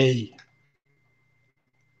May.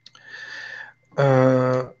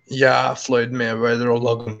 Yeah, Floyd Mayweather or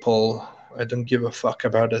Logan Paul. I don't give a fuck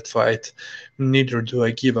about that fight. Neither do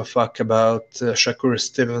I give a fuck about Shakur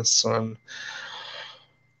Stevenson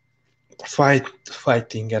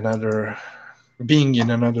being in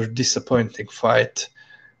another disappointing fight.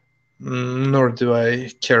 Nor do I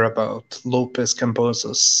care about Lopez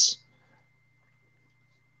Cambosos.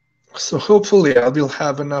 So hopefully I will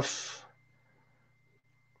have enough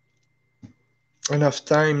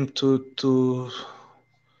time to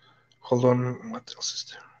hold on. What else is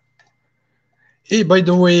there? Hey, by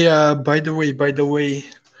the way,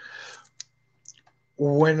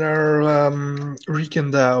 when are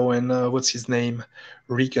Rikendau and what's his name?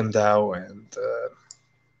 Rikendau and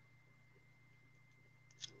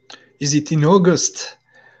is it in August?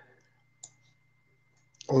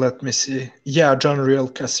 Let me see. Yeah, John Riel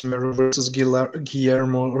Casimiro versus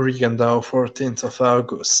Guillermo Rikendau, 14th of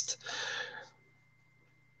August.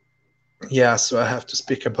 Yeah, so I have to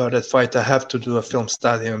speak about that fight. I have to do a film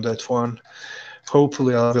study on that one.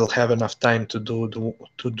 Hopefully, I will have enough time to do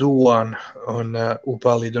one on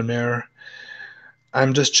Ubali Donaire.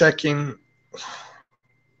 I'm just checking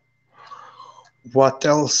what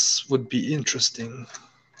else would be interesting.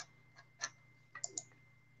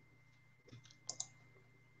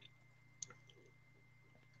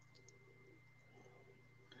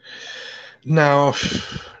 Now,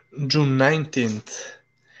 June 19th,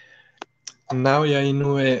 Naoya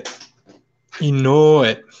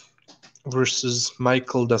Inoue versus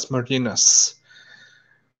Michael Dasmariñas.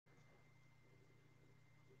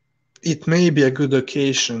 It may be a good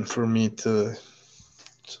occasion for me to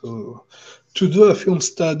do a film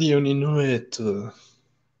study on Inoue,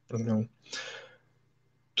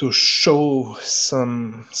 to show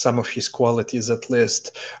some of his qualities at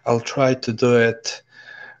least. I'll try to do it.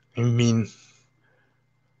 I mean,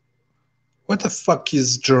 what the fuck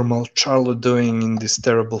is Jermall Charlo doing in this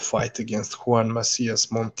terrible fight against Juan Macias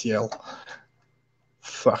Montiel?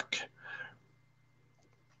 Fuck.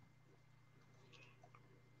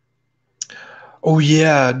 Oh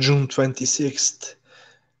yeah, June 26th.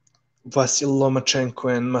 Vasil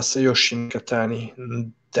Lomachenko and Masayoshi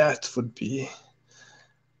Nakatani. That would be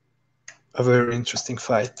a very interesting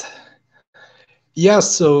fight. Yeah,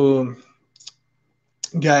 so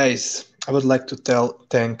guys, I would like to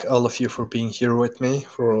thank all of you for being here with me,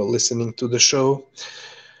 for listening to the show.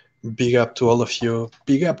 Big up to all of you.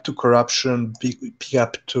 Big up to corruption. Big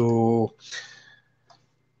up to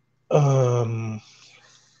um,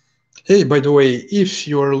 hey, by the way, if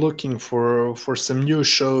you are looking for some new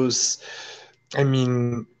shows, I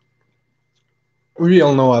mean, we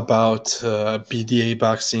all know about BDA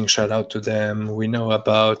Boxing. Shout out to them. We know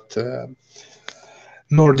about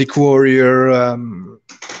Nordic Warrior,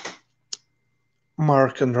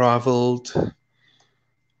 Mark Unraveled,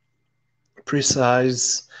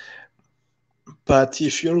 Precise. But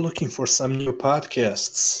if you're looking for some new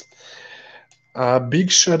podcasts, a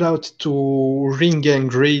big shout out to Ring Gang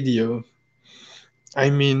Radio. I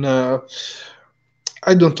mean, I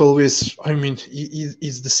don't always. I mean,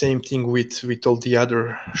 it's the same thing with all the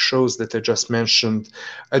other shows that I just mentioned.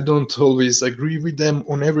 I don't always agree with them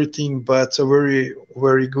on everything, but a very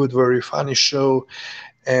very good, very funny show,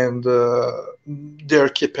 and they're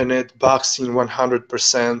keeping it boxing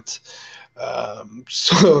 100%.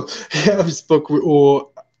 So yeah, we spoke with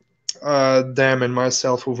all, them and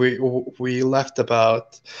myself. We left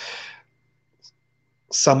about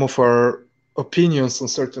some of our opinions on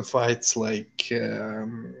certain fights, like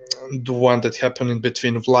the one that happened in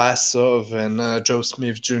between Vlasov and Joe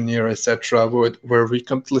Smith Jr., etc., where we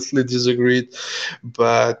completely disagreed.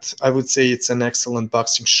 But I would say it's an excellent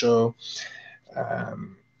boxing show.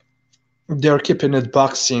 Um, they're keeping it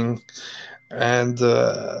boxing, and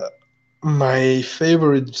my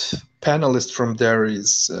favorite panelist from there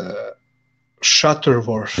is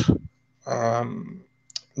Shutterworth. Um,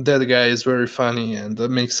 that guy is very funny and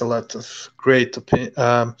makes a lot of great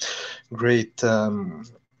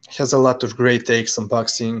has a lot of great takes on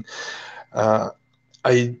boxing. Uh,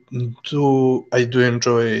 I do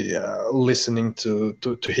enjoy listening to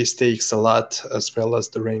his takes a lot, as well as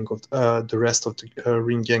the rest of the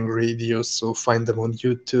Ring Gang Radio. So find them on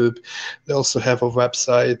YouTube. They also have a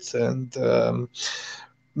website, and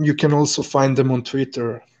you can also find them on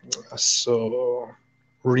Twitter. So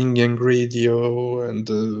Ring Gang Radio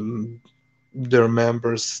and their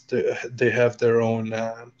members, they have their own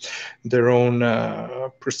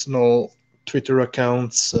personal Twitter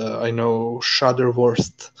accounts. I know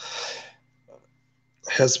Shudderworth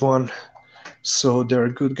has one. So they're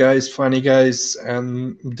good guys, funny guys,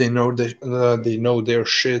 and they know their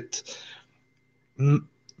shit.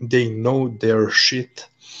 They know their shit.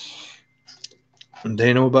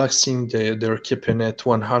 They know boxing. They're keeping it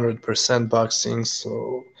 100% boxing.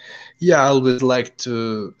 So yeah, I always like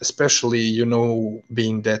to, especially,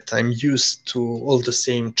 being that I'm used to all the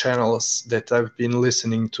same channels that I've been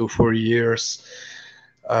listening to for years.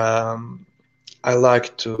 Um, I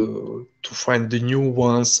like to find the new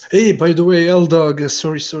ones. Hey, by the way, L Dog,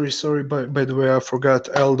 sorry. By the way, I forgot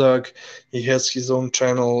L Dog. He has his own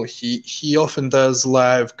channel. He often does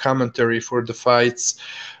live commentary for the fights,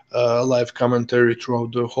 live commentary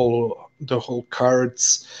throughout the whole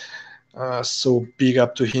cards. So big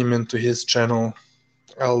up to him and to his channel,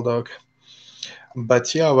 L Dog.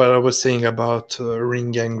 But yeah, what I was saying about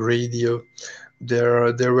Ring Gang Radio,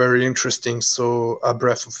 they're very interesting. So a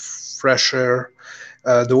breath of fresh air.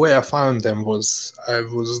 The way I found them was I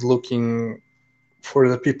was looking for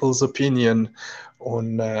the people's opinion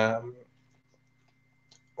on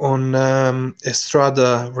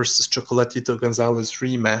Estrada versus Chocolatito Gonzalez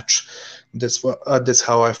rematch. That's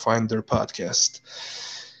how I find their podcast.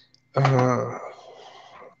 Uh,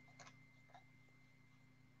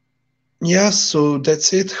 yeah, so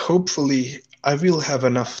that's it. Hopefully, I will have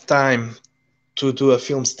enough time to do a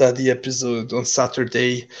film study episode on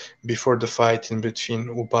Saturday before the fight in between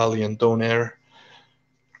Ubali and Donair.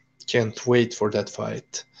 Can't wait for that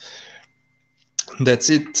fight. That's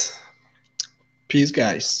it. Peace,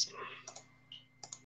 guys.